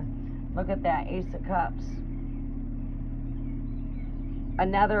attachment here. Look at that, Ace of Cups.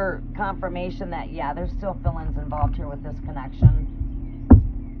 Another confirmation that, yeah, there's still feelings involved here with this connection.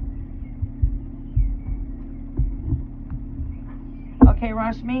 Okay,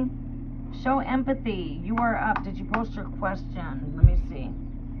 Rashmi, show empathy. You are up. Did you post your question? Let me see.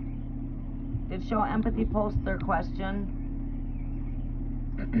 Did Show Empathy post their question?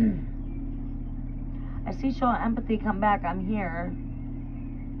 I see Show Empathy come back. I'm here.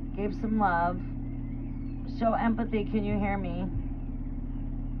 Gave some love. Show Empathy, can you hear me?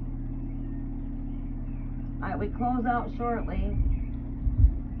 Alright, we close out shortly.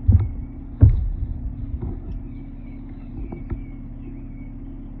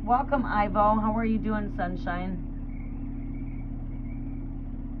 Welcome, Ivo. How are you doing, sunshine?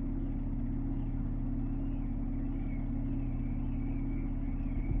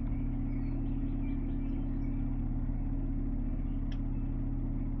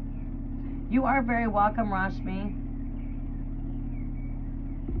 You are very welcome, Rashmi.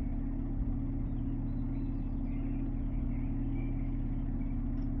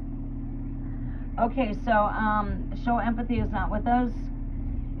 Okay, so show empathy is not with us.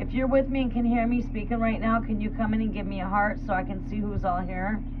 If you're with me and can hear me speaking right now, can you come in and give me a heart so I can see who's all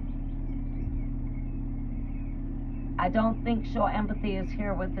here? I don't think show empathy is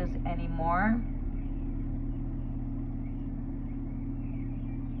here with us anymore.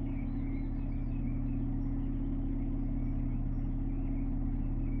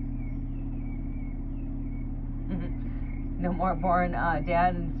 No more boring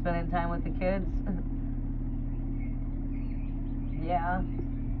dad and spending time with the kids. Yeah.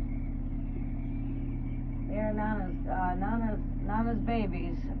 They're Nana's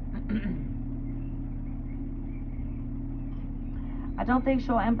babies. I don't think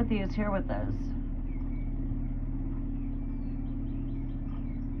show empathy is here with us.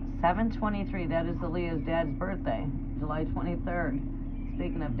 7/23, that is Aaliyah's dad's birthday. July 23rd.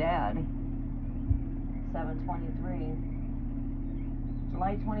 Speaking of dad. 7/23.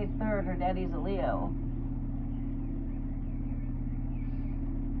 July 23rd, her daddy's a Leo.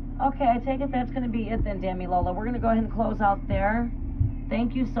 Okay, I take it that's going to be it then, Dammy Lola. We're going to go ahead and close out there.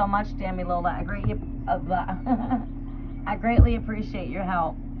 Thank you so much, Dammy Lola. I greatly appreciate your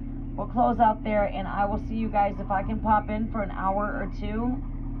help. We'll close out there, and I will see you guys if I can pop in for an hour or two.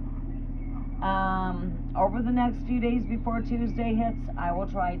 Over the next few days before Tuesday hits, I will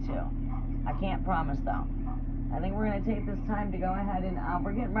try to. I can't promise, though. I think we're going to take this time to go ahead and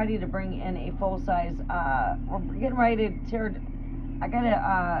we're getting ready to bring in a full-size, we're getting ready to tear, I got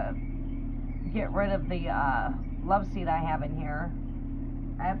to get rid of the love seat I have in here.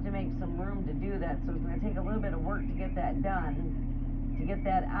 I have to make some room to do that, so it's going to take a little bit of work to get that done, to get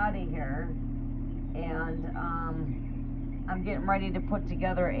that out of here. And I'm getting ready to put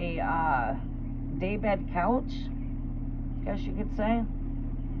together a daybed couch, I guess you could say.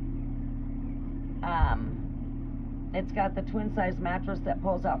 It's got the twin size mattress that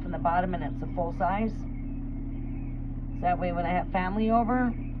pulls out from the bottom, and it's a full size. So that way when I have family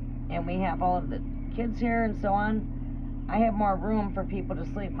over and we have all of the kids here and so on, I have more room for people to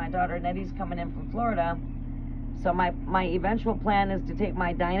sleep. My daughter Nettie's coming in from Florida, so my eventual plan is to take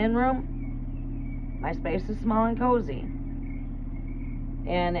my dining room, my space is small and cozy,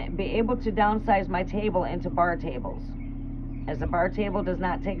 and be able to downsize my table into bar tables. As a bar table does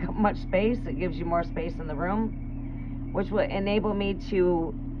not take up much space, it gives you more space in the room, which will enable me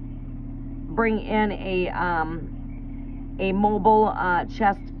to bring in a mobile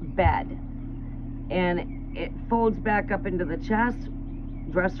chest bed, and it folds back up into the chest,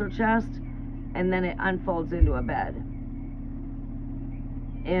 dresser chest, and then it unfolds into a bed.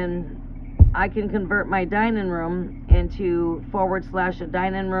 And I can convert my dining room into / a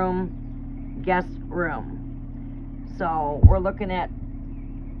dining room guest room. So we're looking at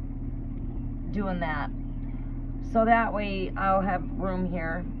doing that. So that way I'll have room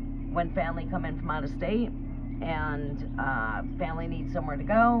here when family come in from out of state and family needs somewhere to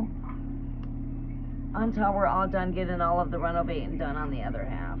go, until we're all done getting all of the renovating done on the other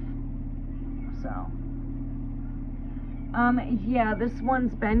half. So yeah, this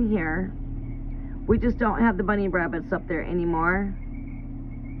one's been here. We just don't have the bunny rabbits up there anymore.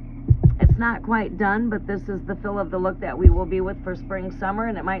 It's not quite done, but this is the fill of the look that we will be with for spring, summer,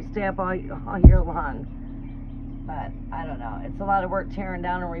 and it might stay up all year long. But I don't know. It's a lot of work tearing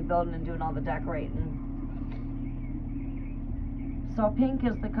down and rebuilding and doing all the decorating. So pink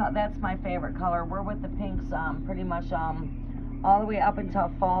is that's my favorite color. We're with the pinks pretty much all the way up until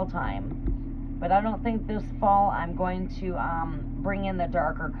fall time. But I don't think this fall I'm going to bring in the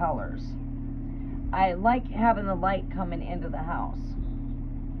darker colors. I like having the light coming into the house.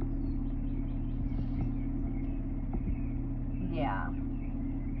 Yeah.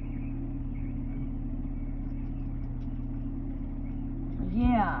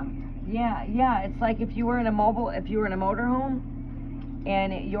 Yeah. It's like if you were in a motorhome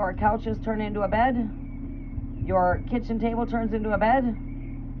and your couches turn into a bed, your kitchen table turns into a bed.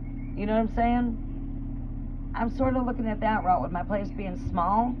 You know what I'm saying? I'm sort of looking at that route with my place being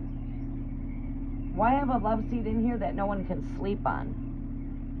small. Why have a love seat in here that no one can sleep on?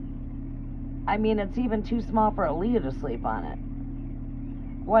 I mean, it's even too small for Aaliyah to sleep on it.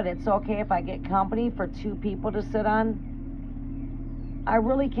 What, it's okay if I get company for 2 people to sit on? I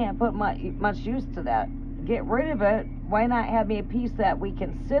really can't put much use to that. Get rid of it. Why not have me a piece that we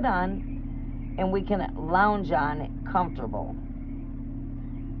can sit on and we can lounge on comfortable?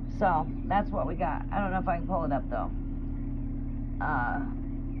 So that's what we got. I don't know if I can pull it up though.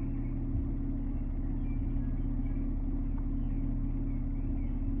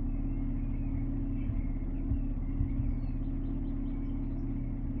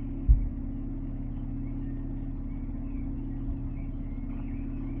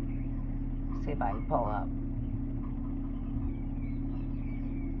 see if I can pull up.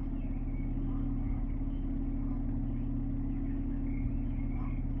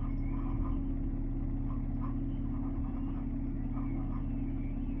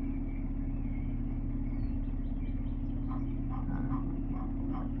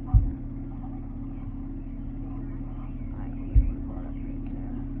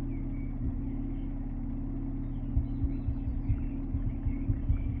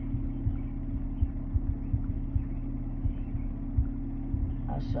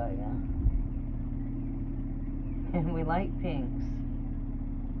 Show you. And we like pinks,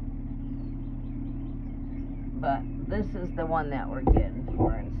 but this is the one that we're getting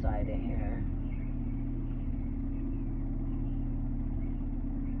for inside of here.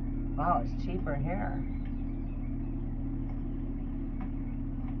 Oh, it's cheaper here.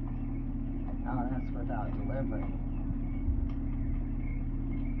 Oh, that's without delivery.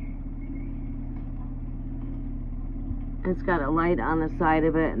 It's got a light on the side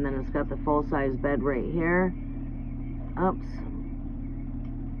of it, and then it's got the full-size bed right here. Oops.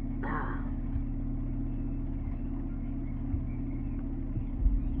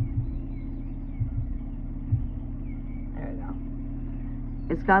 There we go.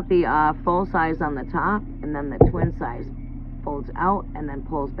 It's got the full size on the top, and then the twin size folds out and then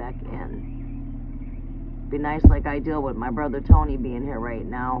pulls back in. Be nice, like I deal with my brother Tony being here right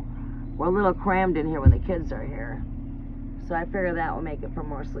now. We're a little crammed in here when the kids are here. So I figure that will make it for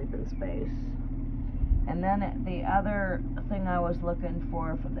more sleeping space. And then the other thing I was looking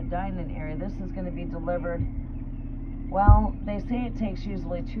for the dining area, this is going to be delivered, well, they say it takes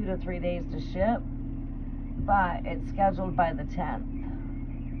usually 2 to 3 days to ship, but it's scheduled by the 10th.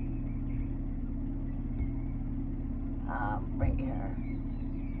 Right here.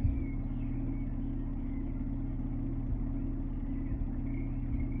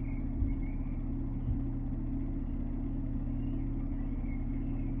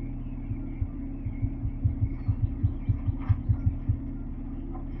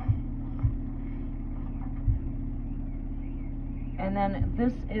 And then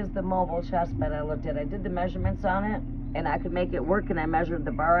this is the mobile chest bed I looked at. I did the measurements on it, and I could make it work, and I measured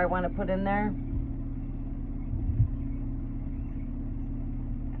the bar I want to put in there.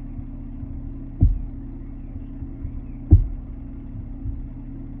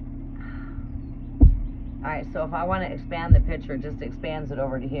 Alright, so if I want to expand the picture, it just expands it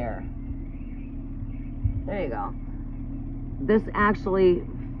over to here. There you go. This actually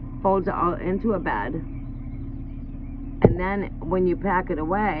folds out into a bed. And then when you pack it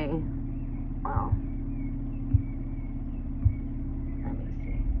away, well, let me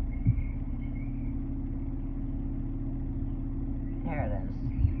see. Here it is.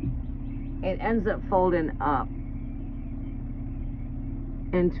 It ends up folding up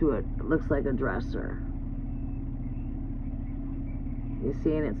into it. It looks like a dresser. You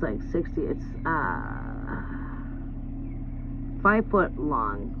see, and it's like 60, it's 5 foot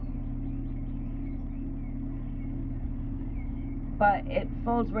long. But it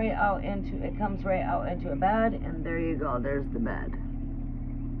folds right out into, it comes right out into a bed, and there you go, there's the bed.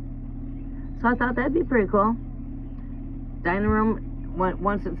 So I thought that'd be pretty cool. Dining room,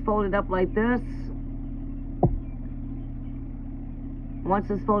 once it's folded up like this, once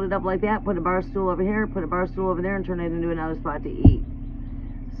it's folded up like that, put a bar stool over here, put a bar stool over there, and turn it into another spot to eat.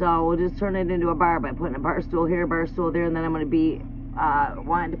 So we'll just turn it into a bar by putting a bar stool here, bar stool there, and then I'm going to be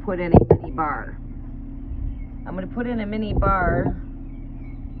wanting to put in a mini bar. I'm going to put in a mini bar,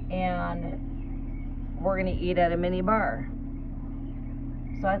 and we're going to eat at a mini bar.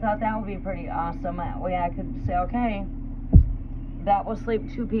 So I thought that would be pretty awesome. That way I could say, okay, that will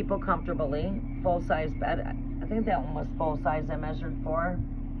sleep 2 people comfortably, full-size bed. I think that one was full-size I measured for.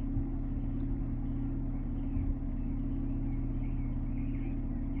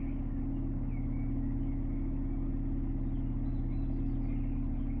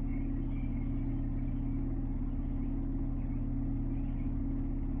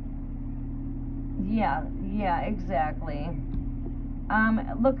 Yeah, exactly.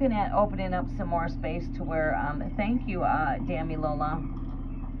 Looking at opening up some more space to where, thank you, Dammy Lola.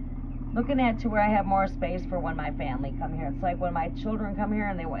 Looking at to where I have more space for when my family come here. It's like when my children come here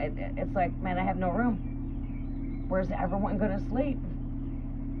and it's like, man, I have no room. Where's everyone going to sleep?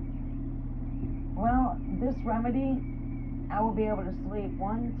 Well, this remedy, I will be able to sleep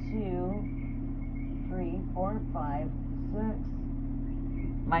 1, 2, 3, 4, 5, 6.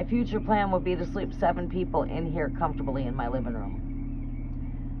 My future plan would be to sleep 7 people in here comfortably in my living room.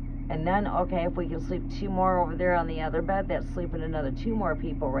 And then, okay, if we can sleep 2 more over there on the other bed, that's sleeping another 2 more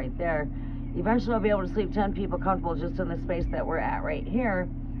people right there. Eventually I'll be able to sleep 10 people comfortable just in the space that we're at right here.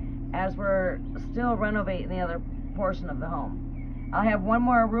 as we're still renovating the other portion of the home. I'll have one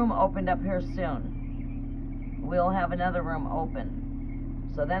more room opened up here soon. We'll have another room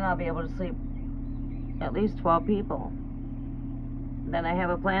open. So then I'll be able to sleep at least 12 people. Then I have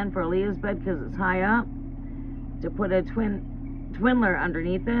a plan for Leah's bed because it's high up, to put a twinler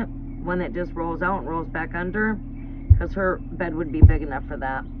underneath it, one that just rolls out and rolls back under, because her bed would be big enough for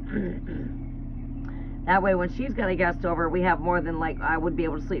that. That way when she's got a guest over, we have more than, like, I would be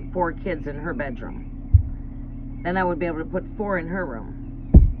able to sleep 4 kids in her bedroom. Then I would be able to put 4 in her room.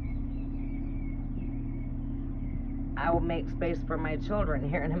 I will make space for my children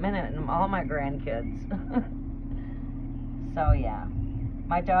here in a minute and all my grandkids. So yeah,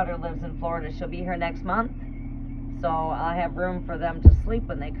 my daughter lives in Florida. She'll be here next month, so I'll have room for them to sleep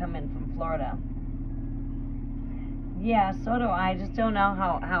when they come in from Florida. Yeah, so do I. Just don't know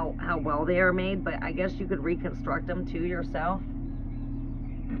how well they are made, but I guess you could reconstruct them too yourself.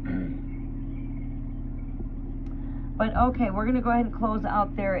 But okay, we're going to go ahead and close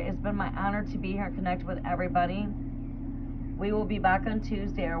out there. It's been my honor to be here and connect with everybody. We will be back on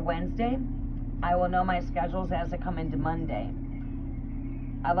Tuesday or Wednesday. I will know my schedules as I come into Monday.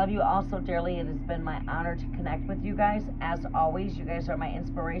 I love you all so dearly. It has been my honor to connect with you guys. As always, you guys are my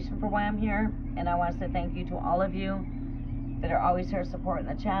inspiration for why I'm here. And I want to say thank you to all of you that are always here supporting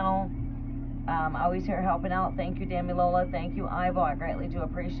the channel. Always here helping out. Thank you, Dammy Lola. Thank you, Ivo. I greatly do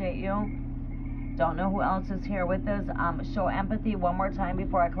appreciate you. Don't know who else is here with us. Show empathy one more time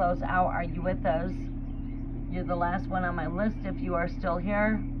before I close out. Are you with us? You're the last one on my list if you are still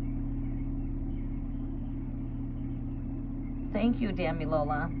here. Thank you, Dammy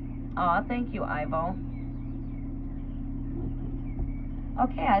Lola. Aw, thank you, Ivo.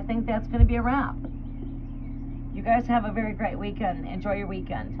 Okay, I think that's going to be a wrap. You guys have a very great weekend. Enjoy your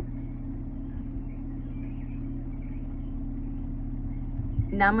weekend.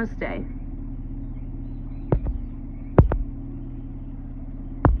 Namaste.